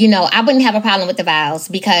 I wouldn't have a problem with the vows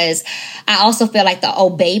because I also feel like the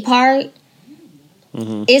obey part,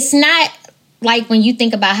 it's not like when you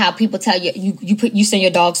think about how people tell you send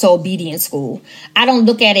your dog to obedience school. I don't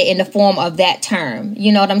look at it in the form of that term.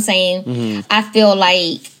 You know what I'm saying? I feel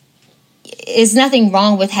like it's nothing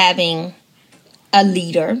wrong with having a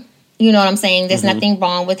leader. You know what I'm saying? There's nothing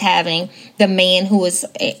wrong with having the man who is,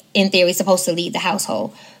 in theory, supposed to lead the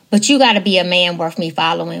household. But you got to be a man worth me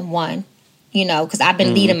following, one. Because I've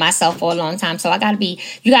been leading myself for a long time. So you got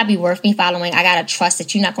to be worth me following. I got to trust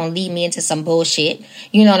that you're not going to lead me into some bullshit.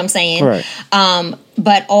 You know what I'm saying? Right.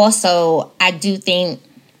 But also, I do think,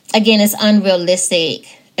 again, it's unrealistic,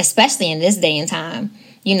 especially in this day and time.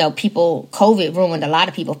 COVID ruined a lot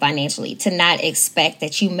of people financially, to not expect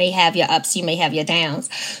that you may have your ups, you may have your downs.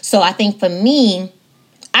 So I think for me,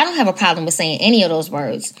 I don't have a problem with saying any of those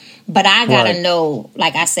words, but I got to know,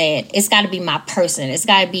 like I said, it's got to be my person. It's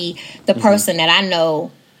got to be the person that I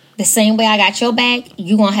know the same way I got your back,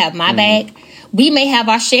 you going to have my back. we may have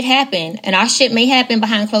our shit happen, and our shit may happen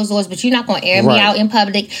behind closed doors, but you're not going to air me out in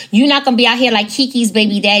public. You're not going to be out here like Kiki's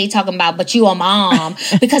baby daddy talking about, but you a mom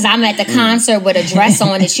because I'm at the concert with a dress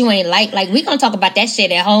on that you ain't like. Like, we going to talk about that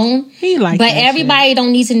shit at home. He like but that everybody shit.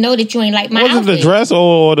 don't need to know that you ain't like my outfit. Was it the dress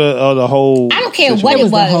or the whole? I don't care situation? what it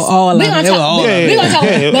was. We're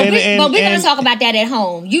going to talk about that at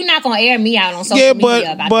home. You're not going to air me out on social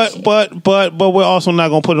media about this shit. But we're also not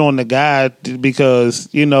going to put it on the guy because,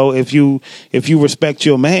 you know, if you respect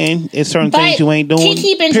your man, it's certain things you ain't doing.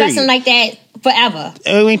 Kiki been dressing like that forever.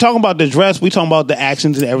 We ain't talking about the dress. We talking about the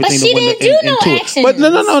actions and everything. But she didn't do no actions. But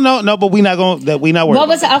no. But we not going. That we not worried. What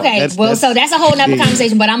was about okay? So that's a whole nother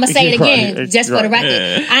conversation. But I'm gonna say it again, just for the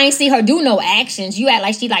record. I ain't see her do no actions. You act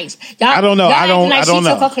like she like y'all. I don't know. Y'all I don't like she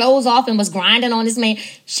know. took her clothes off and was grinding on this man.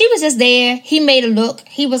 She was just there. He made a look.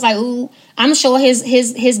 He was like, ooh. I'm sure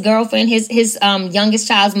his girlfriend, his youngest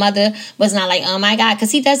child's mother was not like, oh my God, because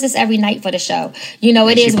he does this every night for the show. You know,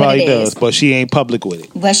 it is what it is. She probably does, but she ain't public with it.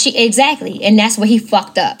 But exactly, and that's where he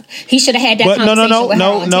fucked up. He should have had that conversation with her.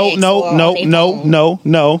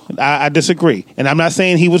 No. I disagree, and I'm not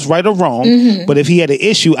saying he was right or wrong. But if he had an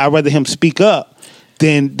issue, I'd rather him speak up.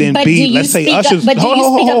 Then be, let's say, Usher's. But do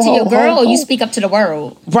you speak up to your girl or you speak up to the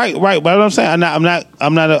world? Right. But what I'm saying,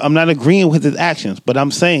 I'm not agreeing with his actions. But I'm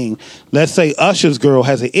saying, let's say Usher's girl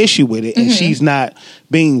has an issue with it and she's not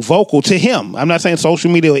being vocal to him. I'm not saying social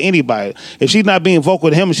media or anybody. If she's not being vocal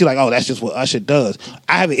to him and she's like, oh, that's just what Usher does.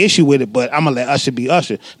 I have an issue with it, but I'm gonna let Usher be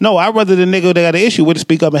Usher. No, I'd rather the nigga that got an issue with it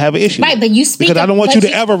speak up and have an issue. Right, but you speak because I don't want you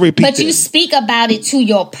to ever repeat. But you speak about it to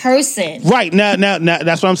your person. Right now,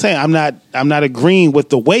 that's what I'm saying. I'm not agreeing with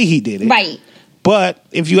the way he did it. Right. But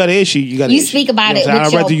if you got an issue, you got an issue. You speak about it with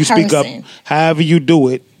I'd rather you person. speak up. However you do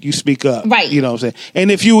it, you speak up. Right. You know what I'm saying?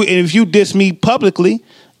 And if you diss me publicly,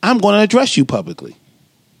 I'm going to address you publicly.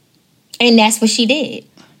 And that's what she did.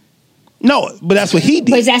 No, but that's what he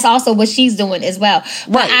did. But that's also what she's doing as well.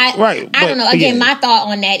 But right. I don't know. Again, my thought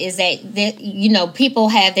on that is that people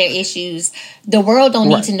have their issues. The world don't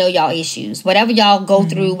need to know y'all issues. Whatever y'all go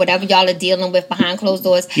through, whatever y'all are dealing with behind closed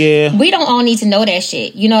doors, we don't all need to know that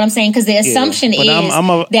shit. You know what I'm saying? Because the assumption is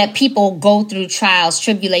that people go through trials,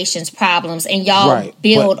 tribulations, problems, and y'all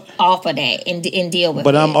build off of that and deal with it.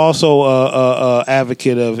 But I'm also a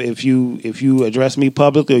advocate of if you address me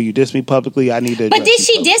publicly or you diss me publicly, I need to address But did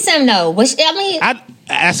she diss him though?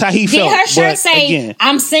 That's how he felt. Did her shirt say, again,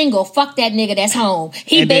 I'm single, fuck that nigga that's home.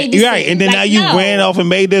 He babysitting. Right, and then like, now you ran off and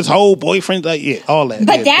made this whole boyfriend, all that.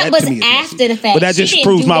 But that was after the fact. But that just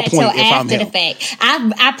proves my point if I'm him. After the fact.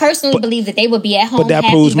 I personally believe that they would be at home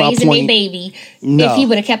happy raising their baby if he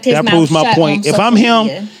would have kept his mouth shut. That proves my point. If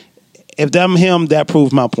I'm him, that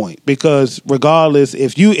proves my point. Because regardless,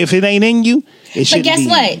 if it ain't in you, it should be.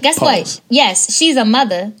 But guess what? Yes, she's a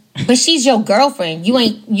mother. But she's your girlfriend. You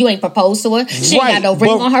ain't proposed to her. She ain't got no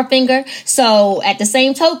ring on her finger. So at the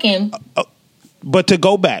same token, but to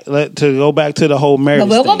go back to the whole marriage. But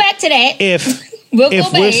we'll go back to that. If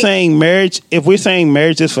we're saying marriage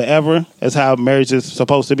is forever, that's how marriage is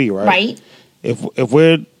supposed to be, right? Right. If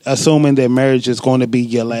we're assuming that marriage is going to be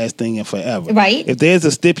your last thing and forever, right? If there's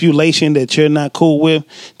a stipulation that you're not cool with,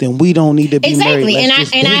 then we don't need to be married.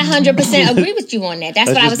 Exactly, and I 100% agree with you on that.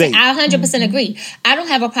 That's what I was saying. I 100% agree. I don't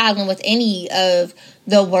have a problem with any of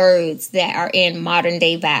the words that are in modern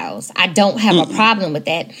day vows. I don't have a problem with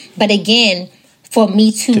that. But again, for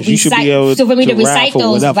me to recite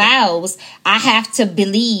those vows, I have to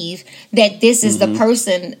believe that this is the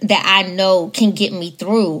person that I know can get me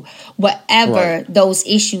through whatever those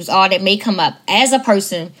issues are that may come up as a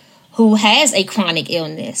person who has a chronic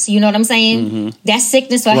illness. You know what I'm saying? That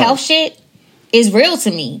sickness or health shit is real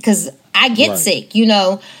to me because I get sick. You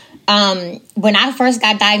know, when I first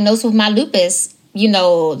got diagnosed with my lupus, you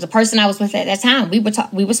know, the person I was with at that time, we were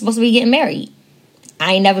supposed to be getting married.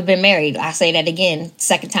 I ain't never been married. I say that again,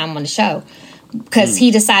 second time on the show. Because he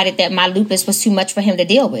decided that my lupus was too much for him to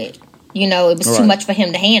deal with. You know, it was too much for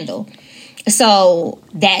him to handle. So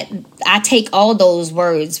that I take all those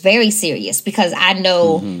words very serious because I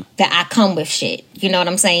know that I come with shit. You know what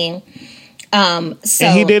I'm saying? And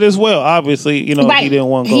he did as well. Obviously, you know, he didn't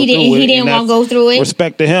want to go through it. He didn't want to go through it.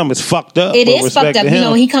 Respect to him, it's fucked up. It is fucked up. You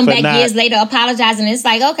know, he come back years later apologizing. It's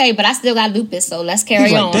like, okay, but I still got lupus, so let's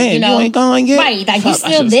carry on. Damn, you know, you ain't gone yet. Right? Like you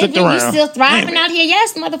still living, you still thriving out here.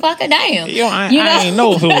 Yes, motherfucker. Damn. I didn't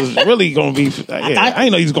know if it was really gonna be. I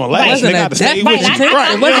didn't know he was gonna last. Right. I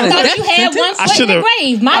thought you had one foot in the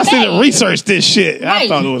grave. I should have researched this shit. I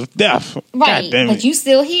thought it was death. Right, but you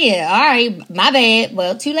still here. All right, my bad.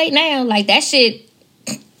 Well, too late now. Like that shit.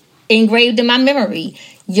 engraved in my memory.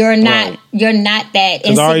 You're not that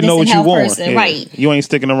in I already know what and health you want. person, Yeah. right? You ain't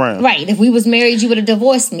sticking around, right? If we was married, you would have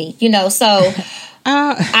divorced me, so.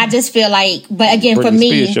 I just feel like, but again, for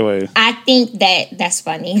me, I think that's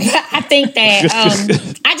funny. I think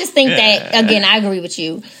that I just think that again, I agree with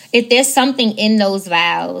you. If there's something in those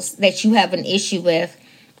vows that you have an issue with,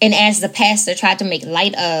 and as the pastor tried to make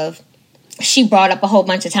light of, she brought up a whole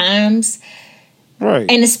bunch of times, right?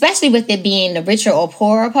 And especially with it being the richer or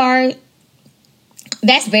poorer part,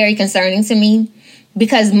 that's very concerning to me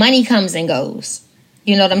because money comes and goes.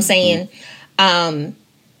 You know what I'm saying?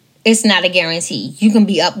 It's not a guarantee. You can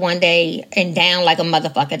be up one day and down like a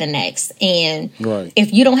motherfucker the next. And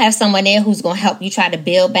if you don't have someone there who's going to help you try to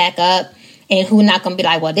build back up and who not going to be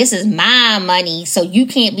like, well, this is my money, so you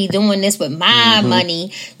can't be doing this with my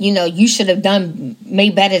money. You should have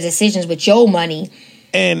made better decisions with your money.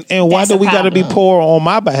 And why do we got to be poor on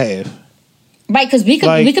my behalf? Right, because we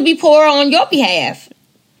could be poor on your behalf.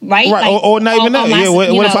 Right, or not even that. Yeah,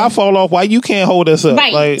 what if I fall off? Why you can't hold us up?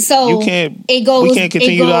 Right, like, so you can't. We can't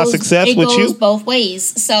continue our success with you. It goes both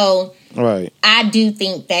ways. So, right, I do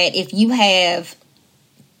think that if you have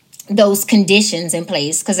those conditions in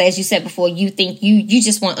place, because as you said before, you think you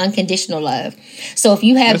just want unconditional love. So if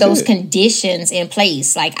you have those conditions in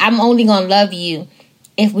place, like I'm only gonna love you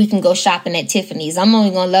if we can go shopping at Tiffany's. I'm only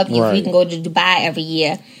gonna love you if we can go to Dubai every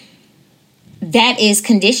year. That is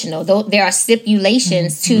conditional. There are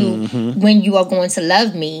stipulations to when you are going to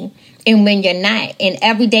love me and when you're not. And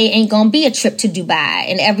every day ain't going to be a trip to Dubai.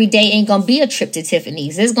 And every day ain't going to be a trip to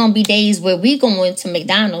Tiffany's. There's going to be days where we going to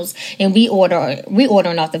McDonald's and we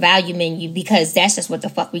ordering off the value menu because that's just what the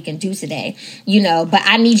fuck we can do today. But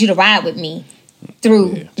I need you to ride with me through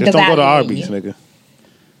the value menu. Just don't go to Arby's, nigga.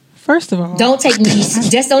 First of all, don't take me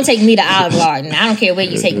to Olive Garden. I don't care where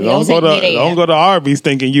you take me. Don't go to Arby's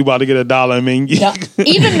thinking you about to get a dollar menu.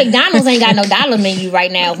 Even McDonald's ain't got no dollar menu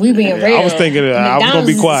right now. If we being real. I was thinking I was gonna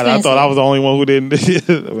be quiet. I thought I was the only one who didn't.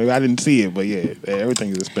 I didn't see it, but yeah,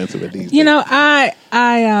 everything is expensive at these days.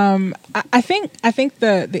 I think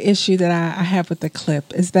the issue that I have with the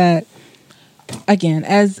clip is that, again,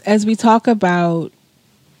 as we talk about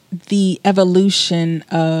the evolution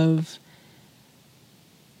of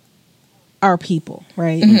our people,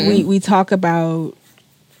 right? We talk about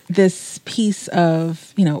this piece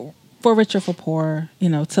of, for rich or for poor,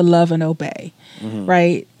 to love and obey,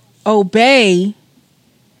 right? Obey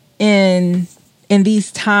in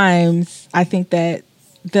these times, I think that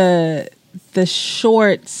the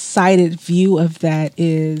short-sighted view of that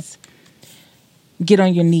is get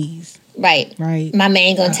on your knees. Right. My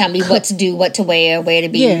man gonna tell me what to do, what to wear, where to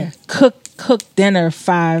be. Yeah. Cook dinner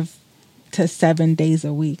 5 to 7 days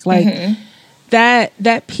a week. Like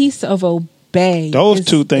that piece of obey. Those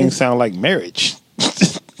two things sound like marriage.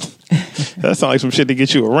 That sounds like some shit to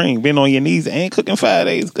get you a ring. Being on your knees and cooking 5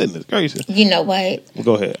 days. Goodness gracious. You know what? Well,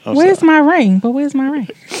 go ahead. Where's my ring? But where's my ring?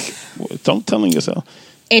 Well, don't tell yourself.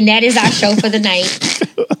 And that is our show for the night.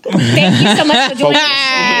 Thank you so much for joining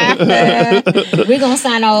us. We're gonna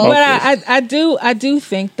sign off. But I do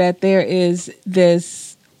think that there is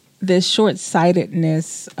this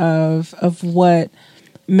short-sightedness of what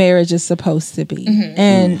marriage is supposed to be,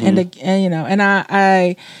 and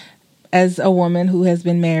I as a woman who has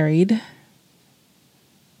been married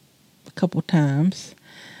a couple times,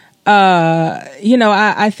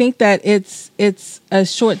 I think that it's a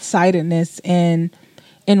short-sightedness in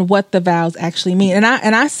what the vows actually mean, and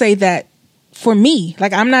I say that for me,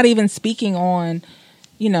 like I'm not even speaking on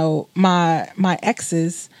my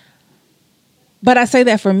exes, but I say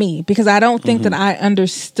that for me because I don't think that I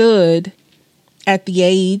understood at the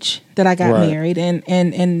age that I got married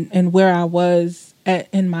and where I was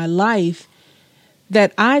in my life,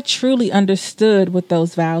 that I truly understood what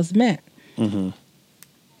those vows meant.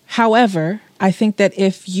 However, I think that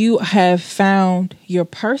if you have found your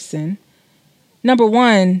person, number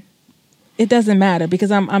one, it doesn't matter because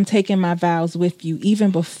I'm taking my vows with you even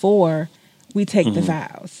before we take the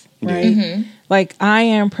vows, right? Like I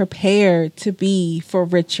am prepared to be for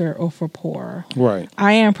richer or for poorer. Right.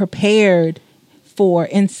 I am prepared for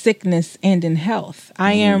in sickness and in health.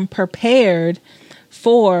 I am prepared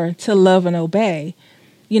to love and obey.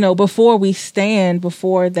 Before we stand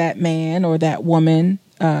before that man or that woman,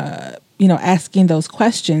 asking those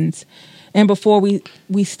questions, and before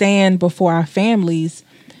we stand before our families,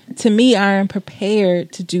 to me, I am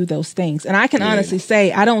prepared to do those things. And I can honestly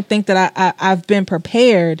say, I don't think that I've been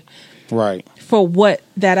prepared for what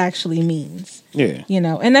that actually means. Yeah.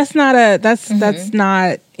 And that's not that's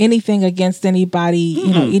not anything against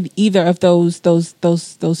anybody, either of those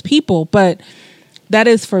people, but that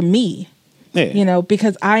is for me. Yeah.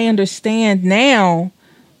 Because I understand now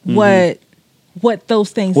what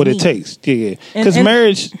those things what mean. it takes. Yeah. Because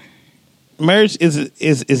marriage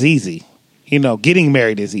is easy. You know, getting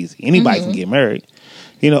married is easy. Anybody can get married.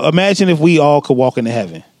 You know, imagine if we all could walk into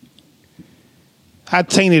heaven. How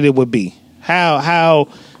tainted it would be. How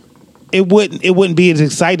it wouldn't be as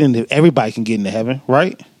exciting if everybody can get into heaven,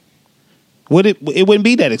 right? It wouldn't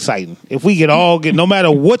be that exciting if we could all get, no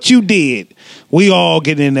matter what you did, we all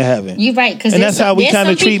get into heaven. You're right, because that's how we kind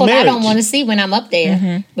of treat marriage. I don't want to see when I'm up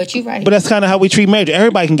there, but you're right. But that's kind of how we treat marriage.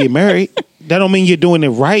 Everybody can get married. That don't mean you're doing it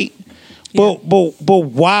right. Yeah. But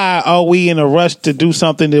why are we in a rush to do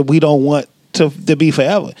something that we don't want to be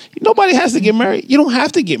forever? Nobody has to get married. You don't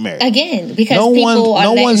have to get married again, because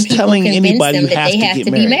no one's telling anybody you have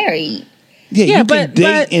to get married. Yeah, you can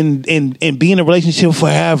date and be in a relationship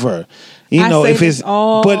forever. You know, if it's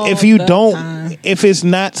if you don't, if it's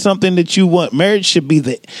not something that you want, marriage should be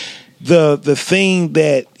the thing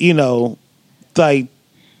that, you know, like,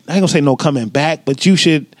 I ain't gonna say no coming back, but you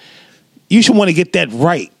should want to get that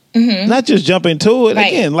right. Not just jump into it. Right.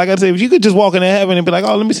 Again, like I said, if you could just walk into heaven and be like,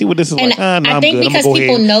 oh, let me see what this is like. I think because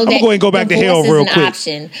people know that I'm going to go back to hell real quick.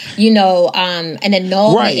 Option, you know, and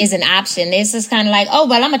annulment is an option. It's just kind of like, oh,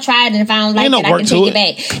 well, I'm going to try it, and if I don't like it, I can take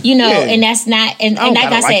it back. You know, and that's not, and like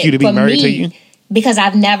I said, you to be for married me, to you. Because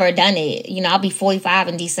I've never done it. You know, I'll be 45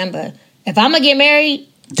 in December. If I'm going to get married.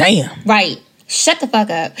 Damn. Right. Shut the fuck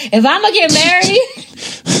up. If I'm going to get married.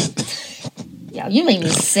 Y'all, you make me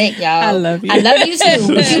sick, y'all. I love you. I love you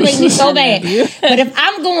too, but you make me so bad. But if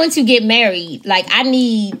I'm going to get married, like, I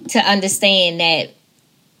need to understand that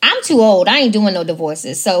I'm too old. I ain't doing no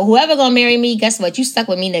divorces. So whoever gonna marry me, guess what? You stuck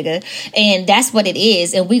with me, nigga. And that's what it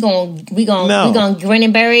is. And we gonna grin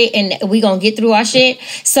and bear it, and we gonna get through our shit.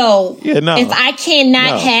 So if I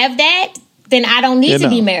cannot have that, then I don't need to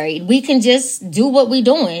be married. We can just do what we're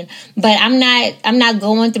doing. But I'm not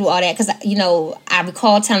going through all that, because, you know, I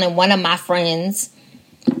recall telling one of my friends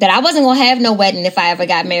that I wasn't going to have no wedding if I ever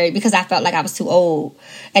got married, because I felt like I was too old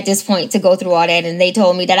at this point to go through all that. And they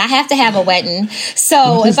told me that I have to have a wedding.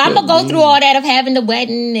 So if I'm going to go through all that of having the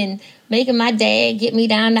wedding and making my dad get me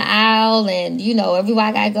down the aisle, and, you know,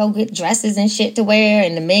 everybody got to go get dresses and shit to wear,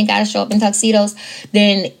 and the men got to show up in tuxedos,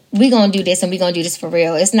 then we going to do this, and we going to do this for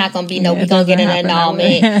real. It's not going to be we going to get an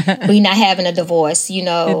annulment. We not having a divorce, you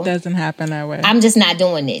know. It doesn't happen that way. I'm just not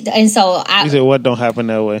doing it. And so you said what don't happen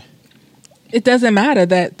that way? It doesn't matter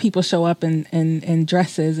that people show up in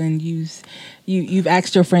dresses, and you've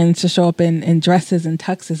asked your friends to show up in dresses and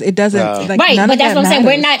tuxes. It doesn't right, but that's what I'm saying.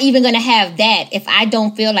 We're not even going to have that if I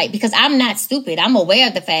don't feel like, because I'm not stupid. I'm aware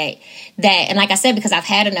of the fact that, and like I said, because I've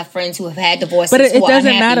had enough friends who have had divorces. But it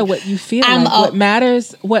doesn't matter what you feel like.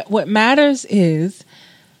 What matters is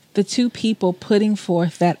the two people putting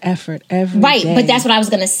forth that effort every day. But that's what I was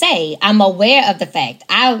going to say. I'm aware of the fact.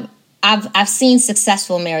 I've seen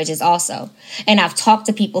successful marriages also. And I've talked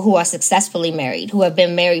to people who are successfully married, who have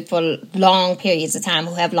been married for long periods of time,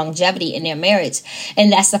 who have longevity in their marriage.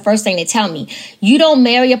 And that's the first thing they tell me. You don't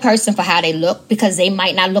marry a person for how they look, because they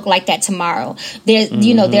might not look like that tomorrow.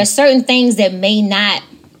 You know, there are certain things that may not,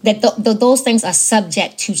 that those things are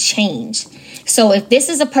subject to change. So if this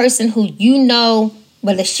is a person who, you know,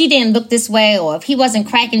 well, if she didn't look this way, or if he wasn't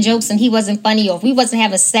cracking jokes and he wasn't funny, or if we wasn't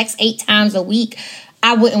having sex 8 times a week,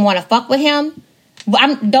 I wouldn't want to fuck with him.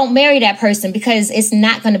 Don't marry that person, because it's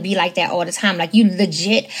not going to be like that all the time. Like, you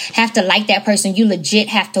legit have to like that person. You legit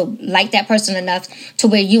have to like that person enough to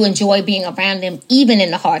where you enjoy being around them, even in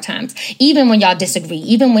the hard times, even when y'all disagree,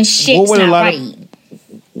 even when shit's not right.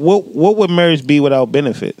 What would marriage be without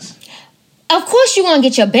benefits? Of course you want to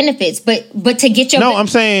get your benefits, but to get your I'm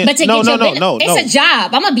saying it's a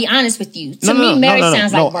job. I'm gonna be honest with you. To me, marriage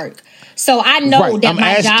sounds like work. So I know that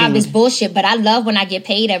my job is bullshit, but I love when I get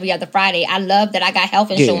paid every other Friday. I love that I got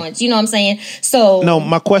health insurance. You know what I'm saying? So no,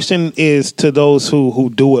 my question is to those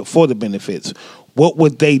who do it for the benefits. What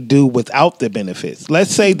would they do without the benefits?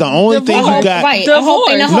 Let's say the only thing you got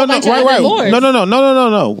divorce.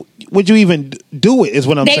 No. Would you even do it? Is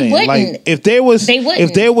what I'm saying. Wouldn't. Like, if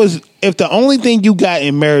the only thing you got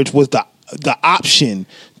in marriage was the option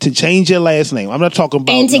to change your last name. I'm not talking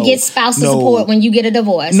about and to get spousal support when you get a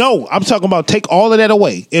divorce. No, I'm talking about take all of that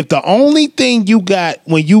away. If the only thing you got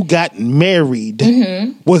when you got married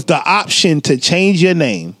was the option to change your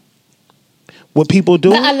name, would people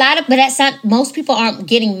do? But that's not. Most people aren't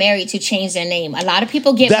getting married to change their name. A lot of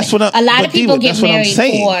people get. That's what a lot of people get married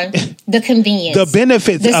for the convenience, the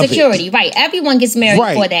benefits, the security. Right. Everyone gets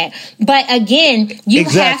married for that. But again, you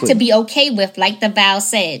have to be okay with, like the vow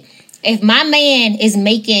said. If my man is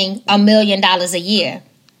making $1 million a year,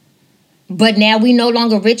 but now we no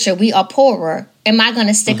longer richer, we are poorer. Am I going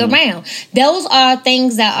to stick around? Those are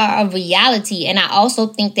things that are a reality. And I also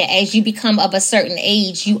think that as you become of a certain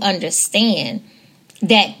age, you understand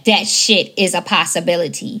that shit is a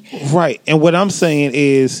possibility. Right. And what I'm saying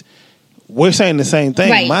is, we're saying the same thing.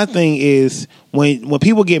 Right. My thing is, when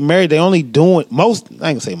people get married, they only doing most. I ain't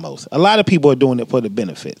gonna say most. A lot of people are doing it for the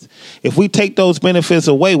benefits. If we take those benefits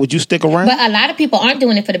away, would you stick around? But a lot of people aren't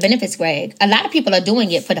doing it for the benefits, Greg. A lot of people are doing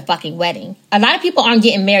it for the fucking wedding. A lot of people aren't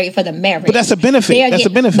getting married for the marriage. But that's a benefit. That's a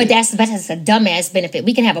benefit. But that's a dumbass benefit.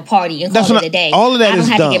 We can have a party and call it a day. All of that is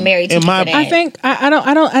dumb. I don't have to get married to you for that. I think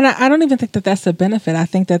I don't even think that that's a benefit. I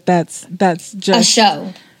think that's just a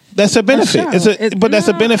show. That's a benefit. That's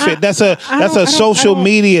a benefit. That's a social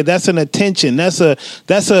media. That's an attention. That's something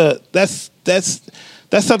that's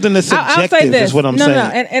subjective. Is what I'm saying. No,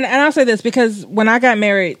 and I'll say this because when I got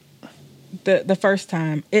married the first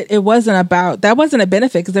time, it wasn't about that. Wasn't a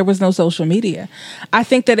benefit because there was no social media. I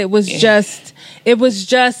think that it was just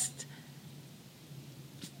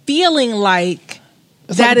feeling like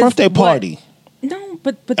it's that like a birthday party. No,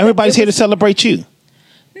 but everybody's here to celebrate you.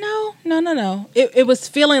 No. It was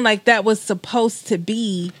feeling like that was supposed to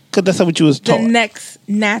be because that's what you was taught. The next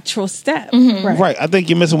natural step. Mm-hmm. Right. I think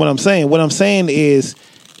you're missing what I'm saying. What I'm saying is,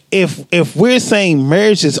 if we're saying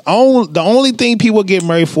marriage is the only thing people get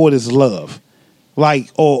married for is love, like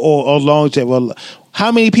or longevity. Well,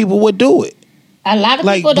 how many people would do it? A lot of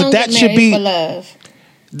people don't get married for love.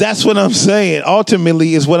 That's what I'm saying.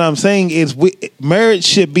 Ultimately, is what I'm saying is marriage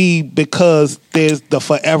should be because there's the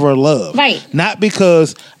forever love. Right. Not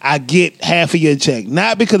because I get half of your check.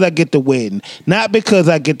 Not because I get the wedding. Not because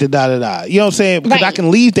I get the da-da-da. You know what I'm saying? Because I can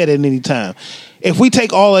leave that at any time. If we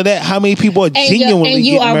take all of that, how many people are genuinely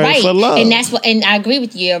getting married for love? And I agree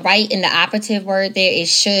with you. You're right. And the operative word there is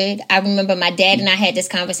should. I remember my dad and I had this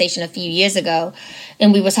conversation a few years ago,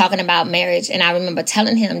 and we were talking about marriage. And I remember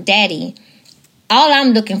telling him, Daddy, all I'm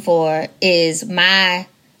looking for is my,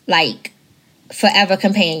 forever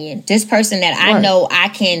companion. This person that I know I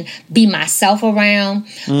can be myself around,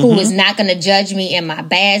 who is not going to judge me in my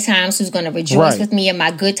bad times, who's going to rejoice with me in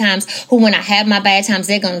my good times, who when I have my bad times,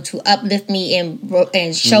 they're going to uplift me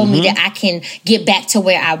and show me that I can get back to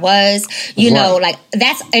where I was. You know,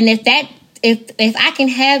 that's, and if I can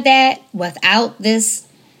have that without this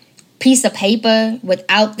piece of paper,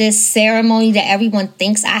 without this ceremony that everyone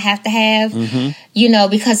thinks I have to have, you know,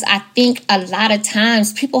 because I think a lot of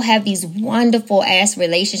times people have these wonderful ass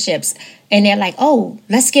relationships and they're like, oh,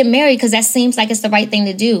 let's get married because that seems like it's the right thing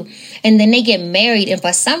to do. And then they get married and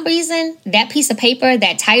for some reason that piece of paper,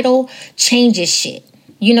 that title changes shit.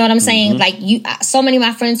 You know what I'm saying? So many of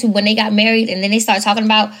my friends who when they got married and then they start talking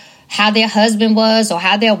about how their husband was or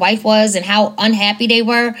how their wife was and how unhappy they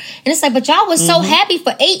were. And it's like, but y'all was so happy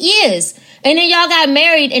for 8 years. And then y'all got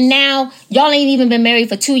married and now y'all ain't even been married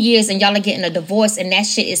for 2 years and y'all are getting a divorce. And that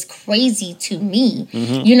shit is crazy to me.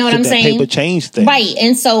 You know what I'm saying? Paper changed things. Right.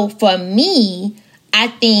 And so for me, I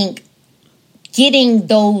think getting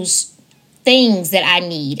those things that I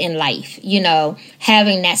need in life, you know,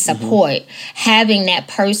 having that support, having that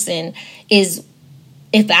person is...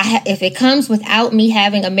 If it comes without me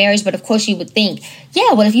having a marriage, but of course you would think,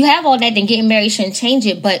 yeah, well, if you have all that, then getting married shouldn't change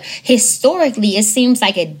it. But historically, it seems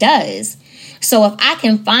like it does. So if I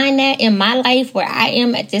can find that in my life where I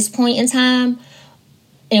am at this point in time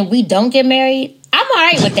and we don't get married, I'm all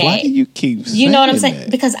right with that. Why do you keep saying You know what I'm saying?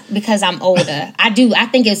 that? Because I'm older. I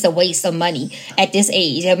think it's a waste of money at this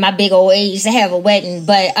age, at my big old age, to have a wedding.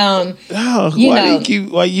 But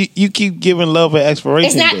why you keep giving love an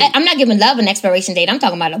expiration date? I'm not giving love an expiration date. I'm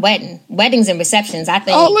talking about a wedding, weddings and receptions. I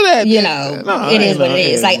think all of that. It is what it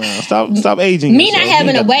is. Like stop aging. Me not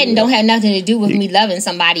having a wedding don't have nothing to do with me loving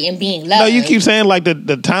somebody and being loved. No, you keep saying like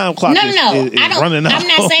the time clock. No, is running out. I'm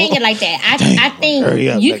not saying it like that. I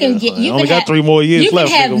think you can get. You only can got 3 more years you left.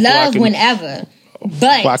 You can have love whenever,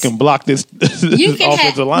 but I can block this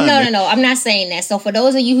offensive line. No. I'm not saying that. So for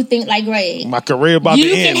those of you who think like Greg, my career about to end.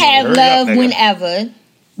 You can have love whenever,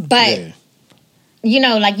 but you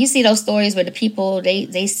know, like you see those stories where the people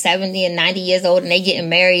they 70 and 90 years old and they getting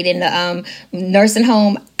married in the nursing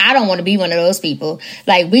home. I don't want to be one of those people.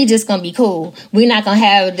 Like we just gonna be cool. We're not gonna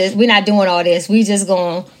have this. We're not doing all this. We just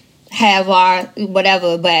gonna have our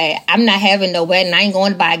whatever, but I'm not having no wedding. I ain't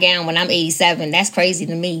going to buy a gown when I'm 87. That's crazy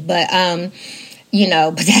to me. But you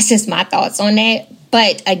know, but that's just my thoughts on that.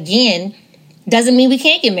 But again, doesn't mean we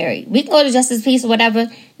can't get married. We can go to Justice Peace or whatever.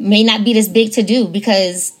 May not be this big to do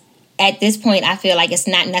because at this point I feel like it's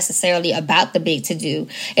not necessarily about the big to do.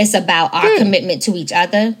 It's about our commitment to each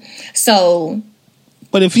other. So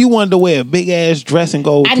But if you wanted to wear a big ass dress and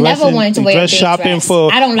go, I never wanted to wear a big shopping dress.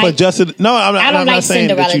 for, I don't like. For just no, I'm not. I don't I'm like not saying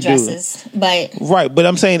Cinderella that you dresses, but right. But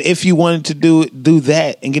I'm saying if you wanted to do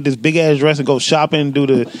that and get this big ass dress and go shopping, and do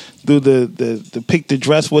the pick the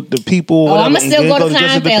dress with the people. Oh, whatever, I'm gonna still go to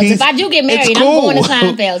Kleinfeld's. If I do get married, I'm going to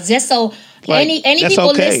Kleinfeld's just so. Like, any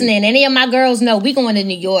people listening, any of my girls know we going to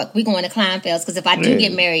New York. We going to Kleinfeld's because if I do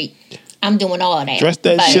get married, I'm doing all that. Dress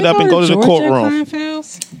that shit up and go to the courtroom.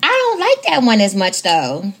 Kleinfeld's? I don't like that one as much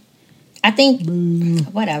though. I think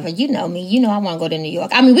whatever. You know me. You know I want to go to New York.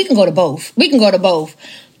 I mean, we can go to both.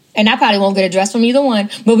 And I probably won't get a dress from either one,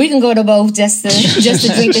 but we can go to both just to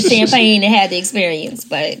drink the champagne and have the experience.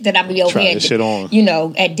 But then I'll be over here, shit on. You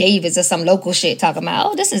know, at David's or some local shit talking about,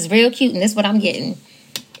 oh, this is real cute and this is what I'm getting.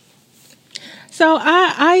 So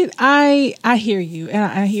I hear you, and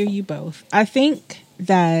I hear you both. I think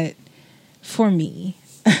that for me,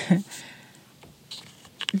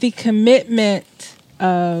 the commitment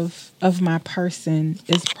of my person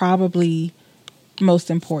is probably most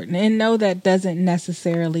important. And no, that doesn't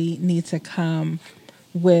necessarily need to come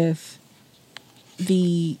with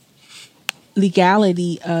the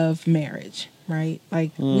legality of marriage, right?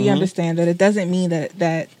 Like we understand that it doesn't mean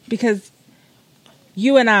that because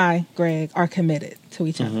you and I, Greg, are committed to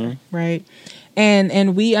each other, right?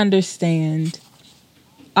 And we understand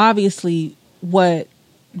obviously what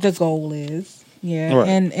the goal is. Yeah. Right.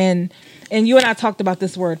 And you and I talked about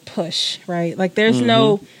this word push, right? Like there's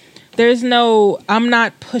no I'm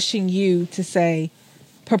not pushing you to say,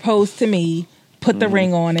 propose to me, put the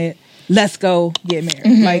ring on it, let's go get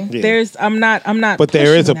married. Like I'm not But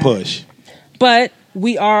there is a that. push. But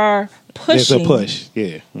we are pushing. There's a push,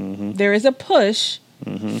 yeah. There is a push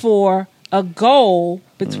for a goal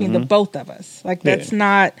between the both of us. Like this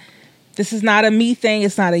is not a me thing,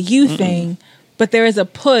 it's not a you thing, but there is a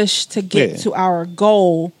push to get to our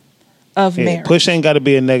goal of marriage. Push ain't got to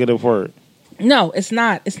be a negative word. No, it's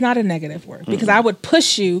not. It's not a negative word because I would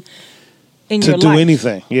push you in your life. To do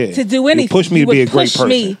anything, yeah. To do anything. You push me to be a great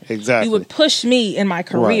person. Exactly. You would push me in my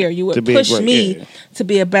career. Right. You would push me to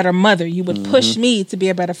be a better mother. You would push me to be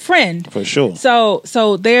a better friend. For sure.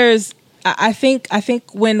 So there's I think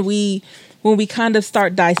when we kind of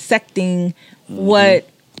start dissecting what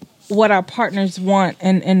our partners want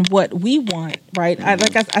and what we want, right?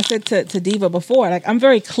 Like I said to Diva before, like I'm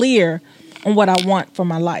very clear on what I want for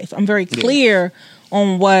my life. I'm very clear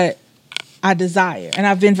on what I desire. And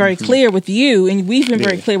I've been very clear with you, and we've been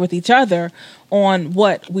very clear with each other on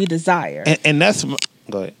what we desire. And that's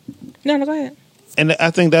go ahead. No, go ahead. And I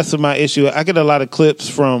think that's my issue. I get a lot of clips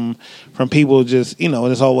from people just, and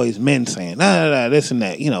it's always men saying, this and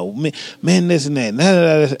that, men this and that,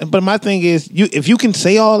 this. But my thing is, if you can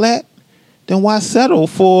say all that, then why settle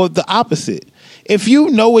for the opposite? If you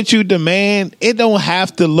know what you demand, it don't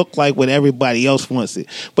have to look like what everybody else wants it.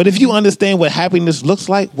 But if you understand what happiness looks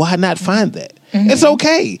like, why not find that? It's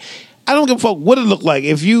okay. I don't give a fuck what it look like.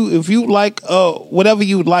 If you like whatever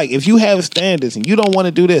you like, if you have standards and you don't want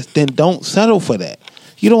to do this, then don't settle for that.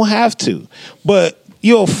 You don't have to. But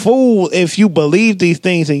you're a fool if you believe these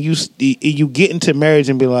things and you get into marriage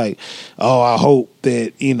and be like, oh, I hope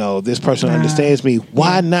that this person understands me.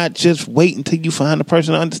 Why not just wait until you find a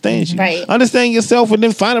person that understands you? Right. Understand yourself and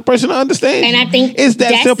then find a person that understands you. And I think it's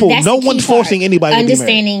that simple. No one's forcing anybody to be married.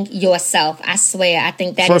 Understanding yourself, I swear, I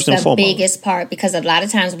think that is the biggest part, because a lot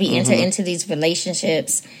of times we enter into these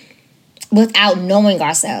relationships without knowing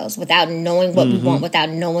ourselves, without knowing what we want, without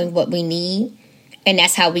knowing what we need. And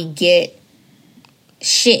that's how we get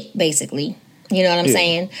shit, basically. You know what I'm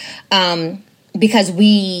saying? Because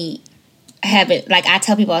we haven't, like I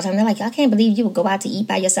tell people all the time, they're like, I can't believe you would go out to eat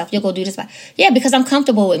by yourself. You'll go do this because I'm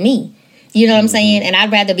comfortable with me. You know what I'm saying? And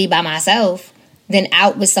I'd rather be by myself than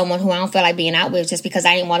out with someone who I don't feel like being out with just because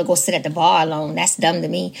I didn't want to go sit at the bar alone. That's dumb to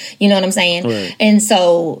me. You know what I'm saying? Right. And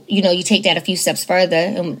so, you take that a few steps further.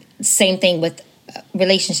 And same thing with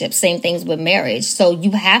relationships, same things with marriage. So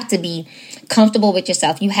you have to be comfortable with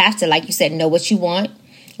yourself. You have to, like you said, know what you want,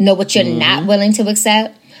 know what you're not willing to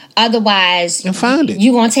accept. Otherwise, and find it.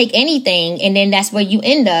 You're going to take anything, and then that's where you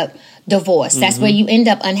end up divorced. That's where you end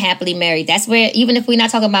up unhappily married. That's where, even if we're not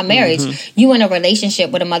talking about marriage, you in a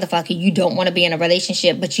relationship with a motherfucker you don't want to be in a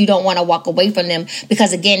relationship, but you don't want to walk away from them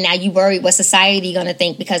because, again, now you worried what society going to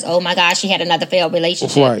think because, oh my gosh, she had another failed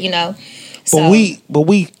relationship, right. So, but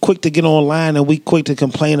we quick to get online and we quick to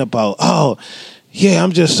complain about, yeah,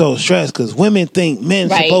 I'm just so stressed because women think men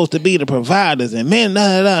supposed to be the providers and men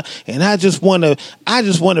and I just want to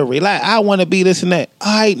relax. I want to be this and that.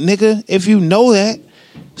 All right, nigga, if you know that,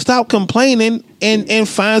 stop complaining and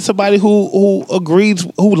find somebody who agrees,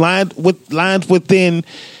 who lines within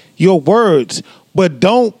your words. But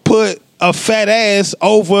don't put a fat ass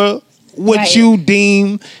over what you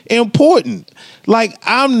deem important. Like,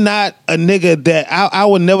 I'm not a nigga that I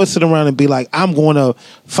would never sit around and be like, I'm going to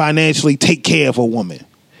financially take care of a woman.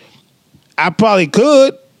 I probably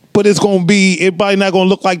could, but it probably not going to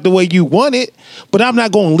look like the way you want it, but I'm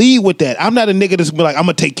not going to lead with that. I'm not a nigga that's going to be like, I'm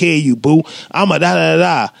going to take care of you, boo. I'm a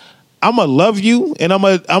da-da-da-da. I'm going to love you, and I'm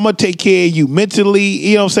going to take care of you mentally,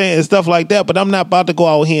 you know what I'm saying, and stuff like that, but I'm not about to go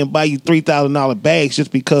out here and buy you $3,000 bags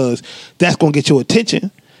just because that's going to get your attention.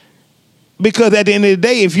 Because at the end of the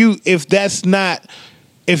day,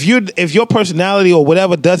 if your personality or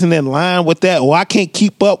whatever doesn't align with that, or I can't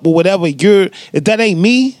keep up with whatever if that ain't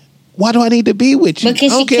me, why do I need to be with you? But can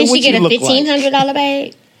she get a $1,500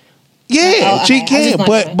 bag? Yeah, she can.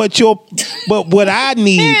 But what I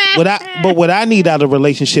need, what I need out of a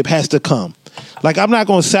relationship has to come. Like, I'm not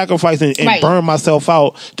going to sacrifice and burn myself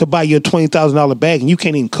out to buy you a $20,000 bag, and you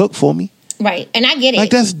can't even cook for me. Right, and I get it. Like,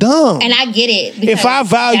 that's dumb. And I get it. If I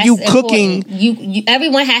value cooking,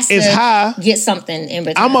 everyone has to get something in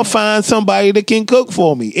return. I'm gonna find somebody that can cook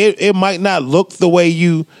for me. It might not look the way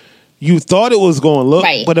you thought it was going to look,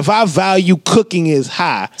 but if I value cooking is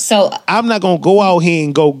high, so I'm not gonna go out here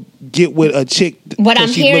and go get with a chick. What I'm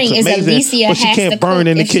hearing is Alicia but she has can't to burn cook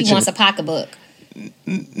in the if kitchen. She wants a pocketbook.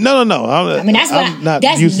 No. I mean,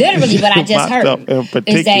 that's literally what I just heard. Is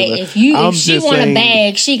that if she want a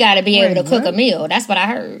bag, she got to be able to cook a meal. That's what I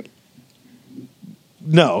heard.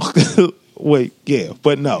 No. Wait, yeah,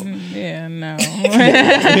 but no. Yeah, no.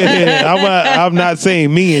 I'm not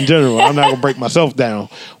saying me in general. I'm not going to break myself down.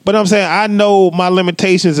 But I'm saying I know my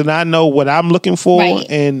limitations and I know what I'm looking for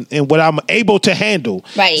and what I'm able to handle.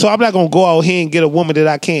 Right. So I'm not going to go out here and get a woman that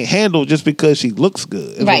I can't handle just because she looks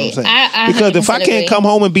good. Is right. What I'm saying. Because if I can't come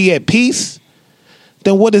home and be at peace,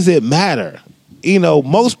 then what does it matter? You know,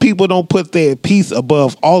 most people don't put their peace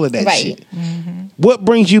above all of that shit. Mm-hmm. What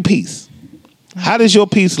brings you peace? How does your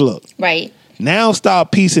peace look? Right. Now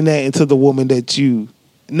start piecing that into the woman that you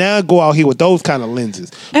now go out here with those kind of lenses.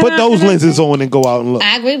 Put those lenses on and go out and look.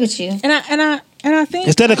 I agree with you. And I think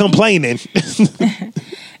instead of complaining.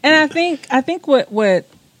 And I think what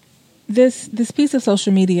this piece of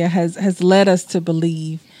social media has led us to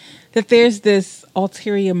believe that there's this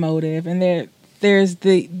ulterior motive and there's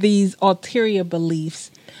these ulterior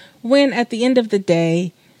beliefs when at the end of the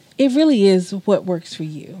day it really is what works for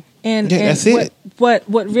you. And that's it. What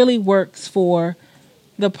really works for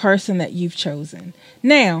the person that you've chosen.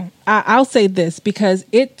 Now, I'll say this because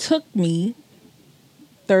it took me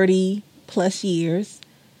 30 plus years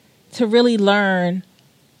to really learn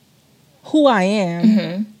who I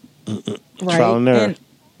am. Mm-hmm. Right. Trial and error. And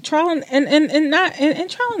trial and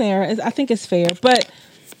trial and error I think is fair.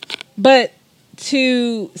 But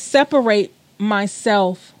to separate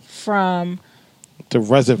myself from to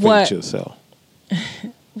reservate yourself.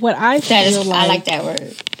 What I feel I like that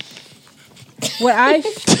word. What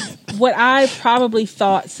I probably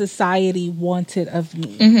thought society wanted of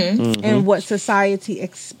me, and what society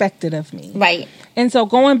expected of me. Right. And so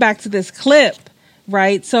going back to this clip,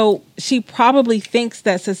 right? So she probably thinks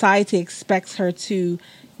that society expects her to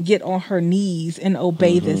get on her knees and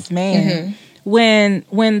obey this man,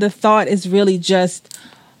 when the thought is really just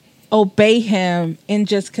obey him and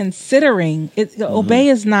just considering it. Obey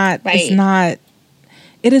is not. Right. It's not.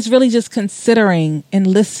 It is really just considering and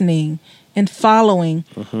listening and following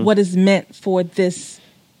what is meant for this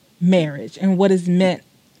marriage and what is meant.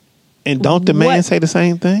 And don't the man say the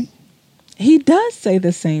same thing? He does say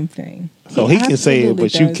the same thing. So he can say it,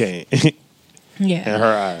 but you can't. Yeah. In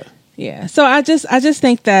her eyes. Yeah. So I just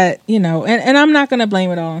think that, you know, and I'm not going to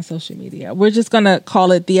blame it all on social media. We're just going to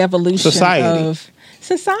call it the evolution of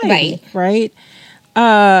society. Right.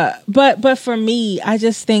 But for me, I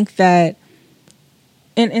just think that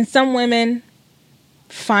and some women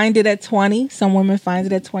find it at 20. Some women find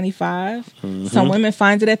it at 25. Some women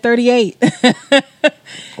find it at 38.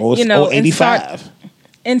 Or 85.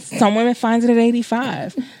 And some women find it at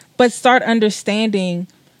 85. But start understanding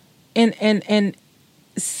and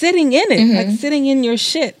sitting in it, like sitting in your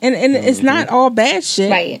shit. And it's not all bad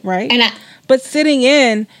shit, right? But sitting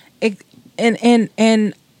in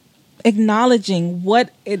and acknowledging what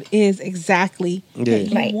it is exactly that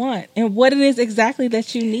you want and what it is exactly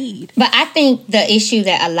that you need. But I think the issue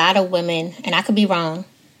that a lot of women, and I could be wrong,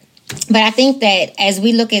 but I think that as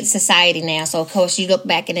we look at society now, so of course you look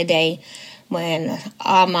back in the day when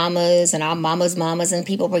our mamas and our mamas' mamas and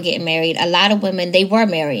people were getting married, a lot of women, they were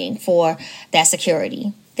marrying for that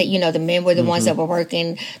security. That, you know, the men were the ones that were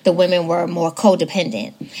working, the women were more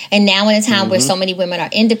codependent. And now in a time where so many women are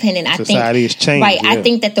independent, society has changed. I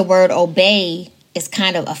think that the word obey is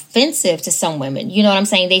kind of offensive to some women. You know what I'm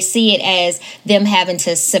saying? They see it as them having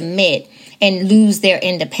to submit and lose their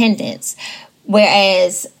independence.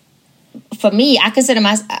 Whereas for me, I consider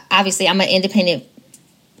obviously I'm an independent.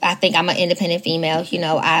 I think I'm an independent female. You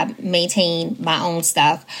know, I maintain my own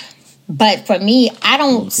stuff. But for me, I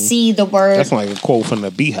don't see the word. That's like a quote from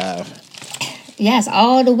the Beehive. Yes,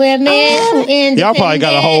 all the women who independent. Y'all probably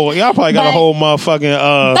got a whole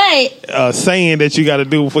motherfucking saying that you got to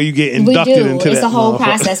do before you get inducted into that. It's a whole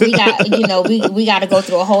process. We got we got to go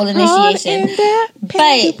through a whole initiation.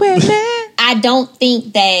 But I don't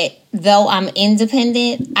think that though I'm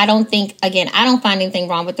independent, I don't find anything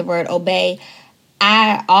wrong with the word obey.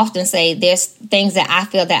 I often say there's things that I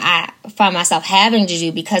feel that I find myself having to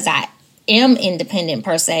do because I am independent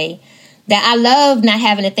per se, that I love not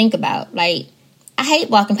having to think about. Like, I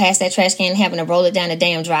hate walking past that trash can and having to roll it down the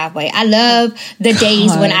damn driveway. I love the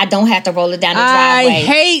days when I don't have to roll it down the driveway. I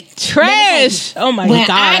hate trash. Oh my God.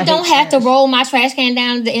 When I don't have to roll my trash can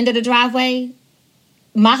down the end of the driveway,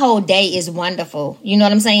 my whole day is wonderful. You know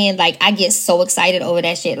what I'm saying? Like, I get so excited over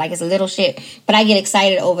that shit. Like, it's a little shit, but I get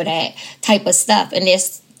excited over that type of stuff. And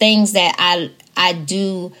there's things that I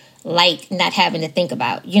do like not having to think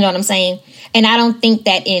about. You know what I'm saying? And I don't think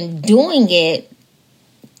that in doing it,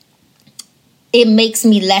 it makes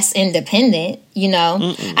me less independent, you know?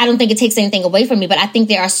 Mm-mm. I don't think it takes anything away from me, but I think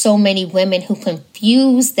there are so many women who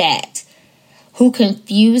confuse that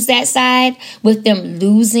side with them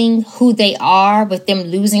losing who they are, with them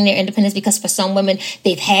losing their independence, because for some women,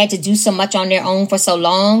 they've had to do so much on their own for so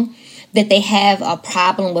long that they have a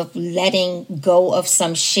problem with letting go of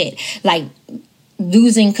some shit, like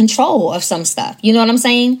losing control of some stuff. You know what I'm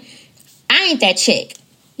saying? I ain't that chick.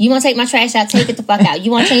 You want to take my trash out? Take it the fuck out. You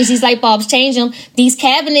want to change these light bulbs? Change them. These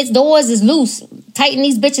cabinets, doors is loose. Tighten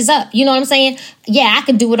these bitches up. You know what I'm saying? Yeah, I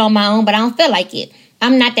could do it on my own, but I don't feel like it.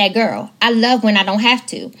 I'm not that girl. I love when I don't have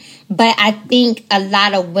to. But I think a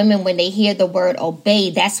lot of women, when they hear the word obey,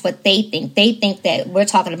 that's what they think. They think that we're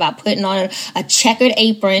talking about putting on a checkered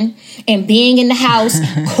apron and being in the house,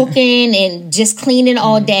 cooking and just cleaning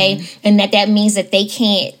all day. And that means that they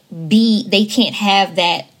can't have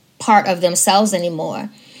that part of themselves anymore.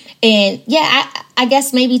 And yeah, I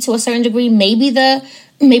guess maybe to a certain degree, maybe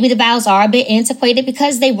the vows are a bit antiquated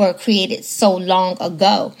because they were created so long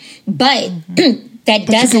ago. But that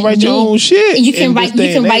doesn't you can write mean your own shit. You can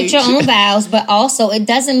write your own vows, but also it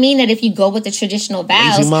doesn't mean that if you go with the traditional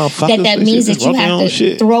vows that means that you have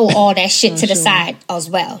to throw all that shit to the side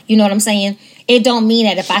as well. You know what I'm saying? It don't mean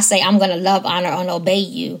that if I say I'm going to love, honor, and obey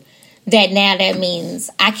you, that now that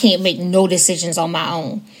means I can't make no decisions on my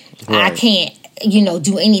own. Right. I can't,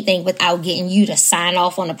 do anything without getting you to sign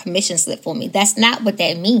off on a permission slip for me. That's not what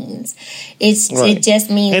that means. It just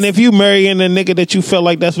means. And if you marrying a nigga that you felt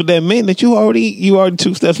like that's what that meant, that you already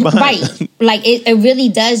 2 steps behind. Right. Like it really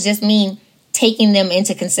does just mean taking them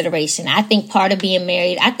into consideration. I think part of being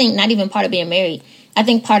married, I think not even part of being married, I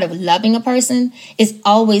think part of loving a person is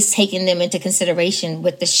always taking them into consideration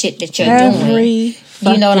with the shit that you're doing.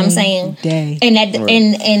 You know what I'm saying? Day. And that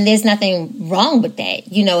and there's nothing wrong with that.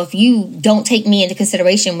 If you don't take me into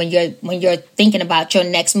consideration when you're thinking about your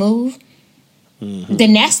next move,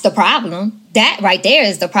 then that's the problem. That right there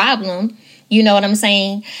is the problem. You know what I'm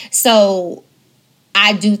saying? So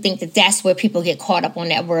I do think that that's where people get caught up on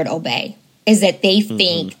that word obey, is that they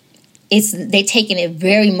think they're taking it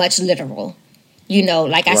very much literal.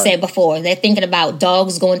 Like I said before, they're thinking about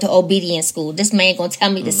dogs going to obedience school. This man gonna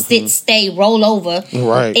tell me to sit, stay, roll over,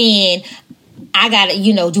 and I gotta,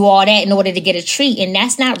 do all that in order to get a treat, and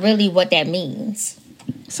that's not really what that means.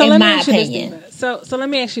 So in my opinion. So let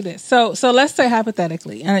me ask you this. So let's say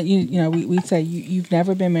hypothetically, we say you've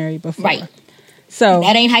never been married before, right? So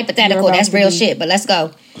that ain't hypothetical. That's real shit. But let's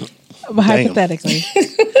go. But hypothetically,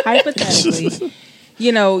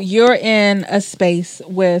 you're in a space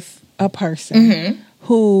with a person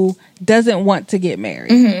who doesn't want to get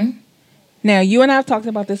married. Now, you and I have talked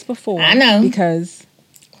about this before. I know. Because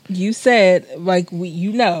you said,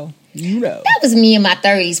 you know. That was me in my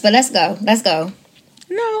 30s, but let's go.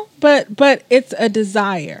 No, but it's a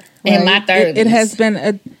desire. Right? In my 30s. It has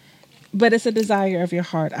been but it's a desire of your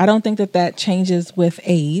heart. I don't think that changes with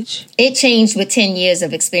age. It changed with 10 years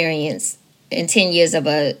of experience and 10 years of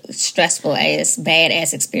a stressful ass,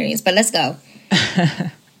 badass experience. But let's go.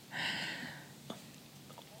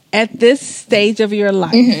 At this stage of your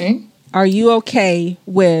life, are you okay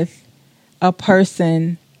with a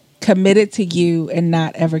person committed to you and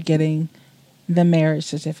not ever getting the marriage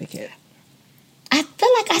certificate? I feel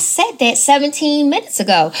like I said that 17 minutes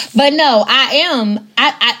ago. But no, I am.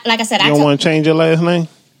 I like I said, you don't want to change your last name?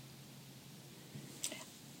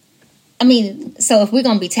 I mean, so if we're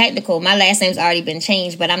gonna be technical, my last name's already been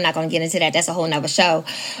changed, but I'm not gonna get into that. That's a whole nother show.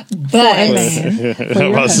 But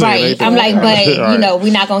right, I'm like, but you know,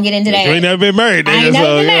 we're not gonna get into that. You ain't never been married, nigga. I ain't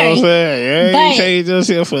never been married. You know what I'm saying? Yeah, you changed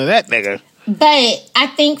yourself for that nigga. But I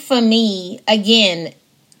think for me, again,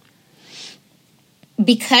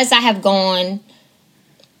 because I have gone,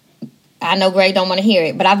 I know Greg don't want to hear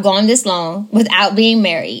it, but I've gone this long without being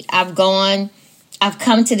married. I've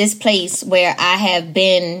come to this place where I have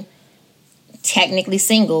been technically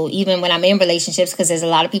single, even when I'm in relationships, because there's a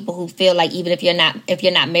lot of people who feel like even if you're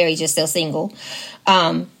not married, you're still single.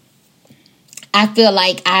 I feel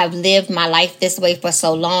like I've lived my life this way for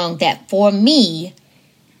so long that for me,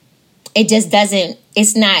 it just doesn't,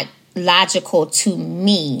 it's not logical to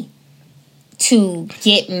me to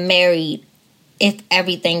get married if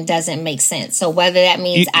everything doesn't make sense. So whether that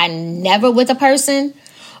means I never with a person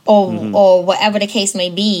or whatever the case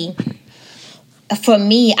may be, for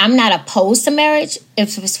me, I'm not opposed to marriage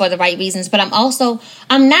if it's for the right reasons, but I'm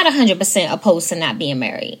not 100% opposed to not being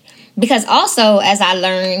married. Because also, as I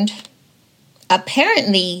learned,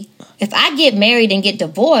 apparently, if I get married and get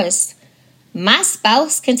divorced, my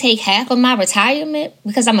spouse can take half of my retirement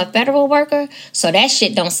because I'm a federal worker. So that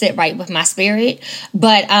shit don't sit right with my spirit.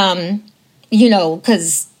 But, you know,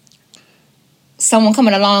 because someone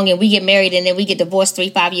coming along and we get married and then we get divorced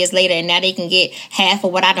 3-5 years later and now they can get half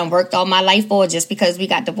of what I done worked all my life for just because we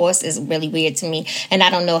got divorced is really weird to me. And I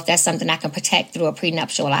don't know if that's something I can protect through a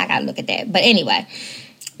prenuptial. I got to look at that. But anyway,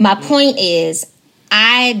 my point is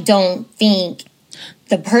I don't think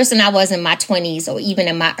the person I was in my 20s or even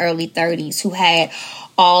in my early 30s who had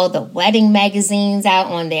all the wedding magazines out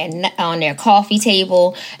on their coffee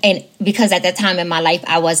table, and because at that time in my life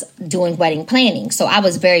I was doing wedding planning, so I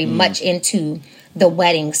was very much into the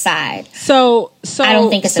wedding side. So I don't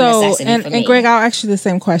think it's a necessity for me. And Greg, I'll ask you the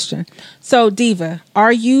same question. So Diva,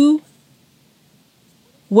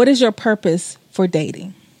 what is your purpose for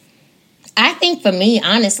dating? I think for me,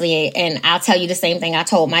 honestly, and I'll tell you the same thing I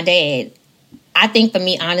told my dad, I think for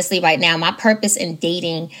me, honestly, right now, my purpose in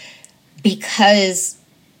dating, because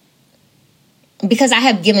I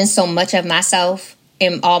have given so much of myself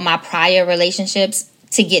in all my prior relationships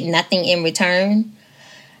to get nothing in return,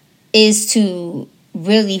 is to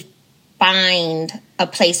really find a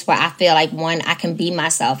place where I feel like, one, I can be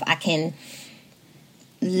myself. I can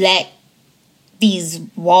let these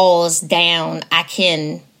walls down. I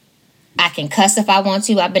can cuss if I want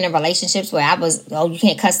to. I've been in relationships where I was, you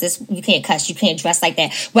can't cuss this, you can't cuss, you can't dress like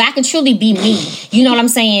that. Where I can truly be me. You know what I'm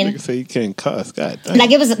saying? Nigga say you can't cuss. God damn.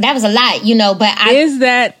 Like that was a lot, you know, but is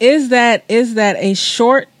that a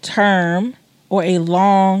short term or a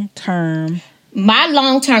long term? My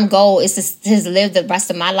long-term goal is to live the rest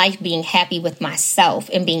of my life being happy with myself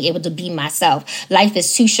and being able to be myself. Life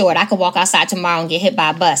is too short. I could walk outside tomorrow and get hit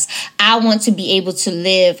by a bus. I want to be able to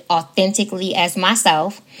live authentically as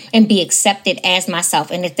myself and be accepted as myself.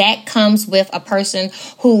 And if that comes with a person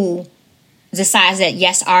who decides that,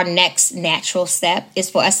 yes, our next natural step is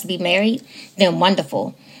for us to be married, then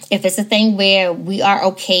wonderful. If it's a thing where we are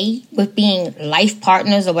okay with being life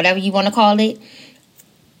partners or whatever you want to call it,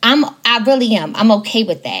 I really am. I'm okay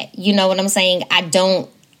with that. You know what I'm saying? I don't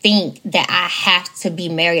think that I have to be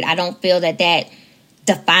married. I don't feel that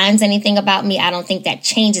defines anything about me. I don't think that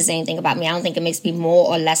changes anything about me. I don't think it makes me more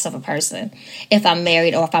or less of a person if I'm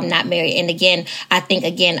married or if I'm not married. And again, I think,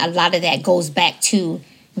 a lot of that goes back to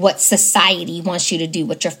what society wants you to do,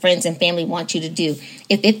 what your friends and family want you to do.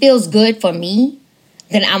 If it feels good for me,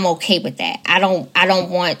 then I'm okay with that. I don't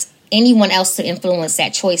want anyone else to influence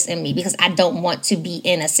that choice in me, because I don't want to be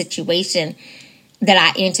in a situation that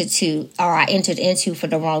I entered into for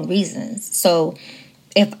the wrong reasons. So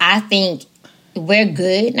if I think we're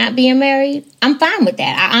good not being married, I'm fine with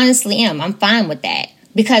that. I honestly am. I'm fine with that.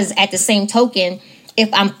 Because at the same token, if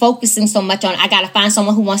I'm focusing so much on I got to find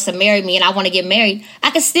someone who wants to marry me and I want to get married,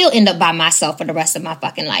 I could still end up by myself for the rest of my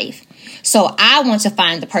fucking life. So I want to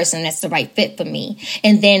find the person that's the right fit for me.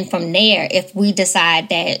 And then from there, if we decide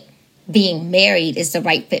that being married is the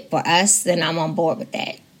right fit for us, then I'm on board with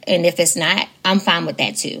that. And if it's not, I'm fine with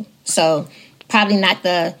that too. So probably not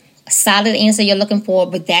the solid answer you're looking for,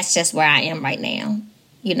 but that's just where I am right now.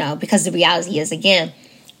 You know, because the reality is, again,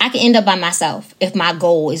 I can end up by myself if my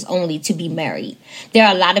goal is only to be married. There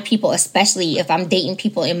are a lot of people, especially if I'm dating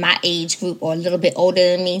people in my age group or a little bit older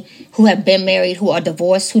than me, who have been married, who are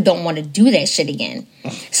divorced, who don't want to do that shit again.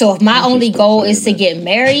 So if my only goal is to get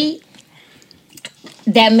married,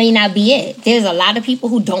 that may not be it. There's a lot of people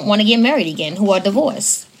who don't want to get married again, who are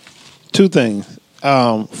divorced. Two things.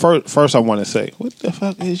 First I want to say, what the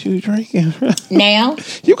fuck is you drinking? Now?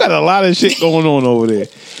 You got a lot of shit going on over there.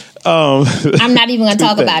 I'm not even going to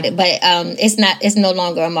talk about it, but it's no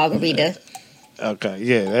longer a margarita. Okay,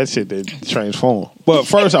 yeah, that shit did transform. But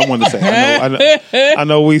first, I wanted to say, I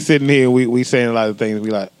know we sitting here, we saying a lot of things we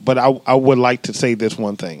like, but I would like to say this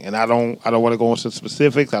one thing, and I don't want to go into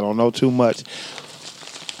specifics. I don't know too much,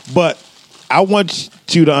 but I want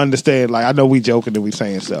you to understand. Like, I know we joking and we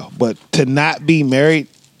saying stuff, but to not be married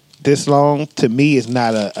this long, to me, is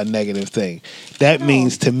not a negative thing. That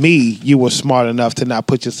means, to me, you were smart enough to not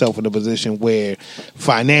put yourself in a position where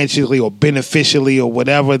financially or beneficially or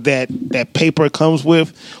whatever that paper comes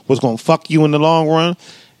with was going to fuck you in the long run.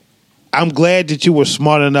 I'm glad that you were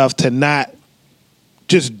smart enough to not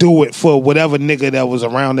just do it for whatever nigga that was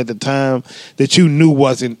around at the time that you knew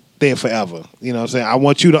wasn't there forever. You know what I'm saying? I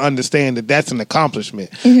want you to understand that that's an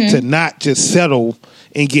accomplishment, to not just settle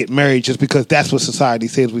and get married just because that's what society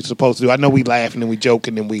says we're supposed to do. I know we laughing and we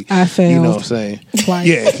joking and I failed. You know what I'm saying? Twice.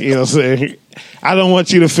 Yeah, you know what I'm saying? I don't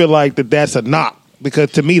want you to feel like that's a knock,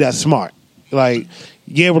 because to me that's smart. Like,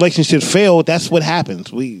 yeah, relationships fail. That's what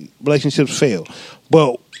happens. Relationships fail.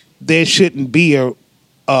 But there shouldn't be in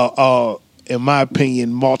my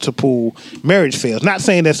opinion, multiple marriage fails. Not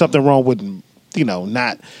saying there's something wrong with,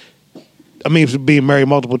 being married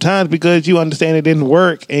multiple times, because you understand it didn't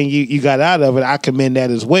work and you got out of it. I commend that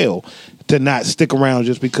as well, to not stick around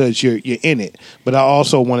just because you're in it. But I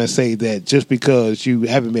also want to say that just because you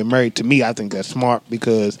haven't been married, to me, I think that's smart,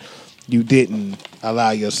 because you didn't allow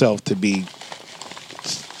yourself to be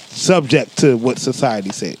subject to what society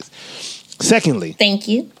says. Secondly, thank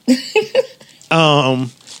you.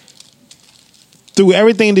 Through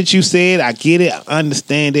everything that you said, I get it, I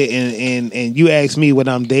understand it, and you asked me what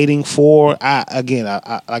I'm dating for. I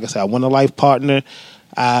like I said, I want a life partner.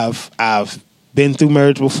 I've been through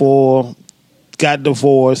marriage before, got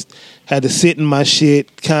divorced, had to sit in my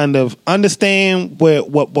shit, kind of understand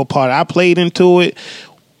what part I played into it,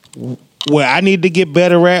 where I need to get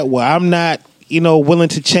better at, where I'm not, willing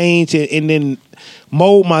to change, and then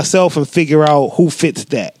mold myself and figure out who fits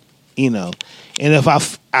that, And if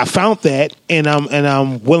I found that, and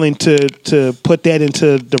I'm willing to put that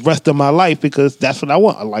into the rest of my life, because that's what I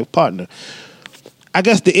want, a life partner. I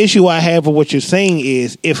guess the issue I have with what you're saying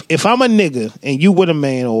is, if I'm a nigga and you with a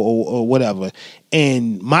man or whatever,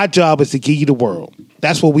 and my job is to give you the world,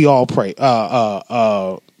 that's what we all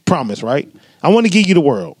promise, right? I want to give you the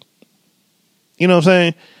world. You know what I'm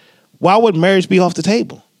saying? Why would marriage be off the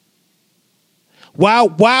table? Why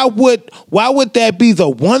would that be the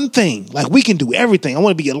one thing? Like, we can do everything. I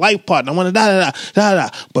want to be your life partner. I want to da.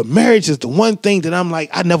 But marriage is the one thing that I'm like,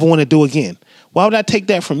 I never want to do again. Why would I take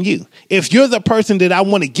that from you? If you're the person that I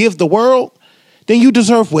want to give the world, then you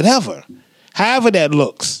deserve whatever, however that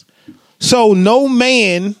looks. So no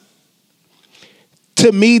man,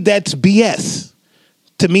 to me, that's BS.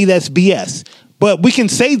 To me, that's BS. But we can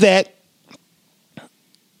say that.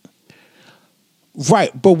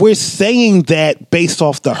 Right, but we're saying that based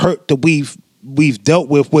off the hurt that we've dealt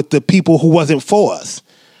with the people who wasn't for us.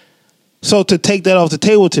 So to take that off the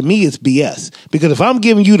table, to me, is BS. Because if I'm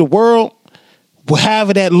giving you the world,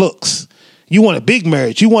 however that looks, you want a big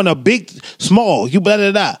marriage, you want a big, small, you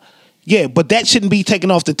blah. Yeah, but that shouldn't be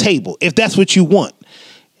taken off the table if that's what you want.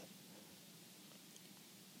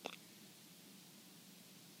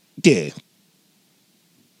 Yeah.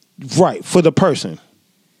 Right, for the person.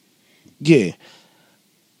 Yeah.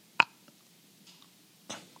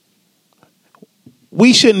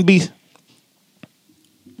 We shouldn't be.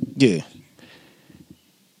 Yeah.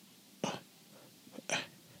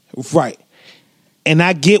 Right. And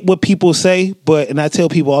I get what people say, and I tell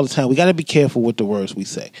people all the time, we got to be careful with the words we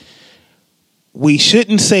say. We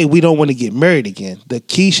shouldn't say we don't want to get married again. The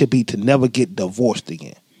key should be to never get divorced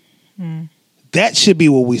again. That should be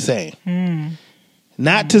what we're saying.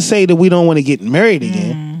 Not to say that we don't want to get married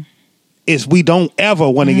again. It's we don't ever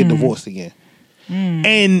want to get divorced again.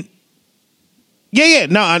 And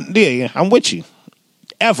I'm with you.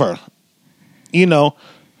 Ever.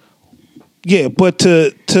 Yeah, but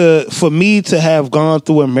for me to have gone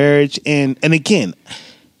through a marriage, and again,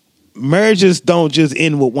 marriages don't just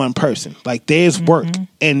end with one person. Like, there's work,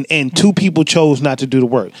 and two people chose not to do the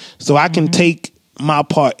work. So I can take my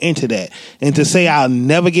part into that. And to say I'll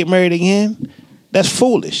never get married again, that's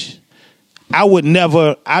foolish. I don't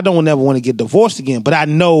ever want to get divorced again, but I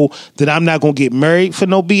know that I'm not going to get married for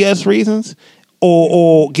no BS reasons,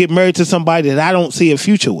 or get married to somebody that I don't see a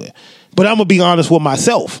future with. But I'm gonna be honest with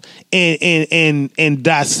myself and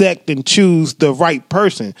dissect and choose the right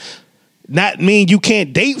person. Not mean you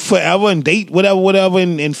can't date forever and date whatever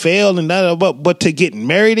and fail and that, but to get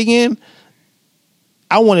married again,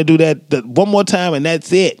 I want to do that one more time and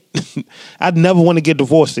that's it. I'd never want to get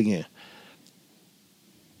divorced again.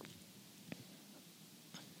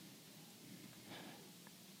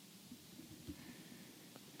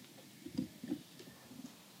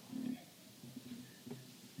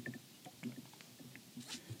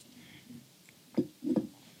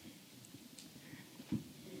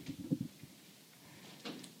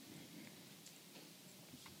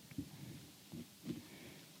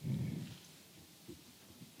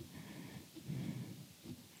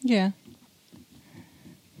 Yeah.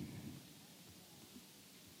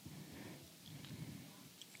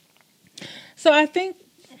 So I think,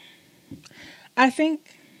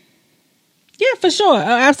 yeah, for sure,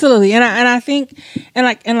 absolutely, and I think,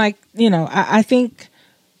 I think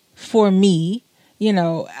for me,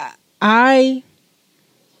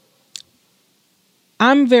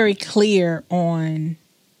 I'm very clear on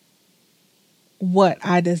what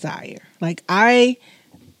I desire. Like we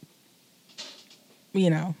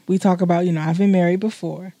talk about, I've been married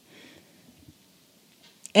before,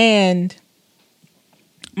 and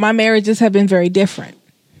my marriages have been very different.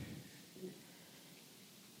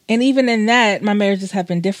 And even in that, my marriages have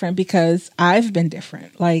been different because I've been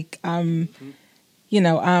different. Like, I'm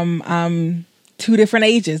 2 different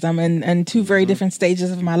ages. I'm in 2 very different stages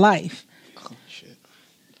of my life. Oh, shit.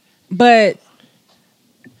 But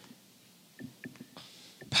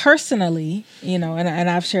personally, and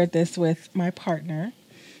I've shared this with my partner,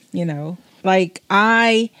 like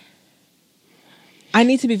I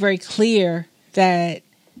need to be very clear that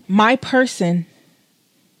my person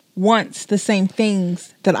wants the same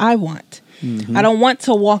things that I want. Mm-hmm. I don't want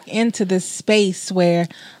to walk into this space where,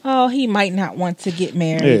 he might not want to get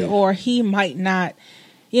married or he might not,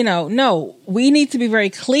 no, we need to be very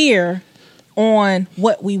clear on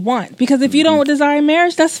what we want. Because if you don't desire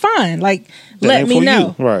marriage, that's fine. Like, let me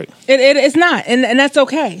know. You. Right. It's not. And that's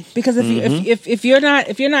okay. Because if you're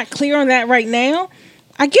not clear on that right now,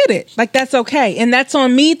 I get it. Like, that's okay. And that's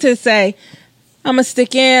on me to say, I'm going to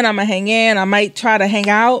stick in, I'm going to hang in, I might try to hang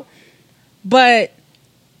out, but,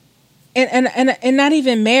 and not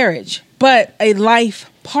even marriage, but a life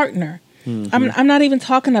partner. Mm-hmm. I'm not even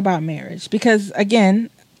talking about marriage because, again,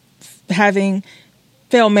 having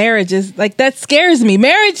failed marriages, like, that scares me.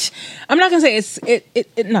 Marriage, I'm not going to say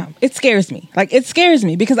it scares me. Like, it scares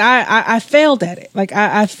me because I failed at it. Like,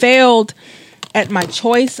 I failed at my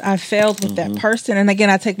choice. I failed with that person. And again,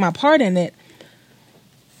 I take my part in it.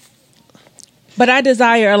 But I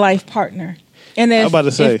desire a life partner. And I'm about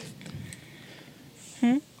to say.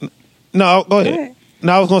 No, go ahead.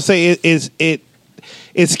 No, I was going to say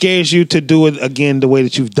it scares you to do it again the way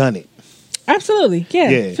that you've done it. Absolutely.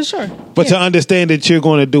 Yeah. For sure. But to understand that you're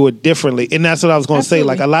going to do it differently. And that's what I was going to say.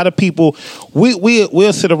 Like, a lot of people,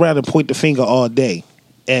 we'll sit around and point the finger all day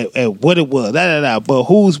at what it was. But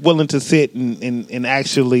who's willing to sit and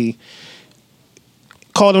actually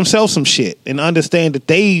call themselves some shit and understand that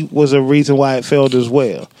they was a reason why it failed as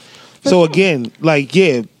well. So again, like,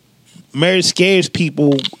 marriage scares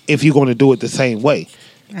people if you're going to do it the same way.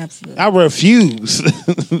 Absolutely. I refuse.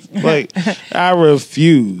 Like, I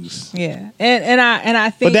refuse. Yeah. And I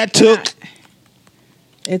think, but that took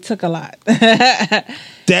it took a lot. That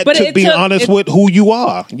took being honest with who you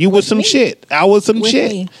are. You was some shit. I was some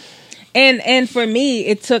shit. Me. And for me,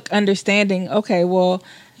 it took understanding, okay, well,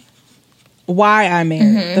 why I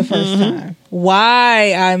married the first time,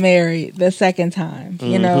 why I married the second time,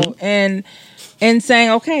 and saying,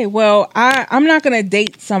 okay, well, I'm not going to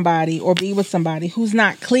date somebody or be with somebody who's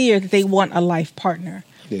not clear that they want a life partner.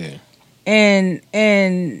 Yeah. And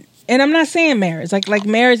I'm not saying marriage, like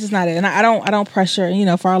marriage is not it. And I don't pressure,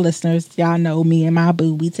 for our listeners, y'all know me and my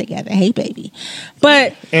boo, we together. Hey, baby.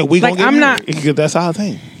 But and we gonna get married, because that's our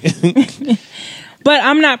thing. But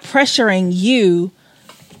I'm not pressuring you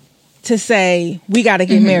to say we got to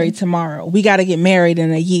get married tomorrow. We got to get married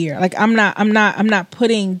in a year. Like, I'm not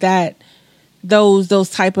putting those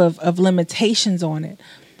type of limitations on it.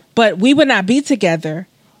 But we would not be together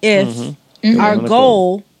if our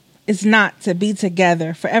goal is not to be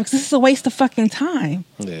together forever. 'Cause this is a waste of fucking time.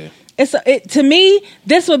 Yeah. To me,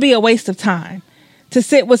 this would be a waste of time. To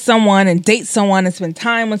sit with someone and date someone and spend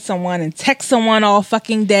time with someone and text someone all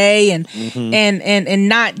fucking day and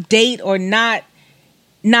not date or not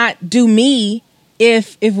do me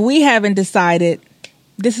if we haven't decided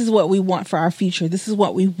this is what we want for our future. This is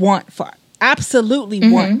what we want absolutely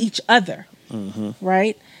want each other.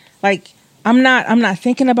 Right? Like, I'm not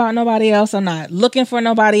thinking about nobody else. I'm not looking for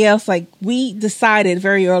nobody else. Like, we decided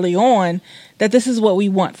very early on that this is what we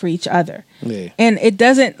want for each other. Yeah. And it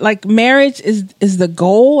doesn't, like, marriage is the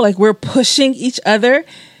goal. Like, we're pushing each other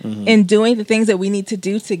and doing the things that we need to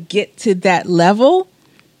do to get to that level.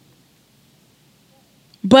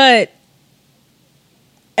 But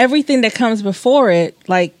everything that comes before it,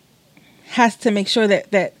 like, has to make sure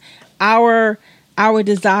that our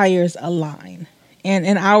desires align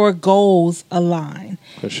and our goals align.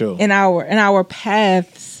 For sure. And our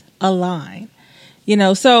paths align.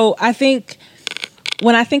 So I think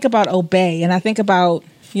when I think about obey and I think about,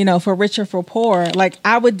 for rich or for poor, like,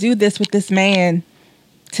 I would do this with this man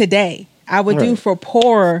today. I would do for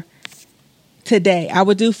poorer today. I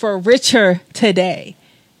would do for richer today.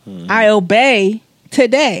 I obey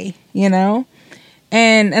today, you know?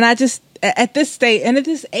 And I just, at this state and at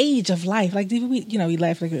this age of life, like, we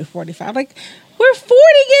laugh like we're 45. Like, we're 40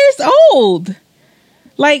 years old.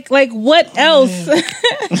 Like what else?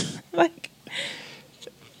 Like,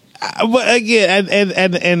 but again,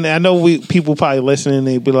 and I know people probably listening,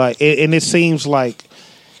 they be like, and it seems like,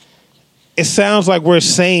 it sounds like we're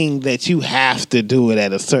saying that you have to do it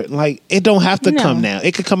at a certain, like, it don't have to come now.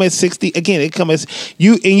 It could come at 60. Again, it come as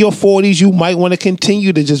you in your 40s. You might want to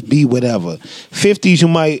continue to just be whatever.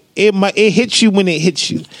 50s, it hits you when it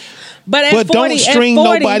hits you. But 40, don't string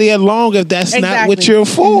 40, nobody along if that's exactly. not what you're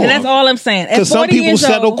for. And that's all I'm saying. Because some people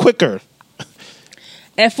settle quicker.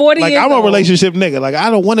 At 40 like, years I'm old, a relationship nigga. Like, I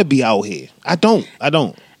don't want to be out here. I don't.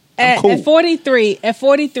 I'm cool. At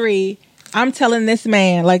 43, I'm telling this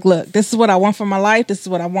man, like, look, this is what I want for my life. This is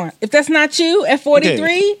what I want. If that's not you at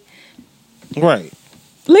 43, right,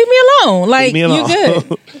 leave me alone. Like, you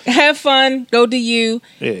good. Have fun. Go do you.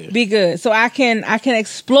 Yeah. Be good. So I can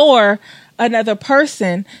explore another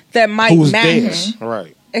person that might match.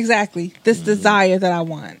 Right. Exactly. This desire that I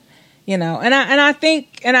want. You know, and I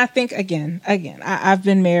think again, I've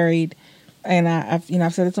been married, and I've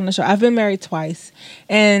said this on the show. I've been married twice,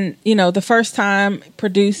 and the first time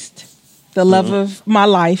produced the love of my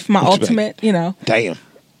life, my ultimate, damn,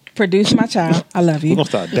 produced my child. I love you.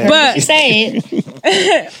 But say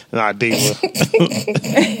it. Nah, diva.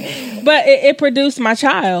 But it produced my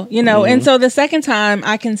child, and so the second time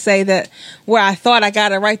I can say that where I thought I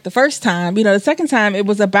got it right the first time, the second time it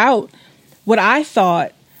was about what I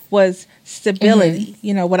thought was stability.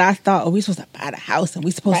 What I thought, we supposed to buy the house and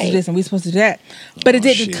we supposed to do this and we supposed to do that. But it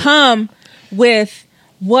didn't come with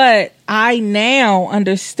what I now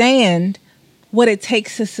understand what it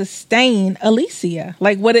takes to sustain Alicia.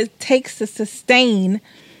 Like, what it takes to sustain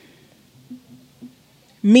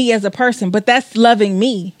me as a person. But that's loving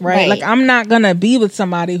me, right? Like, I'm not going to be with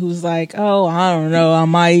somebody who's like, oh, I don't know, I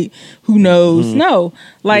might, who knows? No.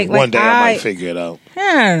 Like, one day I might figure it out.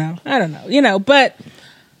 I don't know.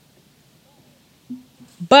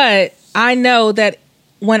 But I know that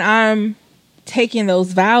when I'm taking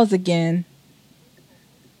those vows again,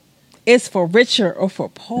 it's for richer or for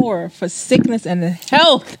poor, for sickness and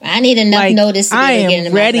health. I need enough notice to I get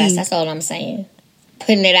in ready. my class. That's all I'm saying.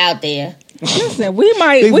 Putting it out there. Listen, we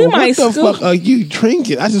might What the fuck are you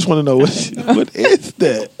drinking? I just want to know what is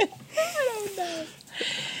that? I don't know.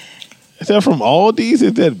 Is that from Aldi's?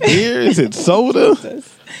 Is that beer? Is it soda?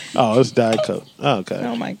 Oh, it's Diet Coke. Oh, okay.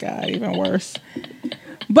 Oh my God, even worse.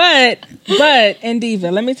 But and Diva,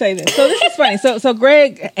 let me tell you this. So this is funny. So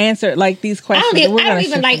Greg answered like these questions. I don't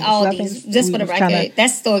even like all these. Just for the record, that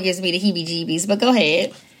store gives me the heebie-jeebies. But go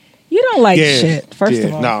ahead. You don't like shit. First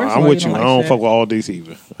of all, I'm with you. I don't fuck with all these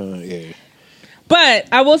either. Yeah. But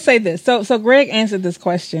I will say this. So Greg answered this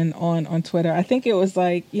question on Twitter. I think it was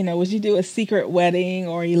like, would you do a secret wedding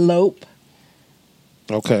or elope?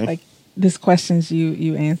 Okay. Like this questions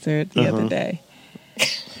you answered the other day.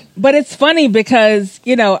 But it's funny because,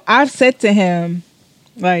 I've said to him,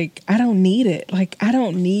 like, I don't need it. Like, I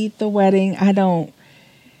don't need the wedding. I don't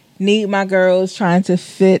need my girls trying to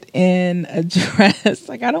fit in a dress.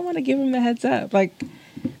 Like, I don't want to give him the heads up. Like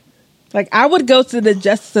I would go to the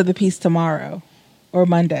Justice of the Peace tomorrow or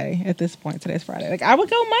Monday at this point. Today's Friday. Like, I would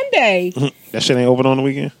go Monday. That shit ain't open on the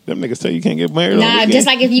weekend? Them niggas tell you can't get married on the weekend? Just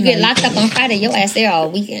like if you get locked up on Friday, your ass there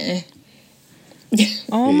all weekend.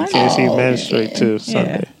 Oh, my God. You can't see magistrate till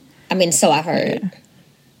Sunday. I mean, so I've heard. Yeah.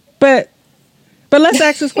 But let's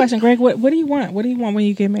ask this question, Greg. What do you want? What do you want when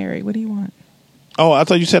you get married? What do you want? Oh, I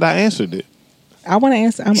thought you said I answered it. I want to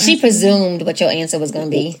answer. She presumed what your answer was going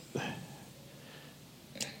to be.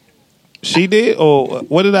 She did? Or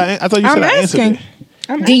what did I thought you said I answered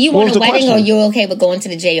it. Do you want a wedding or you okay with going to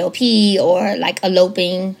the JOP or like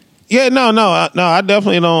eloping? Yeah, no, I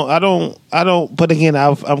definitely don't. I don't. But again,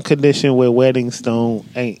 I'm conditioned where weddings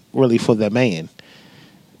ain't really for the man.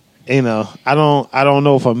 I don't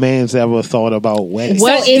know if a man's ever thought about weddings. So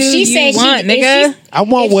if she says nigga, I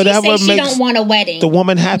want whatever makes she don't want a wedding, the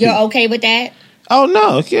woman happy. You're okay with that? Oh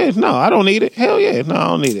no, I don't need it. Hell yeah, no, I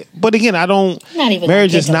don't need it. But again, I don't. Not even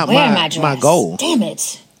marriage is not my goal. Damn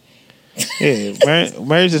it. Yeah,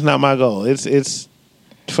 marriage is not my goal. It's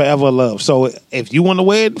forever love. So if you want to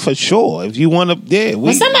wed, for sure. If you want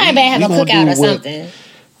to, somebody better have a cookout or something.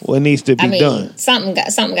 What needs to be done? Something got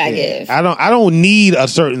to give. I don't need a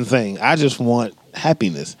certain thing. I just want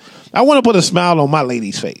happiness. I want to put a smile on my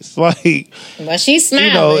lady's face. Like, well, she's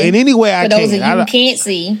smiling. in any way I can. For those of you who can't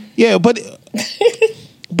see. Yeah, but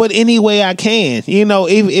any way I can.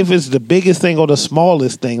 If it's the biggest thing or the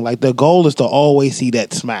smallest thing, like the goal is to always see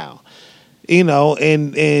that smile.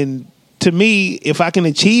 And to me, if I can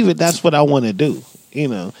achieve it, that's what I want to do. You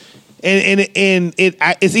know, and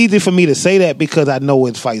it's easy for me to say that because I know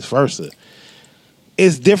it's vice versa.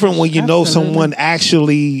 It's different when you know someone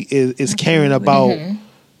actually is caring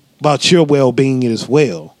about your well-being as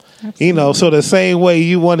well. Absolutely. You know, so the same way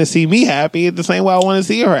you want to see me happy, it's the same way I want to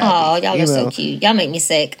see her happy. Oh, y'all are so cute. Y'all make me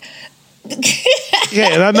sick.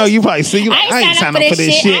 Yeah, and I know you probably see. I ain't signed up for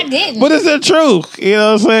this shit. I didn't. But it's the truth. You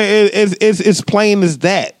know what I'm saying? It's plain as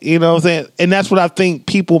that. You know what I'm saying? And that's what I think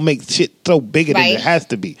people make shit so bigger than it has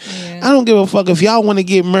to be. Yeah. I don't give a fuck if y'all want to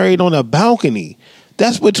get married on a balcony.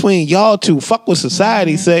 That's between y'all two. Fuck what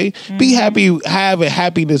society say. Be happy however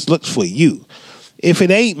happiness looks for you. If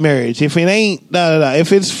it ain't marriage, if it ain't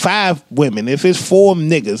if it's 5 women, if it's 4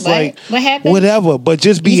 niggas, what happened? Whatever. But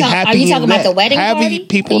just be happy. Are you talking about the wedding party?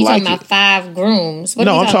 People are you talking about 5 grooms?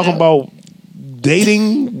 No, I'm talking about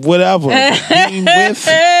dating, whatever, being with,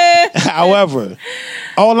 however.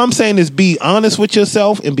 All I'm saying is be honest with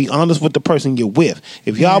yourself and be honest with the person you're with.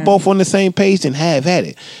 If y'all both on the same page, then have at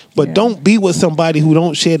it. But don't be with somebody who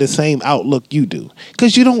don't share the same outlook you do,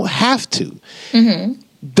 because you don't have to.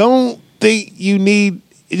 Don't think you need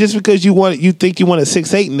just because you think you want a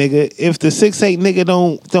 6'8" nigga. If the 6'8" nigga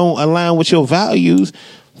don't align with your values,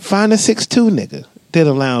 find a 6'2" nigga that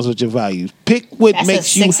aligns with your values. Pick what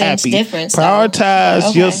makes you happy.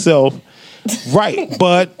 Prioritize yourself. Right,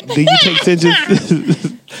 but do you take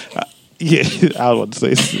inches? Yeah, I was about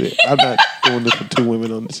to say I'm not doing this for 2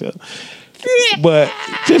 women on the show. But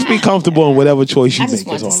just be comfortable in whatever choice you make. I just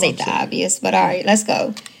want to state the obvious, but all right, let's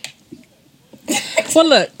go. Well,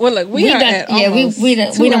 look. We done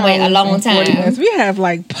wait a long time. We have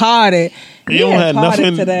like potted. You don't have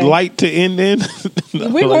nothing today. Light to end in.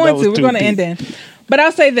 We're going to end in. But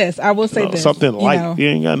I'll say this. I will say this. Something light. You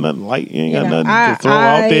ain't got nothing light. You ain't got nothing to throw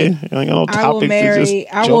out there. You ain't got no topics to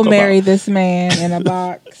just I will marry this man in a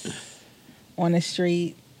box on the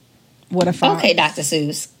street with a fox. Okay, Dr.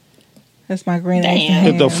 Seuss. That's my green.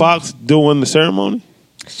 Is the fox doing the ceremony?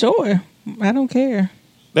 Sure. I don't care.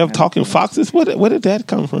 They're talking foxes? Where did that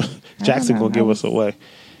come from? Jackson going to give us away.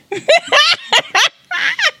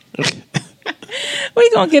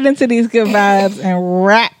 We're going to get into these good vibes and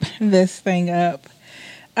wrap this thing up.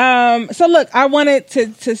 So look, I wanted to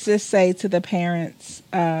just say to the parents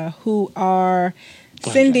who are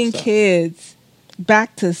sending kids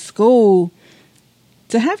back to school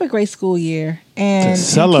to have a great school year and to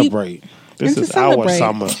celebrate. This is our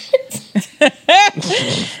summer. For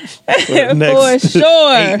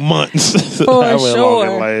sure. 8 months. For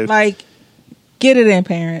sure. Like, get it in,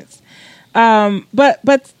 parents.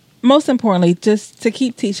 But most importantly, just to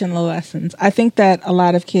keep teaching the lessons. I think that a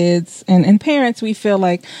lot of kids and parents, we feel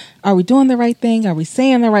like, are we doing the right thing? Are we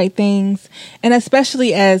saying the right things? And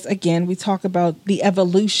especially as, again, we talk about the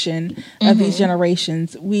evolution of these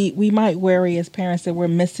generations, we might worry as parents that we're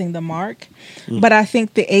missing the mark. But I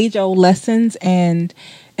think the age-old lessons and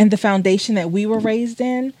the foundation that we were raised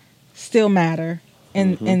in still matter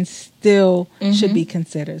and still should be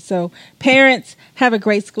considered. So parents, have a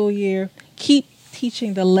great school year. Keep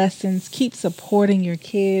teaching the lessons. Keep supporting your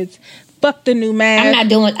kids. Fuck the new math. I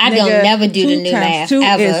don't never do the new math. 2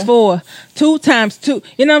 ever. is 4. 2 times 2.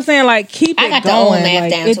 You know what I'm saying? Like, keep it going. I got the old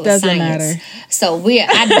math down it to doesn't a science. matter. So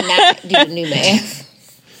I do not do the new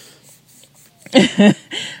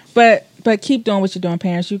math. But keep doing what you're doing,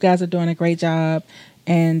 parents. You guys are doing a great job.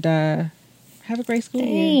 And have a great school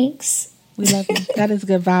year. Thanks. We love you. That is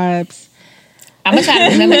good vibes. I'm going to try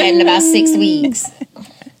to remember that in about 6 weeks.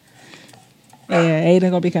 Yeah,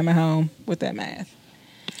 Aiden gonna be coming home with that math.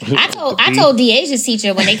 I told Deaja's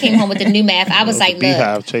teacher when they came home with the new math, I was like,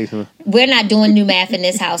 look, we're not doing new math in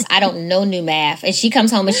this house. I don't know new math. And she comes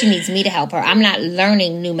home and she needs me to help her. I'm not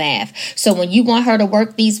learning new math. So when you want her to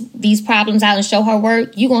work these problems out and show her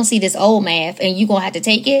work, you're going to see this old math and you're going to have to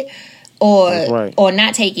take it or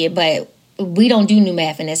not take it. But we don't do new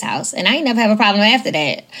math in this house. And I ain't never have a problem after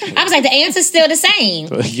that. I was like, the answer's still the same.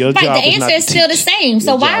 So the answer is still the same.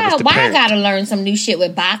 So why I gotta learn some new shit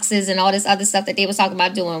with boxes and all this other stuff that they was talking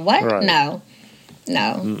about doing? What? Right. No.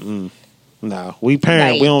 No. We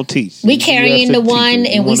parent, we don't teach. We carrying the one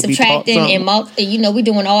and we subtracting and we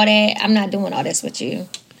doing all that. I'm not doing all this with you.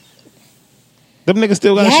 Them niggas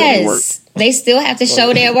still gotta show their work. They still have to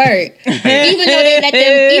show their work, even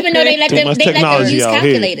though they let them use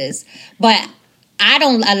calculators. But I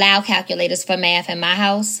don't allow calculators for math in my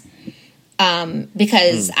house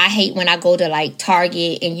because I hate when I go to like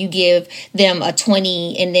Target and you give them a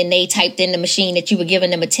 20 and then they typed in the machine that you were giving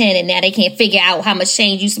them a 10 and now they can't figure out how much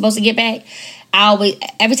change you're supposed to get back.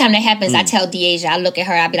 every time that happens, I tell Deasia, I look at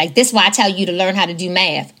her, I'll be like, this is why I tell you to learn how to do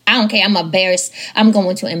math. I don't care. I'm embarrassed. I'm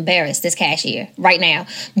going to embarrass this cashier right now.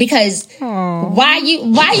 Because why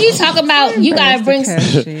you talking about you gotta bring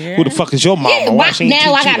who the fuck is your mama? Yeah,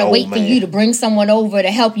 now I gotta wait for you to bring someone over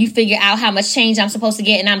to help you figure out how much change I'm supposed to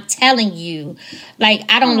get, and I'm telling you, like,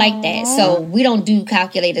 I don't like that. So we don't do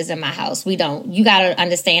calculators in my house. We don't. You gotta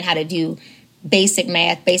understand how to do basic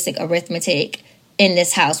math, basic arithmetic in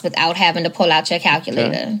this house without having to pull out your calculator.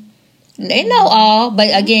 Okay. They know all, but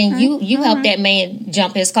again, you help that man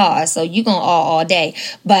jump his car, so you gonna all day.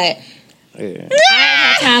 But I don't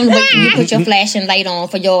have time to wait for you to put your flashing light on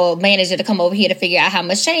for your manager to come over here to figure out how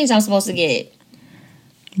much change I'm supposed to get.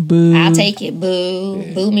 Boo. I'll take it. Boo.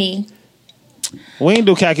 Yeah. Boo me. We ain't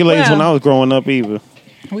do calculators when I was growing up either.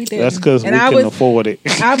 We did. That's because we couldn't afford it.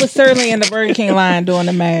 I was certainly in the Burger King line doing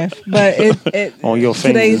the math, but it on your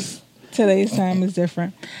fingers. Today's time is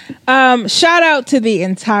different. Shout out to the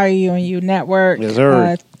entire UNU network. Yes,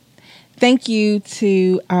 sir. Thank you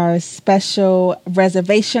to our special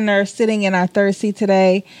reservationer sitting in our third seat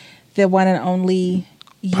today, the one and only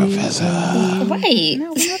Professor. Wait. No,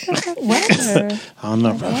 not the professor. I'm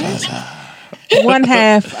not Professor. One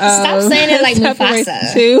half of Stop saying it like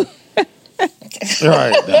Mufasa. Two.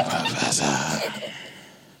 Right, the Professor.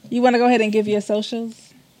 You want to go ahead and give your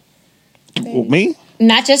socials? Well, me?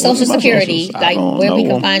 Not your social security, socials? like where we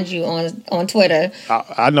can find you on Twitter.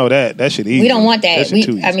 I know that. That shit easy. We don't want that.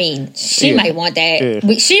 That She might want that.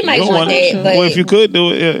 Yeah. She might want that. But well, if you could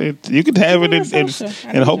do it, you could have it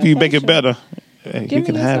and hope you make it better. You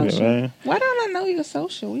can have it, man. Why don't I know your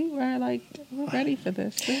social? We're ready for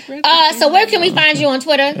this. So where can we find you on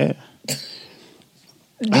Twitter?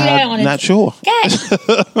 Yeah. I'm not sure.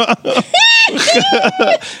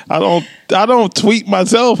 I don't tweet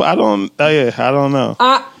myself. I don't know.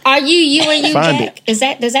 Are you and you Find Jack?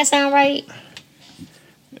 Does that sound right?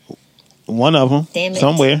 One of them. Damn it.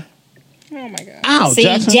 Somewhere. Oh my god. Ow, See,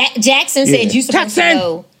 Jackson. Jackson said you supposed to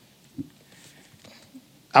know.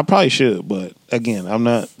 I probably should, but again, I'm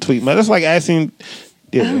not tweeting. That's like asking.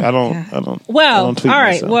 Yeah, I don't. Well, I don't tweet all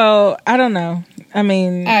right. myself. Well, I don't know. I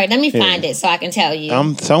mean, all right. Let me find it so I can tell you.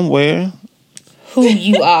 I'm somewhere. Who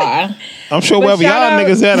you are? I'm sure wherever y'all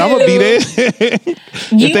niggas at, I'm gonna be there.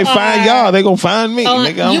 If they find y'all, they gonna find me.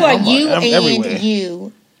 Nigga, I'm everywhere.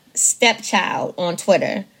 You stepchild on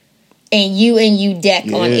Twitter, and you deck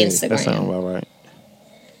on Instagram. That sounds about right.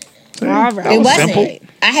 all right. It wasn't. Simple.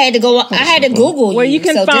 I had to go. I had to Google Well, you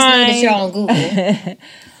can so find just know that you're on Google.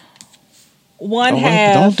 One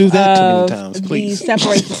half don't do that too many of times, please. the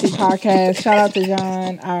Separate the Two podcast. Shout out to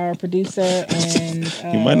John, our producer, and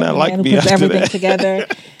You might not like man who me puts after everything that. together.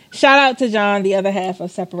 Shout out to John, the other half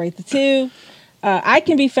of Separate the Two. I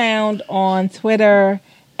can be found on Twitter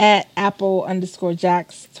at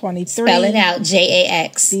Apple_Jax23. Spell it out,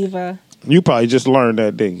 JAX. Diva. You probably just learned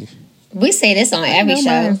that, didn't you? We say this on every No, show.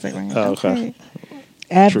 my Instagram. Oh, okay.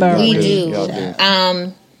 Ever. We Y'all do. Y'all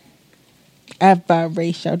do. Ever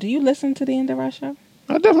ratio. Do you listen to the end of our show?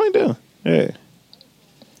 I definitely do. Yeah.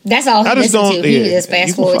 That's all he I just listened don't. to. He Yeah, just you fast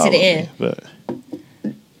can forward to follow the me, end. But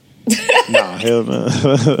nah, hell no.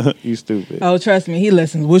 You stupid. Oh, trust me, he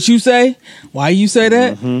listens. What you say? Why you say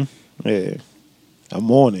that? Mm-hmm. Yeah.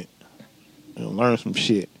 I'm on it. You'll learn some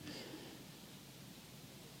shit.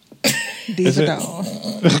 Diva doll.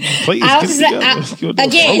 Please, I get was together.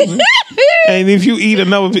 again. And if you eat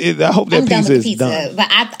another, I hope that I'm done pizza with is the pizza, done. but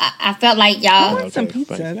I felt like I y'all. want some Okay,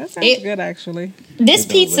 pizza. thank you. That sounds good, actually. This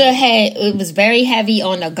pizza it was very heavy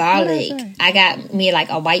on the garlic. What did I say? I got me like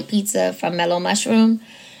a white pizza from Mellow Mushroom,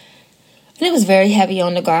 and it was very heavy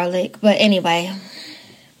on the garlic. But anyway,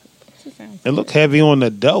 It look heavy on the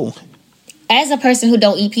dough. as a person who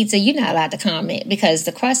don't eat pizza, you're not allowed to comment because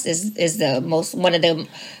the crust is the most one of the.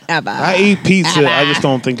 I eat pizza. I just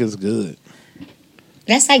don't think it's good.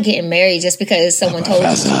 That's like getting married just because someone told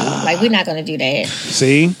you to. Like, we're not going to do that.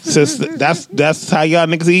 See, that's how y'all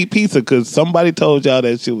niggas eat pizza because somebody told y'all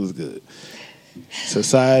that shit was good.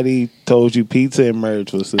 Society told you pizza and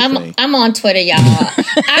marriage was the thing. I'm on Twitter, y'all.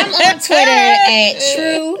 I'm on Twitter at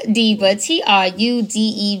True Diva,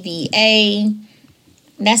 TRUDEVA.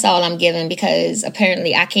 That's all I'm giving because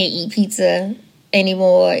apparently I can't eat pizza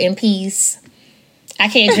anymore in peace. I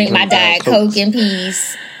can't drink my Diet Coke in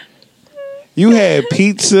peace. You had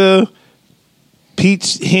pizza,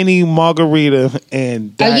 peach Henny margarita,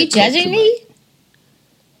 and Diet Are you Coke judging tonight. me?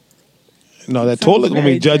 No, that toilet gonna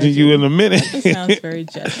be judging you in a minute. It sounds very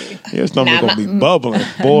judgy. Your stomach Nah, gonna be bubbling,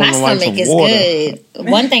 boiling My like stomach some is water. good.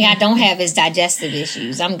 One thing I don't have is digestive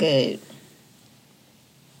issues. I'm good.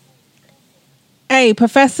 Hey,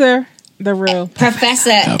 Professor The real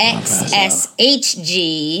Professor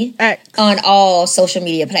XSHG on all social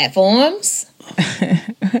media platforms.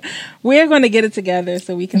 We're going to get it together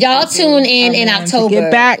so we can. Y'all tune in October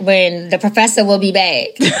get back when the professor will be back.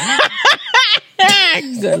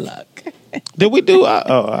 Good luck. Did we do? Did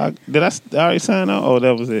I already sign out? Oh,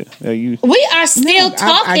 that was it. We are still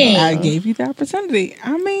talking. I gave you the opportunity.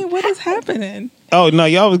 I mean, what is happening? Oh no,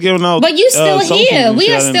 y'all was giving out. But you still here.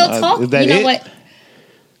 We are still talking. You know what?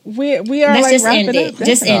 We are. Let's like just end it.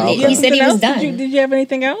 Just end it. He said he was done. Did you have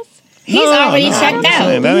anything else? He's already checked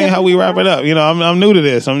out. That ain't how we wrap it up. You know, I'm new to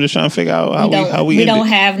this. I'm just trying to figure out how we. We don't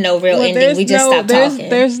have no real ending. We just stop talking.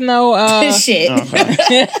 There's no shit.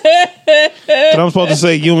 Okay. But I'm supposed to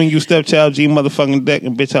say you stepchild, G motherfucking deck,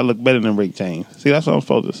 and bitch, I look better than Rick James. See, that's what I'm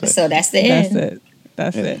supposed to say. So that's the end.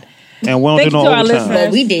 That's it. And we don't do no overtime.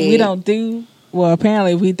 But we did. We don't do. Well,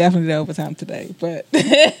 apparently we definitely did overtime today. But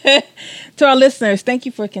to our listeners, thank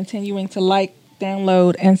you for continuing to like,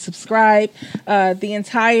 download, and subscribe. The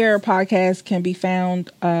entire podcast can be found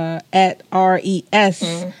at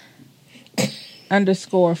RES_4_3.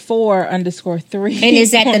 And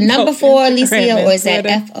is that the number 4, Alicia, or is that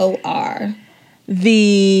FOR?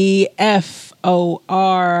 The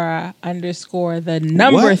FOR underscore the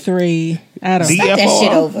number what? 3. I don't know. Start that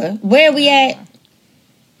shit over. Where are we at?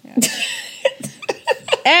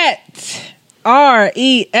 At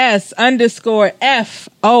RES_FOR.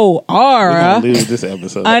 We're gonna lose this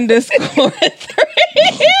episode.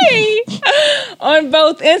 _3 on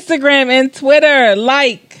both Instagram and Twitter.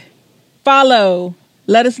 Like, follow,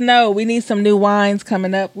 let us know. We need some new wines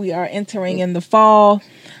coming up. We are entering in the fall.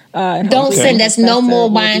 Don't send us no more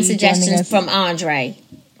wine suggestions from Andre.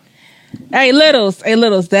 Hey, Littles,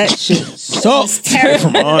 that shit sucks.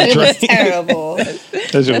 From Andre. It was terrible. That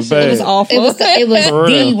shit was bad. It was awful. It was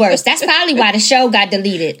the worst. That's probably why the show got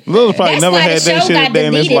deleted. Littles probably never had that shit a day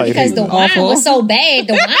in his life. Because the wine was so bad,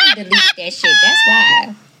 the wine deleted that shit. That's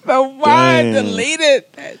why. The wine deleted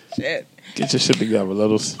that shit. Get your shit together,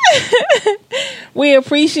 Littles. We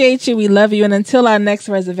appreciate you. We love you. And until our next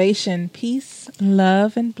reservation, peace,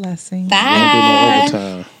 love, and blessings. Bye. Don't do no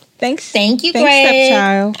overtime. Thanks. Thank you, Greg. Thanks,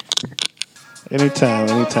 stepchild. Anytime.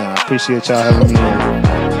 Appreciate y'all having me on.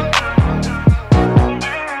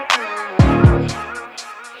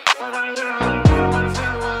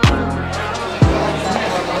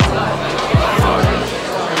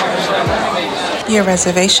 Your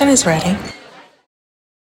reservation is ready.